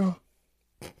anyone care?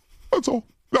 That's all.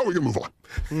 Now we can move on.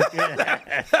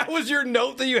 That was your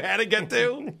note that you had to get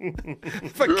to?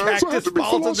 If a cactus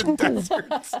falls in the desert.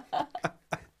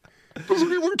 Does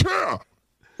anyone care?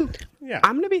 Yeah.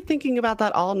 I'm going to be thinking about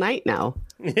that all night now.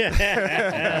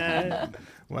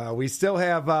 Well, we still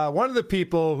have one of the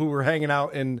people who were hanging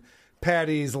out in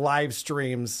Patty's live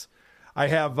streams. I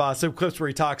have some clips where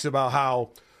he talks about how,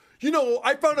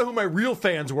 I found out who my real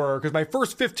fans were because my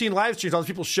first 15 live streams, all these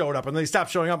people showed up and they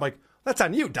stopped showing up. I'm like, that's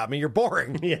on you, dummy. You're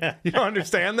boring. Yeah. You don't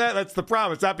understand that? That's the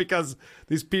problem. It's not because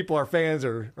these people are fans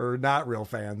or not real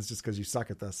fans, just because you suck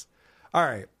at this. All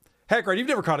right. Hackride, you've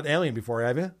never caught an alien before,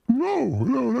 have you?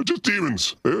 No, just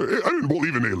demons. I didn't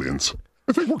believe in aliens.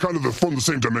 I think we're kind of from the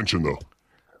same dimension, though.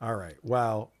 All right.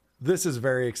 Well, this is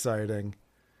very exciting.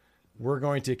 We're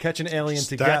going to catch an alien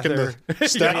together.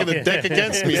 Stacking the deck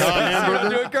against me, huh,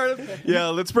 Hamburger? Yeah,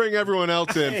 let's bring everyone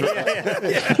else in.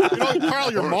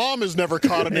 Carl, your mom has never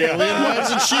caught an alien. Why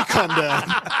doesn't she come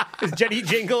down? Is Jenny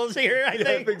Jingles here?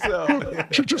 I think so.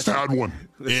 She just had one.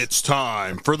 It's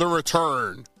time for the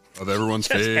return of everyone's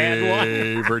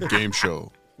favorite game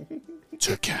show,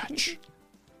 To Catch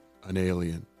an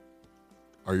Alien.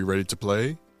 Are you ready to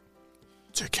play?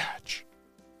 To Catch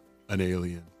an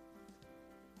Alien.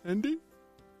 Andy?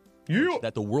 Yeah.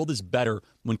 That the world is better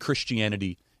when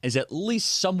Christianity is at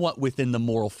least somewhat within the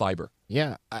moral fiber.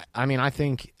 Yeah, I mean, I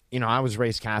think, I was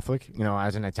raised Catholic,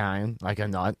 as an Italian, like a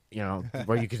nut,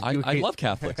 where you could. I love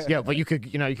Catholics. Yeah, but you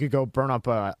could go burn up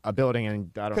a building and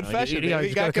I don't confession, know.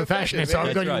 You got a confession. It's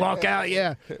all good. Right. You walk out.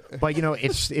 Yeah, but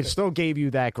it still gave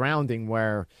you that grounding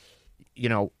where,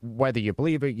 whether you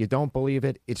believe it, you don't believe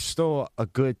it, it's still a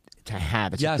good to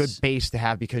have. It's a good base to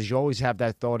have because you always have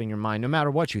that thought in your mind, no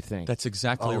matter what you think. That's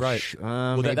exactly right.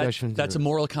 Well, that's a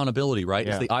moral accountability, right?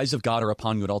 Yeah. It's the eyes of God are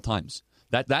upon you at all times.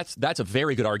 That's a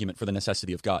very good argument for the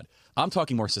necessity of God. I'm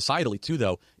talking more societally, too,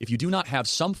 though. If you do not have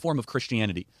some form of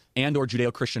Christianity and or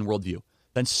Judeo-Christian worldview,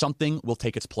 then something will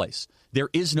take its place. There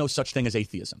is no such thing as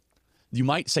atheism. You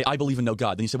might say, I believe in no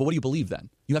God. Then you say, well, what do you believe then?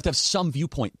 You have to have some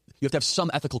viewpoint. You have to have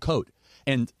some ethical code.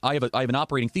 And I have an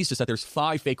operating thesis that there's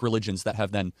 5 fake religions that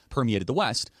have then permeated the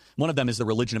West. One of them is the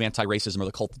religion of anti-racism or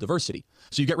the cult of diversity.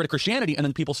 So you get rid of Christianity, and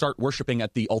then people start worshiping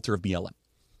at the altar of BLM.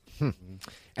 And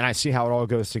I see how it all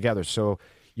goes together. So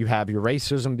you have your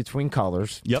racism between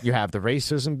colors. Yep. You have the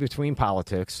racism between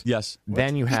politics. Yes.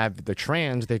 Then you have the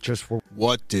trans that just were.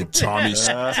 What did Tommy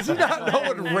say? Does he not know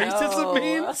what racism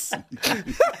means?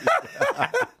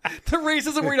 The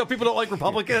racism where people don't like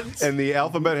Republicans. And the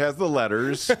alphabet has the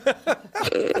letters.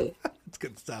 It's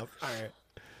good stuff. All right.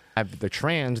 Have the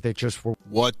trans that just were.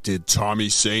 What did Tommy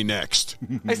say next?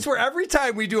 I swear, every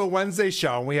time we do a Wednesday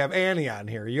show and we have Annie on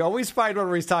here, you always find one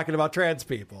where he's talking about trans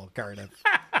people, Cardiff.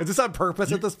 Is this on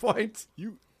purpose at this point?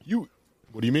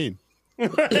 What do you mean? You're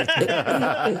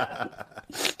the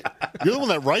one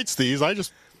that writes these. I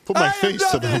just put my face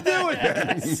to them.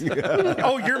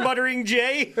 Oh, you're muttering,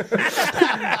 Jay?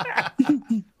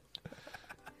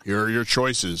 Here are your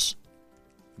choices.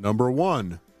 Number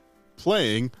 1,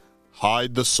 playing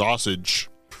Hide the Sausage.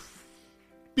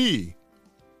 B,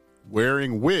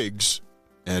 wearing wigs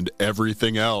and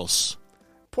everything else.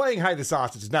 Playing Hide the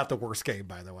Sausage is not the worst game,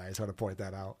 by the way. I just want to point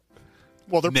that out.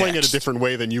 Well, they're playing it a different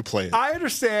way than you play it. I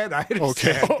understand.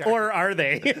 Okay. Or are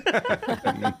they?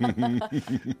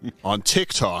 On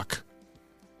TikTok,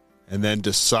 and then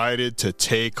decided to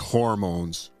take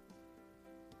hormones.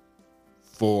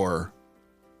 4,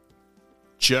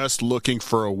 just looking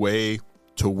for a way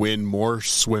to win more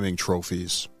swimming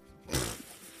trophies.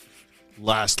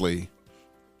 Lastly,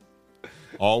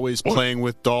 always playing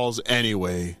with dolls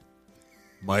anyway.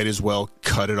 Might as well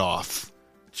cut it off.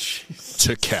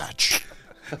 To catch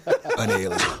an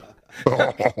alien.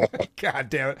 God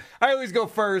damn it. I always go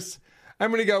first.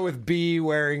 I'm going to go with B,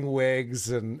 wearing wigs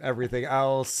and everything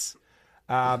else.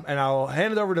 And I'll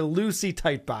hand it over to Lucy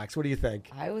Tightbox. What do you think?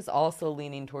 I was also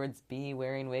leaning towards B,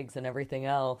 wearing wigs and everything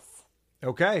else.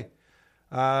 Okay.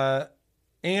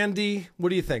 Andy, what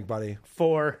do you think, buddy?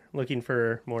 4, looking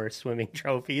for more swimming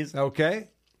trophies. Okay.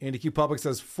 Andy Q Public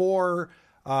says 4.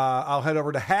 I'll head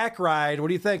over to Hack Ride. What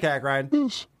do you think, Hack Ride?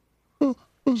 Yes. I'm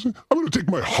going to take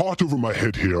my heart over my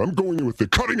head here. I'm going in with the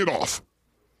cutting it off.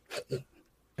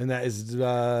 And that is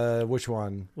which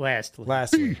one?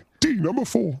 Lastly. D, number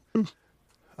 4. Yes.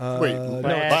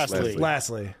 Wait,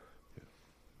 lastly.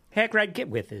 Hack Ride, get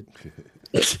with it.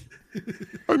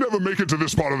 I never make it to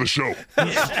this part of the show.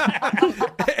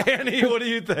 Annie, what do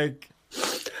you think?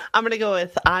 I'm going to go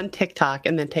with on TikTok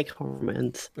and then take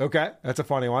hormones. Okay, that's a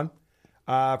funny one.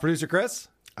 Producer Chris?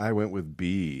 I went with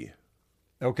B.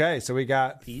 Okay, so we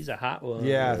got... B's a hot one.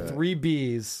 Yeah, 3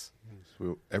 Bs.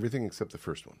 So everything except the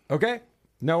first one. Okay.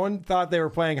 No one thought they were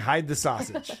playing Hide the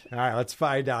Sausage. All right, let's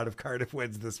find out if Cardiff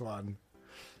wins this one.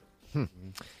 And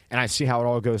I see how it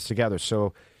all goes together.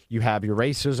 So you have your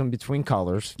racism between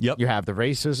colors. Yep. You have the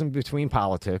racism between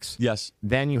politics. Yes.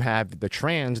 Then you have the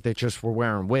trans that just were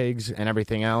wearing wigs and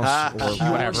everything else. Or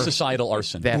Pure whatever. societal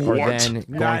arson. That are What? then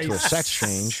going to a sex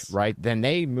change, right? Then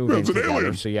they move in That's an together.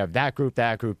 alien. So you have that group,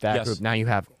 that group, that Yes. group. Now you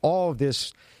have all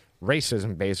this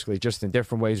racism, basically, just in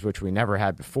different ways, which we never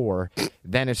had before.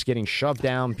 Then it's getting shoved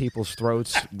down people's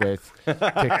throats with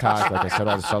TikTok, like I said,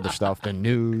 all this other stuff, the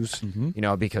news,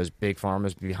 because Big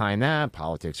Pharma's behind that,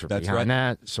 politics are That's behind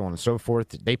right. that, so on and so forth.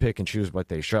 They pick and choose what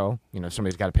they show.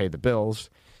 Somebody's got to pay the bills.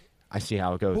 I see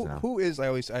how it goes now. Who is?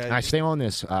 And I stay on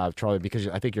this, Charlie, because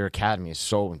I think your academy is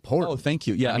so important. Oh, thank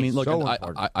you. Yeah, I mean, look, so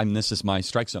this is my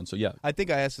strike zone, so yeah. I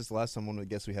think I asked this the last time one of the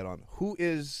guests we had on. Who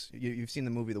is? You've seen the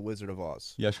movie The Wizard of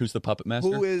Oz. Yes, who's the puppet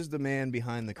master? Who is the man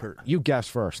behind the curtain? You guess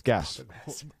first. Guess.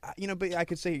 But I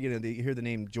could say, you hear the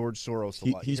name George Soros a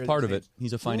lot. He's part of it.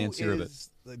 He's a financier of it.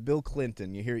 Like Bill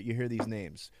Clinton. You hear these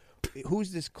names.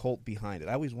 Who's this cult behind it?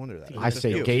 I always wonder that. I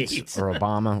say Gates or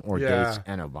Obama or Gates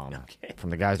and Obama.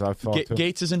 From the guys I've talked to.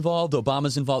 Gates is involved.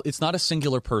 Obama's involved. It's not a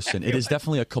singular person. It is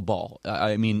definitely a cabal.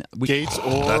 I mean, Gates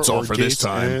or That's all or for Gates this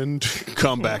time. And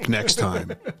come back next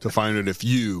time to find out if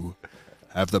you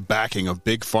have the backing of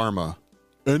Big Pharma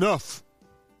enough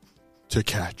to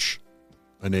catch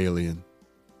an alien.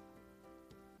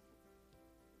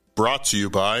 Brought to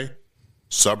you by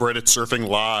Subreddit Surfing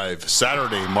Live,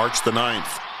 Saturday, March the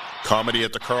 9th. Comedy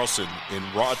at the Carlson in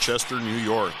Rochester, New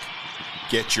York.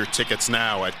 Get your tickets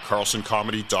now at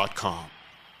carlsoncomedy.com.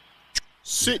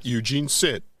 Sit, Eugene,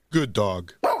 sit. Good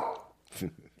dog.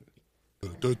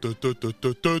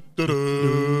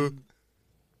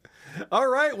 All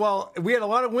right, well, we had a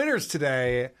lot of winners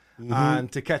today on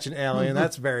To Catch an Alien.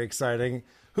 That's very exciting.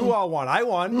 Who all won? I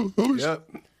won. Yep.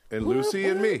 And Lucy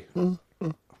and me.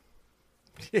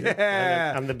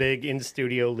 Yeah. I'm the big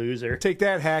in-studio loser. Take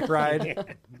that, Hack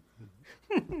Ride.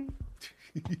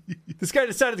 This guy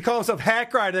decided to call himself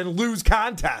Hack Ride and lose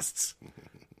contests.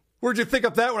 Where'd you think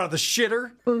up that one? Out of the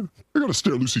shitter? I gotta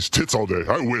stare at Lucy's tits all day.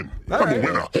 I win. All I'm right. a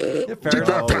winner. Yeah, fair Take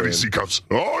that, enough. Patty C-Cups.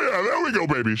 Oh, yeah, there we go,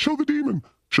 baby. Show the demon.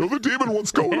 Show the demon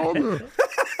what's going on there.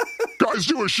 Guys,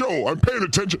 do a show. I'm paying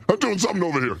attention. I'm doing something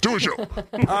over here. Do a show.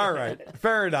 All right,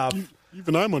 fair enough.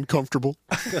 Even I'm uncomfortable.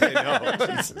 I know.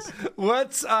 Jesus.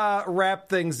 Let's wrap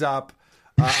things up.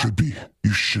 You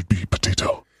should be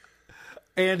potato.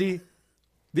 Andy,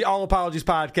 the All Apologies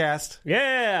podcast.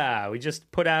 Yeah, we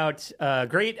just put out a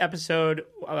great episode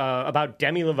about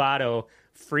Demi Lovato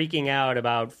freaking out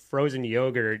about frozen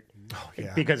yogurt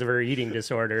because of her eating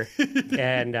disorder.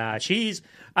 And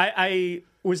I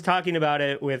was talking about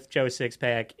it with Joe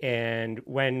Sixpack, and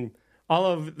when all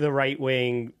of the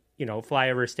right-wing,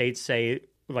 flyover states say,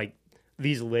 like,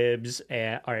 these libs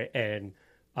and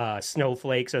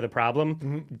snowflakes are the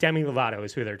problem, Demi Lovato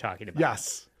is who they're talking about.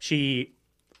 Yes. She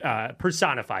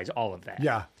personifies all of that.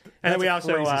 Yeah. And then we That's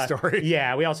a also crazy story.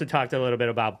 Yeah, we also talked a little bit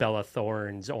about Bella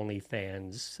Thorne's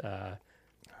OnlyFans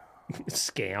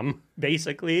scam, based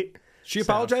She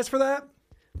apologized for that?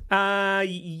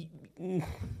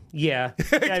 Yeah.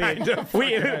 I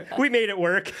mean, we made it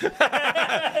work. You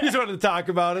just wanted to talk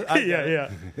about it. Yeah.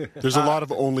 There's a lot of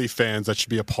OnlyFans that should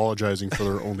be apologizing for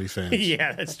their OnlyFans.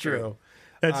 Yeah, that's true.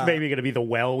 That's maybe going to be the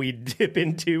well we dip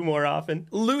into more often.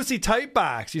 Lucy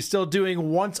Tightbox, you still doing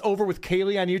Once Over with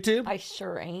Kaylee on YouTube? I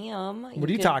sure am. What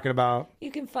are you talking about? You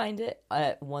can find it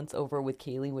at Once Over with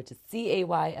Kaylee, which is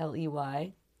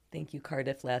Cayley. Thank you,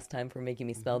 Cardiff, last time for making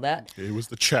me spell that. It was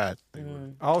the chat.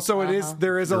 Also,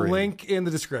 there is a link in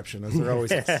the description, as there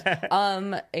always is.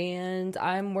 And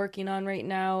I'm working on right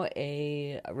now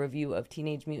a review of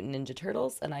Teenage Mutant Ninja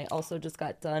Turtles, and I also just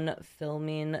got done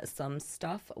filming some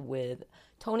stuff with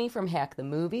Tony from Hack the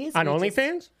Movies. On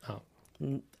OnlyFans?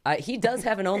 He does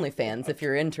have an OnlyFans if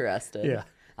you're interested. Yeah.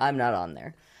 I'm not on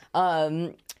there.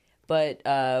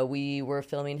 But we were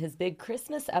filming his big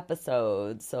Christmas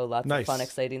episode, so lots of fun,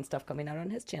 exciting stuff coming out on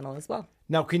his channel as well.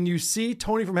 Now, can you see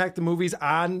Tony from Hack the Movies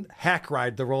on Hack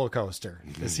Ride, the roller coaster?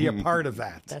 Is he a part of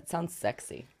that? That sounds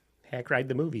sexy. Hack Ride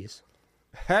the Movies.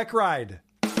 Hack Ride.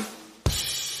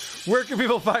 Where can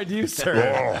people find you,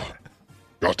 sir?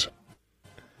 Got.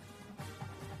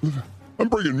 I'm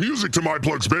bringing music to my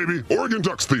plugs, baby. Oregon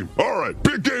Ducks theme. All right,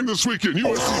 big game this weekend.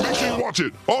 USC, make sure you watch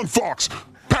it on Fox.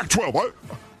 Pac-12.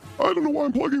 I don't know why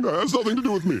I'm plugging that. It has nothing to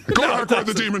do with me. Go to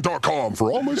HackRideTheDemon.com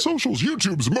for all my socials,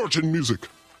 YouTube's merch and music.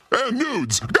 And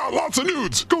nudes. Got lots of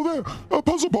nudes. Go there. A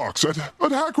puzzle box at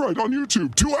HackRide on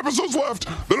YouTube. 2 episodes left.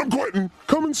 Then I'm quitting.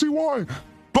 Come and see why.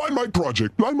 Blind Mike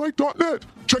Project. BlindMike.net.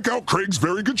 Check out Craig's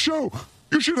very good show.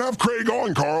 You should have Craig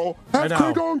on, Carl. Have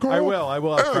Craig on, Carl. I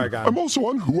will have Craig on. I'm also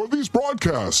on Who Are These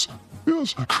Broadcasts?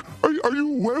 Yes. Are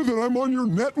you aware that I'm on your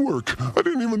network? I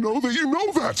didn't even know that you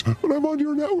know that, but I'm on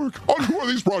your network. On Who Are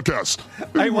These Broadcasts?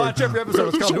 Anyway, I watch every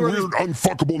episode. There's some weird,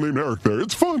 unfuckable name Eric there.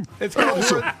 It's fun. It's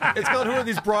called Who Are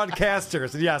These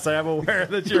Broadcasters? And yes, I am aware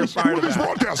that you're a part of that. Who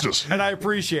Are These Broadcasters? And I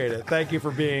appreciate it. Thank you for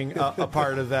being a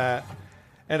part of that.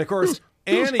 And of course,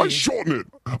 Annie. I shorten it.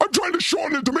 I'm trying to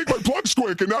shorten it to make my plugs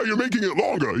quick, and now you're making it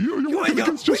longer. You're working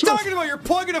against yourself. What are you talking about? You're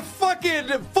plugging a fucking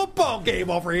football game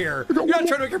over here. You're not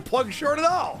trying to make your plug short at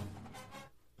all.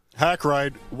 Hack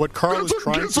Ride, what Carl is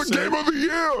trying to say. It's the game of the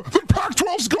year. The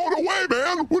Pac-12's going away,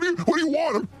 man. What do you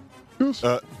want? Yes.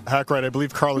 Hack Ride, I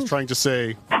believe Carl is trying to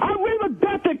say. I will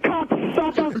adopt a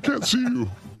cocksucker. I can't see you.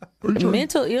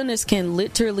 Mental illness can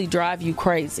literally drive you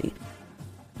crazy.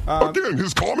 Again,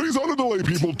 his comedy's on a delay,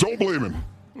 people. Don't blame him.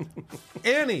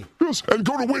 Annie. Yes, and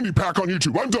go to Windy Pack on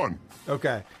YouTube. I'm done.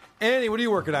 Okay. Annie, what are you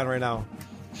working on right now?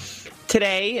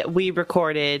 Today, we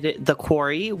recorded The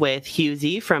Quarry with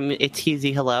Husey from It's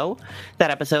Husey Hello.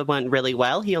 That episode went really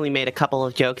well. He only made a couple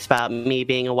of jokes about me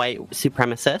being a white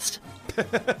supremacist.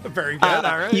 Very good.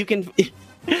 All right. You can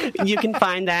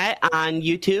find that on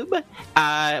YouTube.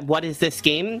 What is this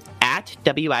game? At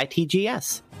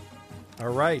WITGS. All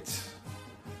right.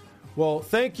 Well,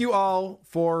 thank you all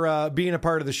for being a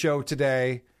part of the show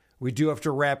today. We do have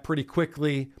to wrap pretty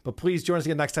quickly, but please join us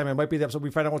again next time. It might be the episode we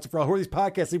find out once and for all. Who are these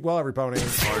podcasts? Sleep well, every pony.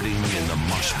 Farting in the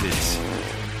mosh pits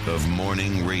of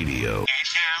morning radio.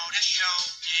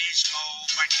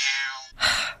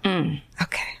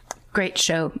 Okay. Great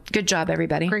show. Good job,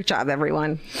 everybody. Great job,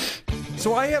 everyone.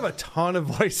 So I have a ton of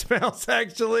voicemails,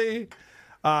 actually.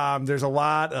 There's a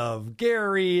lot of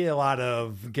Gary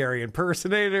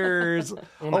impersonators,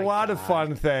 a lot of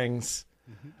fun things.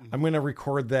 I'm going to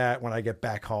record that when I get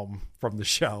back home from the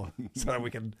show so that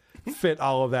we can fit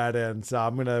all of that in. So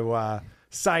I'm going to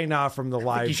sign off from the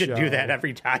live show. You should do that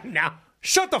every time now.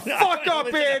 Shut the fuck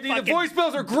up, Andy. The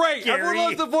voicemails are great. Everyone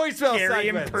loves the voicemail Gary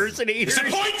segments. Impersonators.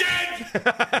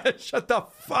 Disappointed! Shut the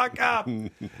fuck up.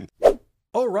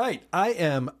 All right. I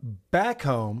am back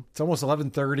home. It's almost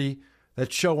 11:30.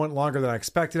 That show went longer than I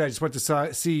expected. I just went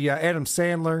to see Adam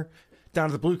Sandler down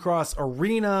at the Blue Cross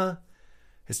Arena.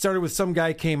 It started with some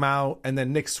guy came out, and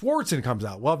then Nick Swardson comes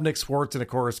out. Love Nick Swardson, of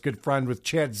course. Good friend with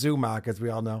Chad Zumock, as we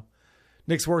all know.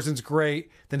 Nick Swardson's great.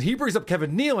 Then he brings up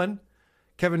Kevin Nealon.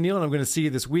 Kevin Nealon I'm going to see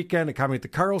this weekend at Comedy at the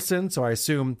Carlson, so I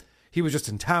assume he was just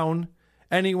in town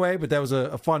anyway, but that was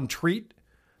a fun treat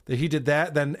that he did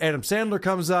that. Then Adam Sandler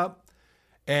comes up,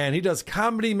 and he does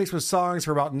comedy mixed with songs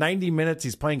for about 90 minutes.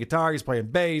 He's playing guitar, he's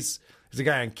playing bass. There's a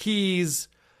guy on keys.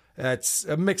 It's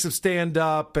a mix of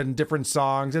stand-up and different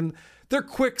songs, and they're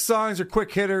quick songs, they're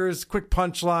quick hitters, quick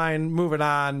punchline, moving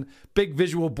on, big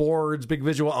visual boards, big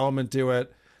visual element to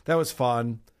it. That was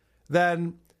fun.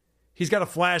 Then he's got a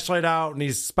flashlight out and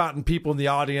he's spotting people in the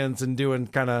audience and doing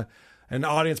kind of an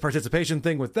audience participation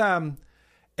thing with them.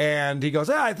 And he goes,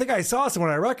 I think I saw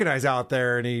someone I recognize out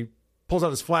there. And he pulls out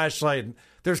his flashlight and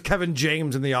there's Kevin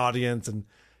James in the audience. And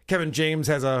Kevin James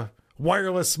has a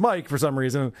wireless mic for some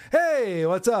reason. Hey,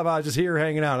 what's up? I was just here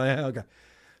hanging out. Okay.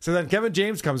 So then Kevin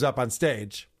James comes up on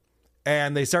stage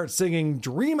and they start singing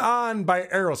Dream On by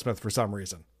Aerosmith for some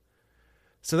reason.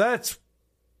 So that's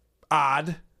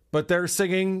odd, but they're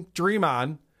singing Dream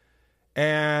On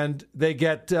and they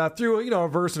get through, a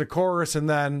verse and a chorus. And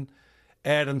then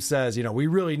Adam says, we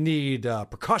really need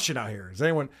percussion out here.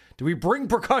 Do we bring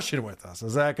percussion with us?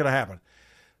 Is that going to happen?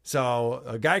 So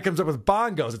a guy comes up with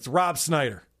bongos. It's Rob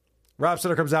Schneider. Rob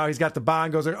Schneider comes out. He's got the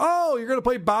bongos. And, oh, you're going to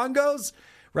play bongos?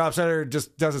 Rob Schneider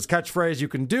just does his catchphrase, you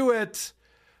can do it.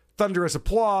 Thunderous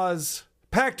applause.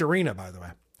 Packed arena, by the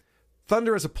way.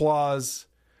 Thunderous applause.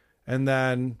 And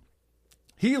then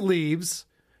he leaves.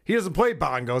 He doesn't play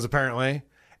bongos, apparently.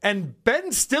 And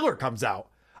Ben Stiller comes out.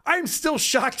 I'm still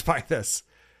shocked by this.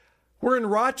 We're in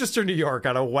Rochester, New York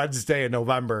on a Wednesday in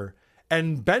November,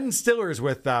 and Ben Stiller's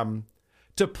with them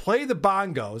to play the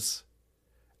bongos.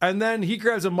 And then he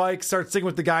grabs a mic, starts singing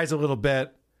with the guys a little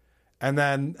bit, and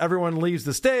then everyone leaves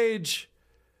the stage.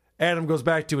 Adam goes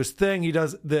back to his thing. He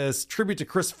does this tribute to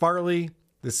Chris Farley,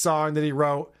 this song that he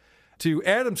wrote. To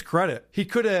Adam's credit, he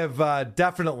could have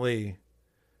definitely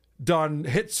done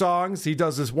hit songs. He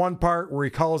does this one part where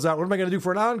he calls out, "What am I going to do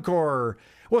for an encore?"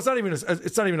 Well,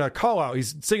 it's not even a call out.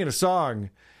 He's singing a song,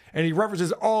 and he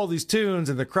references all these tunes,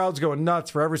 and the crowd's going nuts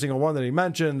for every single one that he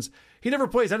mentions. He never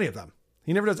plays any of them.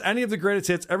 He never does any of the greatest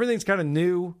hits. Everything's kind of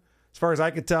new, as far as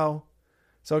I could tell.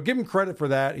 So give him credit for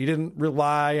that. He didn't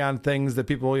rely on things that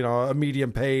people, a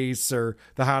medium pace or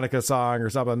the Hanukkah song or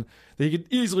something that he could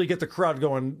easily get the crowd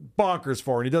going bonkers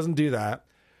for, and he doesn't do that.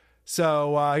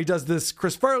 So he does this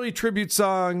Chris Farley tribute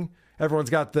song.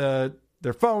 Everyone's got their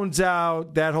phones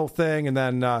out, that whole thing. And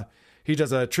then he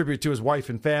does a tribute to his wife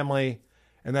and family.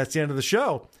 And that's the end of the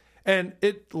show. And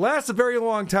it lasts a very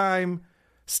long time.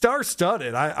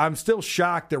 Star-studded. I'm still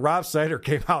shocked that Rob Schneider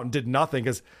came out and did nothing,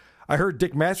 because I heard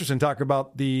Dick Masterson talk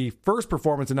about the first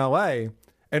performance in L.A.,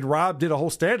 and Rob did a whole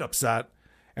stand-up set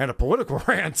and a political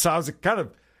rant. So I was kind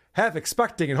of half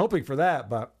expecting and hoping for that,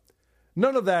 but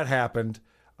none of that happened.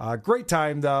 Great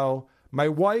time, though. My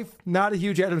wife, not a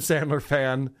huge Adam Sandler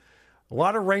fan. A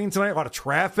lot of rain tonight, a lot of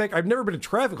traffic. I've never been in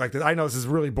traffic like this. I know this is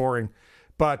really boring.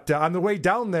 But on the way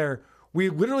down there, we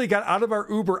literally got out of our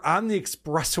Uber on the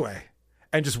expressway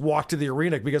and just walked to the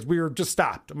arena because we were just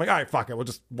stopped. I'm like, all right, fuck it, we'll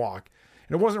just walk.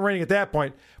 And it wasn't raining at that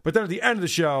point. But then at the end of the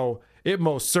show, it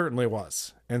most certainly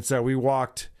was. And so we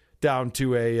walked down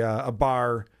to a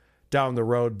bar down the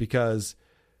road because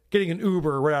getting an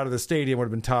Uber right out of the stadium would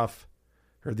have been tough,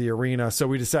 or the arena. So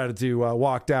we decided to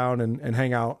walk down and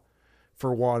hang out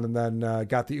for one, and then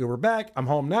got the Uber back. I'm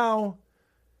home now,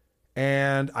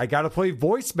 and I got to play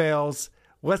voicemails.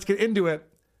 Let's get into it.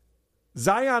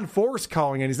 Zion Force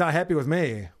calling in. He's not happy with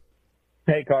me.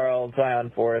 Hey, Carl.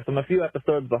 Zion Force. I'm a few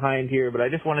episodes behind here, but I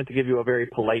just wanted to give you a very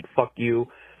polite fuck you.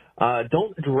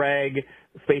 Don't drag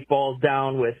Spaceballs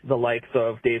down with the likes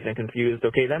of Dazed and Confused,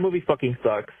 okay? That movie fucking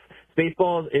sucks.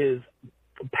 Spaceballs is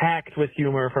packed with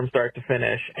humor from start to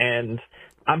finish, and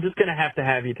I'm just going to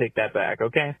have you take that back,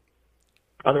 okay?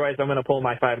 Otherwise, I'm going to pull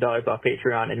my $5 off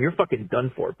Patreon, and you're fucking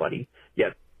done for, buddy.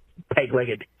 You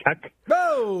peg-legged cuck.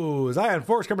 Oh, Zion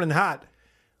Force coming in hot.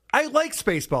 I like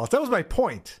Spaceballs. That was my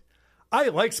point. I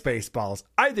like Spaceballs.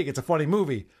 I think it's a funny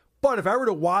movie. But if I were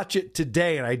to watch it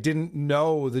today and I didn't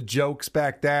know the jokes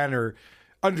back then or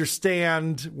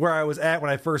understand where I was at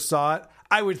when I first saw it,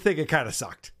 I would think it kind of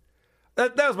sucked.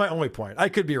 That was my only point. I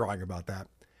could be wrong about that.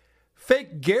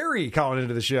 Fake Gary calling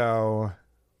into the show.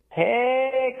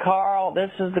 Hey, Carl.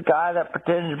 This is the guy that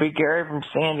pretended to be Gary from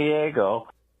San Diego.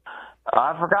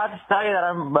 I forgot to tell you that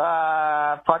I'm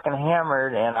fucking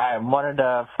hammered, and I wanted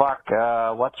to fuck,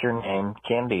 what's her name?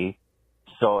 Kendi.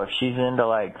 So if she's into,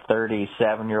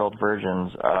 37-year-old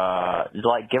virgins,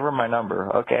 give her my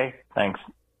number, okay? Thanks.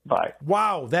 Bye.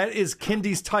 Wow, that is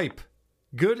Kendi's type.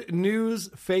 Good news,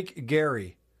 Fake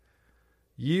Gary.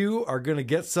 You are going to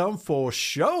get some for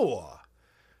sure.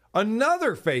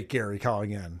 Another Fake Gary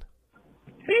calling in.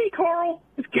 Hey, Carl.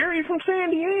 It's Gary from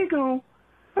San Diego.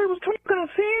 I was talking to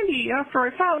Sandy after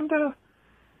I found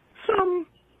some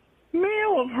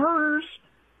mail of hers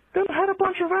that had a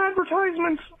bunch of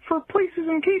advertisements for places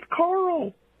in Cape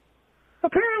Coral.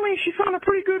 Apparently, she found a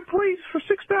pretty good place for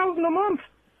 $6,000 a month.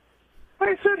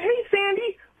 I said, "Hey,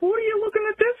 Sandy, what are you looking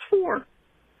at this for?"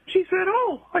 She said,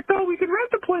 "Oh, I thought we could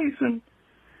rent the place and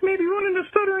maybe run into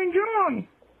Stuttering John."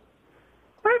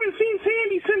 I haven't seen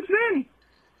Sandy since then.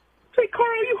 Say,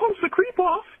 Carl, you host the Creep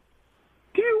Off.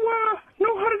 Do you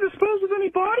know how to dispose of any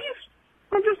bodies?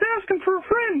 I'm just asking for a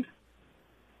friend.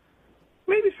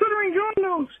 Maybe Stuttering John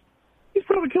knows. He's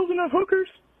probably killed enough hookers.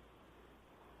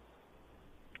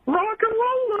 Rock and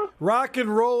rolla. Rock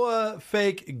and rolla,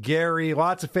 Fake Gary.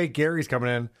 Lots of Fake Garys coming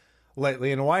in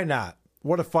lately, and why not?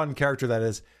 What a fun character that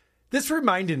is. This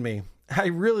reminded me,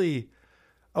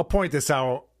 I'll point this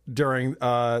out during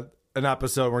an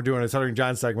episode. We're doing a Stuttering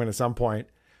John segment at some point,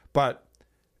 but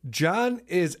John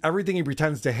is everything he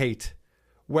pretends to hate.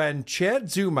 When Chad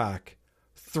Zumock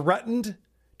threatened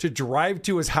to drive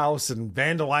to his house and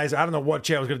vandalize, I don't know what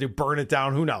Chad was going to do, burn it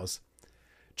down, who knows.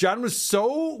 John was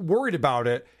so worried about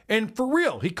it, and for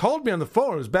real, he called me on the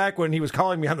phone. It was back when he was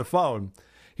calling me on the phone.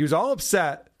 He was all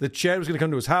upset that Chad was going to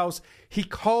come to his house. He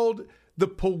called the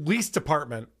police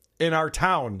department in our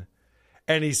town,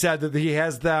 and he said that he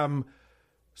has them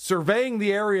surveying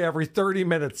the area every 30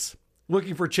 minutes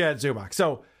looking for Chad Zumock.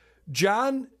 So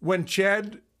John, when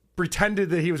Chad pretended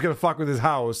that he was going to fuck with his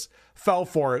house, fell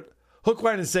for it, hook,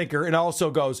 line, and sinker, and also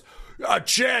goes,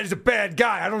 Chad is a bad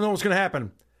guy. I don't know what's going to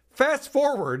happen. Fast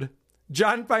forward,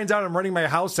 John finds out I'm renting my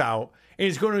house out, and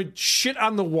he's going to shit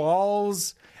on the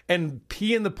walls and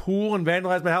pee in the pool and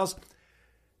vandalize my house.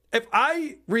 If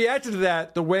I reacted to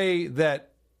that the way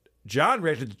that John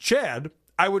reacted to Chad,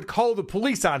 I would call the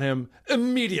police on him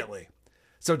immediately.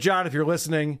 So, John, if you're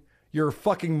listening, you're a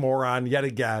fucking moron yet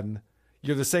again.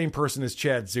 You're the same person as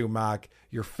Chad Zumock.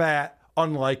 You're fat,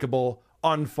 unlikable,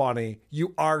 unfunny.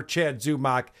 You are Chad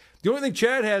Zumock. The only thing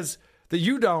Chad has that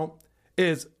you don't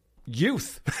is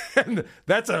youth. And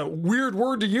that's a weird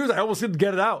word to use. I almost didn't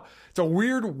get it out. It's a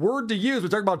weird word to use. We're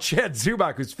talking about Chad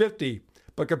Zumock, who's 50.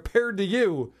 But compared to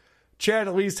you, Chad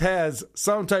at least has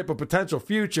some type of potential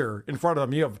future in front of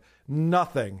him. You have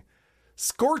nothing.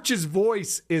 Scorch's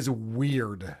voice is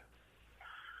weird.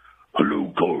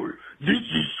 Hello, Carl. This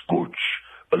is Scorch.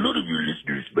 A lot of your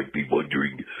listeners might be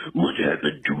wondering what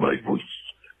happened to my voice.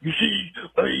 You see,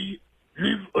 I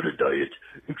live on a diet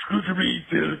exclusively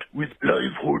filled with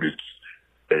live hornets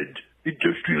and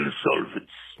industrial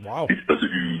solvents. Wow. In other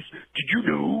news, did you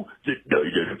know that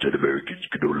 9 out of 10 Americans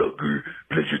can no longer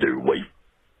pleasure their wife?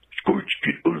 Scorch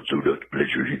can also not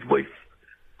pleasure his wife.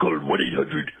 Call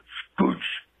 1-800-SCORCH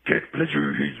can't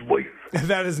pleasure his wife.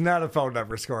 That is not a phone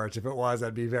number, Scorch. If it was,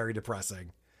 that'd be very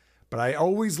depressing. But I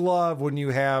always love when you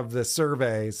have the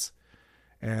surveys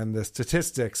and the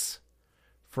statistics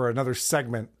for another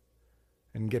segment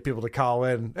and get people to call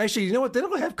in. Actually, you know what? They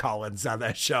don't have call-ins on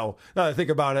that show. Now that I think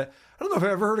about it, I don't know if I've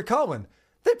ever heard a call-in.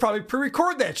 They probably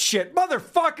pre-record that shit.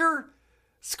 Motherfucker!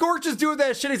 Scorch is doing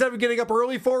that shit. He's not even getting up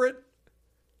early for it.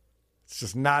 It's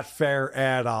just not fair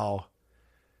at all.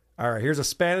 All right, here's a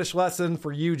Spanish lesson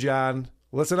for you, John.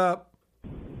 Listen up.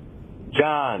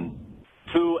 John,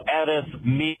 tú eres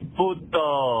mi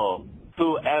puto.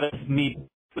 Tú eres mi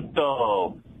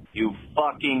puto. You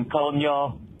fucking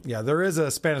coño. Yeah, there is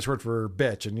a Spanish word for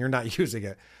bitch, and you're not using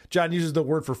it. John uses the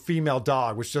word for female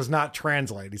dog, which does not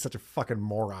translate. He's such a fucking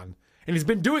moron. And he's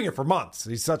been doing it for months.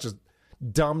 He's such a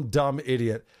dumb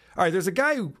idiot. All right, there's a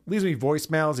guy who leaves me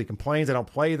voicemails. He complains I don't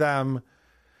play them.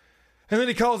 And then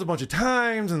he calls a bunch of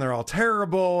times, and they're all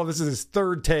terrible. This is his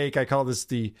third take. I call this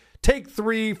the take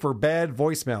 3 for bad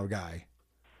voicemail guy.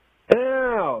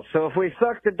 Oh, so if we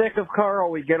suck the dick of Carl,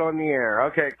 we get on the air.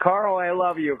 Okay, Carl, I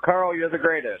love you. Carl, you're the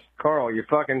greatest. Carl, you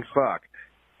fucking suck.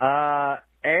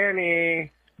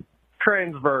 Annie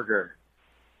Trensberger.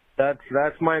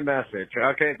 That's my message.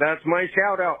 Okay, that's my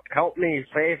shout out. Help me,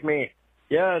 save me.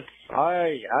 Yes,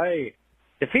 I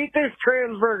defeat this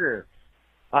Trensberger.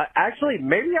 Actually,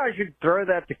 maybe I should throw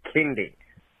that to Kindy.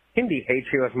 Kindy hates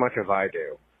you as much as I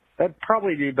do. That'd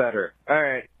probably be better. All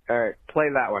right, play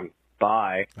that one.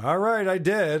 Bye. All right, I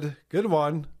did. Good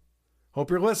one. Hope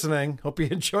you're listening. Hope you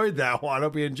enjoyed that one.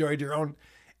 Hope you enjoyed your own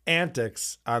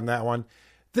antics on that one.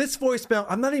 This voicemail,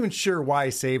 I'm not even sure why I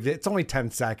saved it. It's only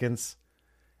 10 seconds.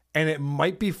 And it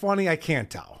might be funny. I can't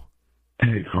tell.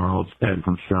 Hey, Carl. It's Ed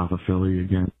from South of Philly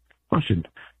again. Question.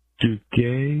 Do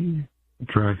gay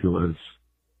Draculas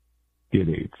get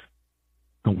AIDS?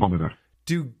 Don't call me that.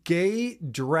 Do gay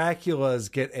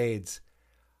Draculas get AIDS?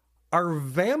 Are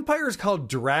vampires called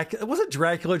Dracula? Wasn't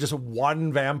Dracula just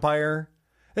one vampire?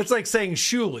 It's like saying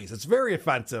Shoolies. It's very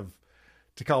offensive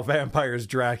to call vampires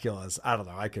Draculas. I don't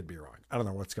know. I could be wrong. I don't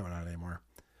know what's going on anymore.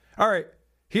 All right.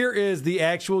 Here is the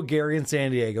actual Gary in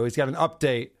San Diego. He's got an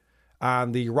update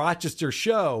on the Rochester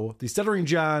show, the Stuttering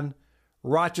John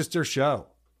Rochester show.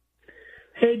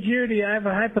 Hey, Judy, I have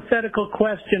a hypothetical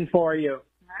question for you.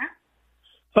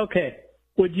 Okay.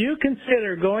 Would you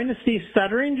consider going to see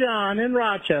Stuttering John in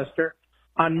Rochester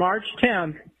on March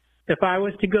 10th if I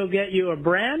was to go get you a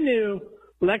brand new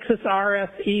Lexus RS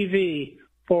EV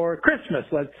for Christmas,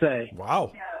 let's say?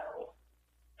 Wow.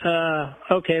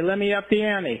 Okay, let me up the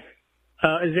ante.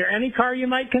 Is there any car you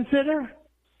might consider?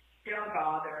 Don't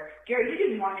bother. Gary, you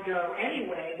didn't want to go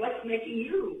anyway. What's making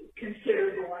you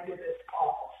consider going to this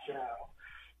awful show?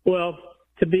 Well,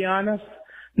 to be honest,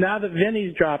 now that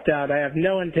Vinny's dropped out, I have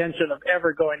no intention of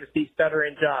ever going to see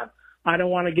Stuttering John. I don't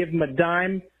want to give him a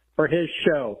dime for his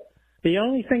show. The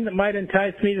only thing that might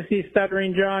entice me to see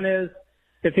Stuttering John is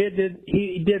if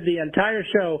he did the entire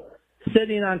show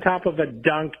sitting on top of a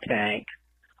dunk tank.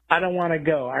 I don't want to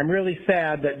go. I'm really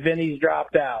sad that Vinny's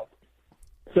dropped out.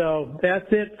 So that's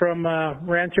it from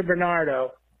Rancho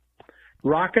Bernardo.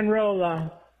 Rock and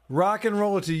rolla. Rock and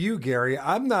rolla to you, Gary.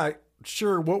 I'm not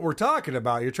sure what we're talking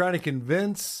about. You're trying to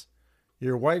convince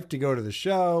your wife to go to the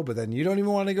show, but then you don't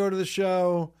even want to go to the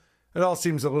show. It all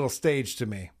seems a little staged to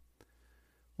me.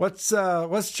 Let's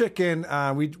check in.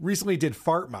 We recently did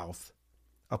Fart Mouth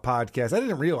a podcast. I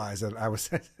didn't realize that I was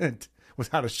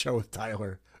on a show with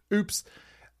Tyler. Oops.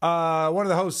 One of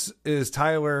the hosts is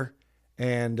Tyler,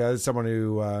 and someone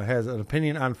who has an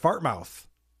opinion on Fartmouth.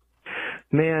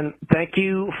 Man, thank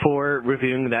you for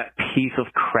reviewing that piece of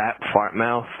crap,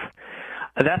 Fartmouth.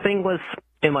 That thing was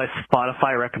in my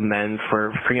Spotify recommends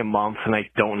for freaking months, and I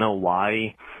don't know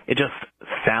why. It just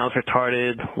sounds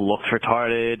retarded, looks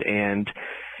retarded, and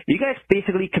you guys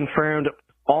basically confirmed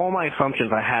all my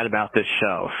assumptions I had about this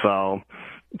show. So,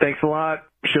 thanks a lot.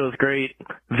 Show's great.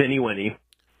 Vinny Winnie.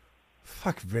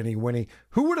 Fuck Vinny Winnie.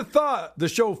 Who would have thought the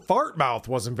show Fartmouth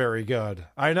wasn't very good?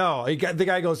 I know. The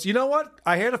guy goes, you know what?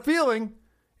 I had a feeling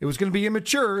it was going to be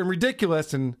immature and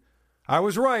ridiculous, and I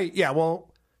was right. Yeah,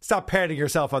 well, stop patting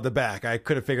yourself on the back. I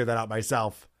could have figured that out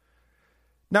myself.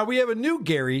 Now we have a new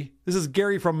Gary. This is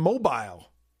Gary from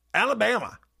Mobile,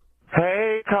 Alabama.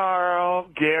 Hey, Carl.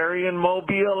 Gary in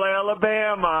Mobile,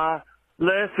 Alabama.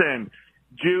 Listen,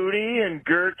 Judy and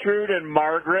Gertrude and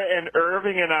Margaret and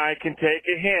Irving and I can take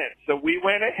a hint. So we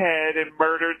went ahead and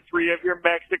murdered 3 of your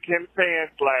Mexican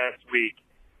fans last week.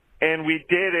 And we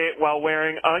did it while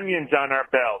wearing onions on our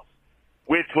belts,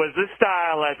 which was the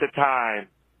style at the time.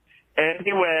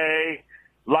 Anyway,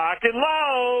 lock and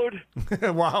load.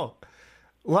 Wow.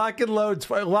 Lock and load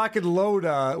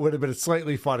would have been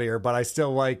slightly funnier, but I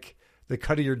still like the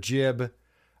cut of your jib.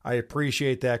 I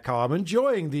appreciate that call. I'm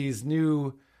enjoying these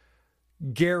new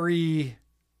Gary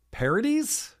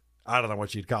parodies. I don't know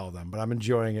what you'd call them, but I'm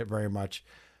enjoying it very much.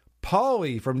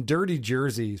 Paulie from Dirty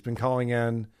Jersey has been calling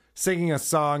in, singing us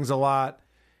songs a lot.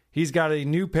 He's got a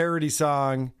new parody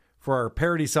song for our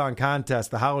parody song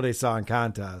contest, the holiday song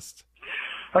contest.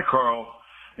 Hi, Carl.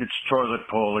 It's Toilet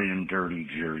Paulie in Dirty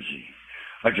Jersey.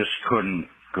 I just couldn't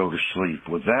go to sleep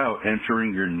without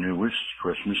entering your newest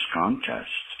Christmas contest.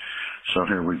 So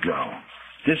here we go.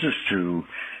 This is to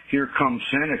Here Comes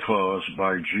Santa Claus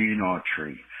by Gene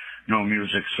Autry. No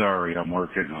music, sorry, I'm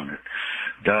working on it.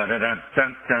 Da da da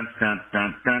dun dun dun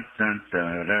dun dun dun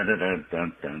da da da da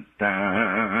dun dun dun da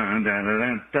da da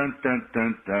dun dun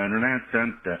dun dun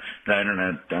da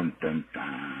da dun dun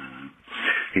dun.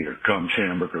 Here comes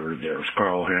Hamburger, there's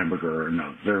Carl Hamburger,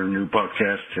 another new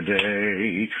podcast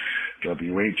today.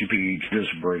 WHP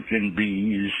just breaking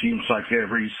bees, seems like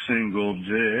every single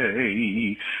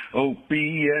day.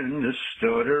 Opie and the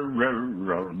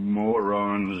Stutterer are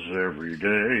morons every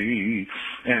day.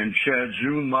 And Chad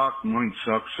Zumach might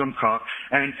suck some cock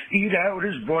and eat out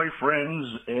his boyfriend's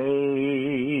A.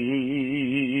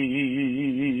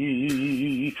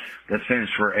 That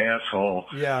stands for asshole.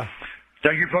 Yeah.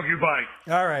 Thank you, fuck you, bye.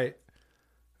 All right.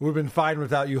 We've been fine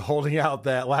without you holding out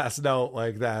that last note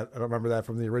like that. I don't remember that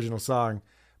from the original song,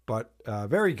 but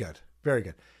very good. Very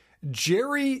good.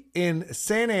 Jerry in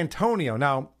San Antonio.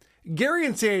 Now, Gary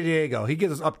in San Diego, he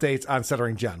gives us updates on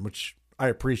Stuttering Jen, which I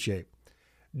appreciate.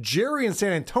 Jerry in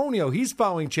San Antonio, he's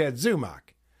following Chad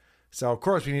Zumach. So, of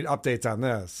course, we need updates on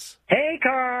this. Hey,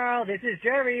 Carl. This is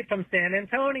Jerry from San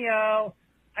Antonio.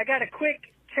 I got a quick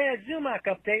Chad Zumach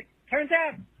update. Turns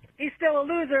out he's still a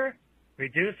loser.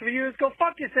 Reduced reviews, go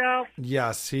fuck yourself.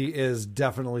 Yes, he is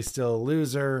definitely still a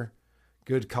loser.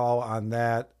 Good call on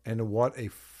that. And what a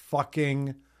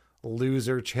fucking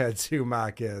loser Chad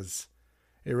Zumach is.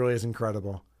 It really is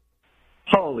incredible.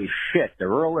 Holy shit, the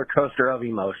roller coaster of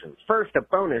emotions. First, a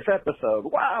bonus episode.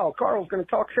 Wow, Carl's going to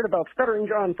talk shit about Stuttering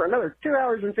John for another 2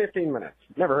 hours and 15 minutes.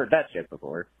 Never heard that shit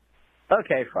before.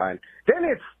 Okay, fine. Then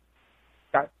it's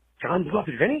John's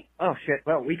beloved Vinny? Oh, shit.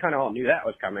 Well, we kind of all knew that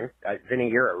was coming. Vinny,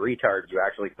 you're a retard. You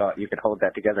actually thought you could hold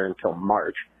that together until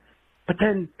March. But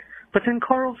then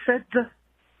Carl said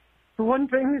the one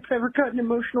thing that's ever gotten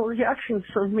emotional reactions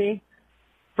from me,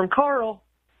 from Carl,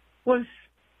 was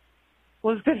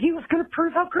that he was going to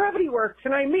prove how gravity works.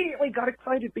 And I immediately got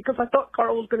excited because I thought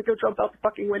Carl was going to go jump out the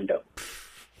fucking window.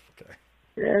 Okay.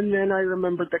 And then I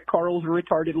remembered that Carl's a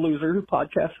retarded loser who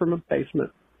podcasts from a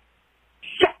basement.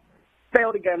 Shit!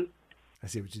 Failed again. I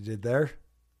see what you did there.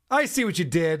 I see what you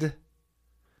did.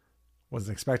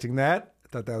 Wasn't expecting that. I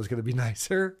thought that was going to be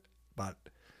nicer, but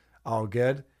all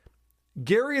good.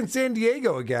 Gary in San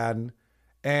Diego again,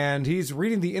 and he's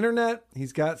reading the internet.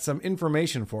 He's got some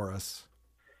information for us.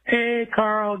 Hey,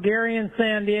 Carl, Gary in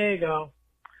San Diego.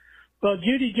 Well,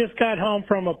 Judy just got home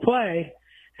from a play,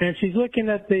 and she's looking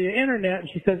at the internet, and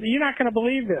she says, "You're not going to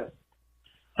believe this.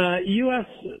 U.S.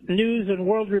 News and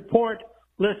World Report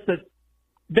lists the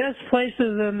best places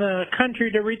in the country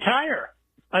to retire."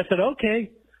 I said,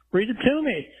 okay, read it to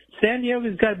me. San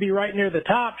Diego's got to be right near the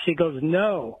top. She goes,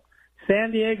 no.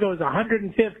 San Diego is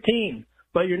 115,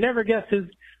 but you never guess who's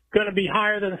going to be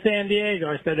higher than San Diego.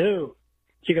 I said, who?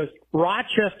 She goes,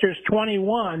 Rochester's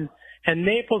 21 and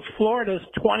Naples, Florida's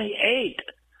 28.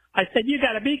 I said, you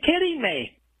got to be kidding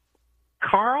me.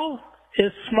 Carl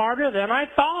is smarter than I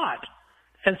thought.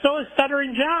 And so is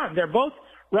Stuttering John. They're both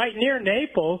right near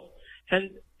Naples,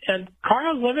 and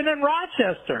Carl's living in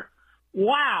Rochester.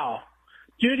 Wow.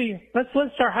 Judy, let's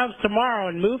list our house tomorrow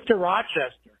and move to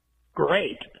Rochester.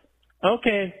 Great.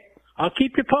 Okay. I'll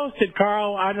keep you posted,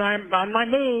 Carl, on my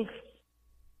move.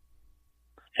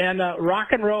 And rock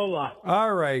and roll.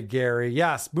 All right, Gary.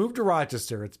 Yes, move to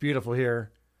Rochester. It's beautiful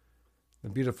here. The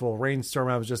beautiful rainstorm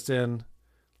I was just in,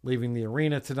 leaving the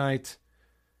arena tonight.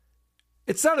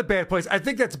 It's not a bad place. I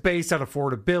think that's based on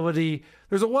affordability.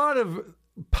 There's a lot of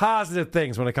positive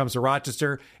things when it comes to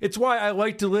Rochester. It's why I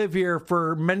like to live here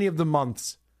for many of the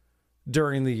months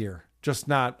during the year, just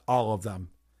not all of them.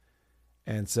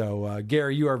 And so,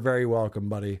 Gary, you are very welcome,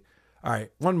 buddy. All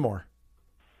right, one more.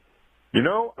 You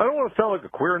know, I don't want to sound like a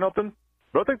queer or nothing,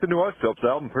 but I think the new Isotopes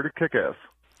album pretty kick-ass.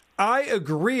 I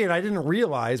agree, and I didn't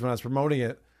realize when I was promoting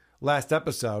it last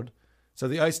episode. So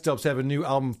the Isotopes have a new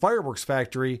album, Fireworks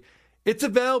Factory. It's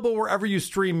available wherever you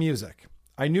stream music.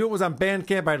 I knew it was on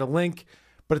Bandcamp. I had a link,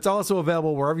 but it's also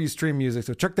available wherever you stream music.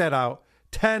 So check that out.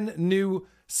 10 new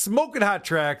smoking hot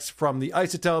tracks from the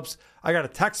Isotopes. I got a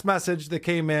text message that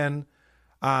came in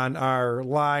on our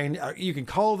line. You can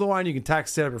call the line. You can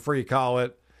text it before you call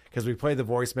it because we play the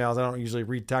voicemails. I don't usually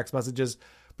read text messages.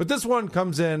 But this one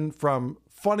comes in from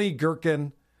Funny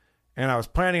Gherkin, and I was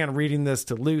planning on reading this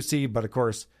to Lucy, but of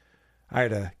course I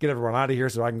had to get everyone out of here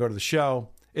so I can go to the show.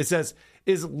 It says,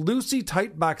 is Lucy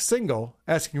Tightbox single,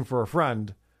 asking for a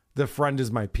friend? The friend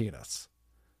is my penis.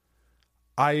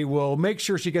 I will make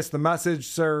sure she gets the message,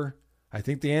 sir. I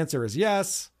think the answer is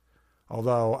yes.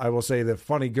 Although I will say that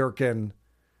Funny Gherkin...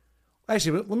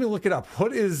 Actually, let me look it up.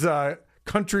 What is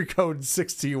country code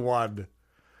 61?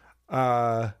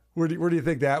 Where do you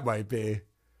think that might be?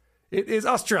 It is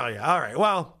Australia. All right.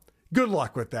 Well, good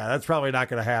luck with that. That's probably not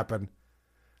going to happen.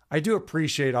 I do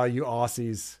appreciate all you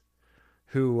Aussies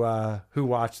who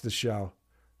watch the show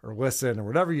or listen or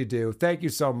whatever you do. Thank you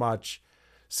so much.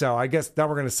 So I guess now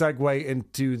we're going to segue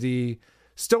into the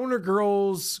Stoner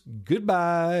Girls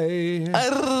Goodbye.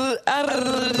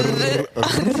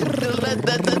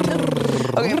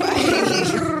 Okay,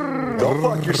 bye. Go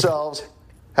fuck yourselves.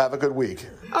 Have a good week.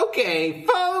 Okay,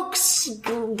 folks.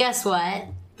 Guess what?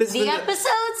 The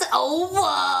episode's over.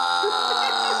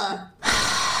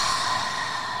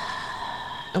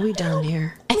 Are we done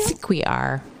here? I think we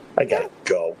are. I gotta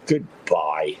go.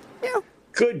 Goodbye. Yeah.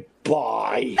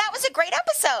 Goodbye. That was a great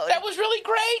episode. That was really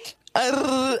great.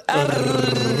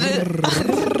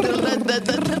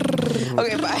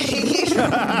 Okay, bye.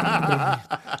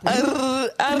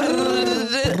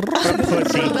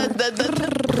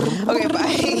 Okay,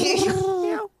 bye.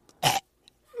 Meow.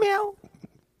 Meow.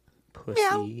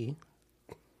 Pussy.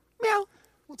 Meow.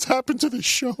 What's happened to this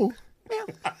show?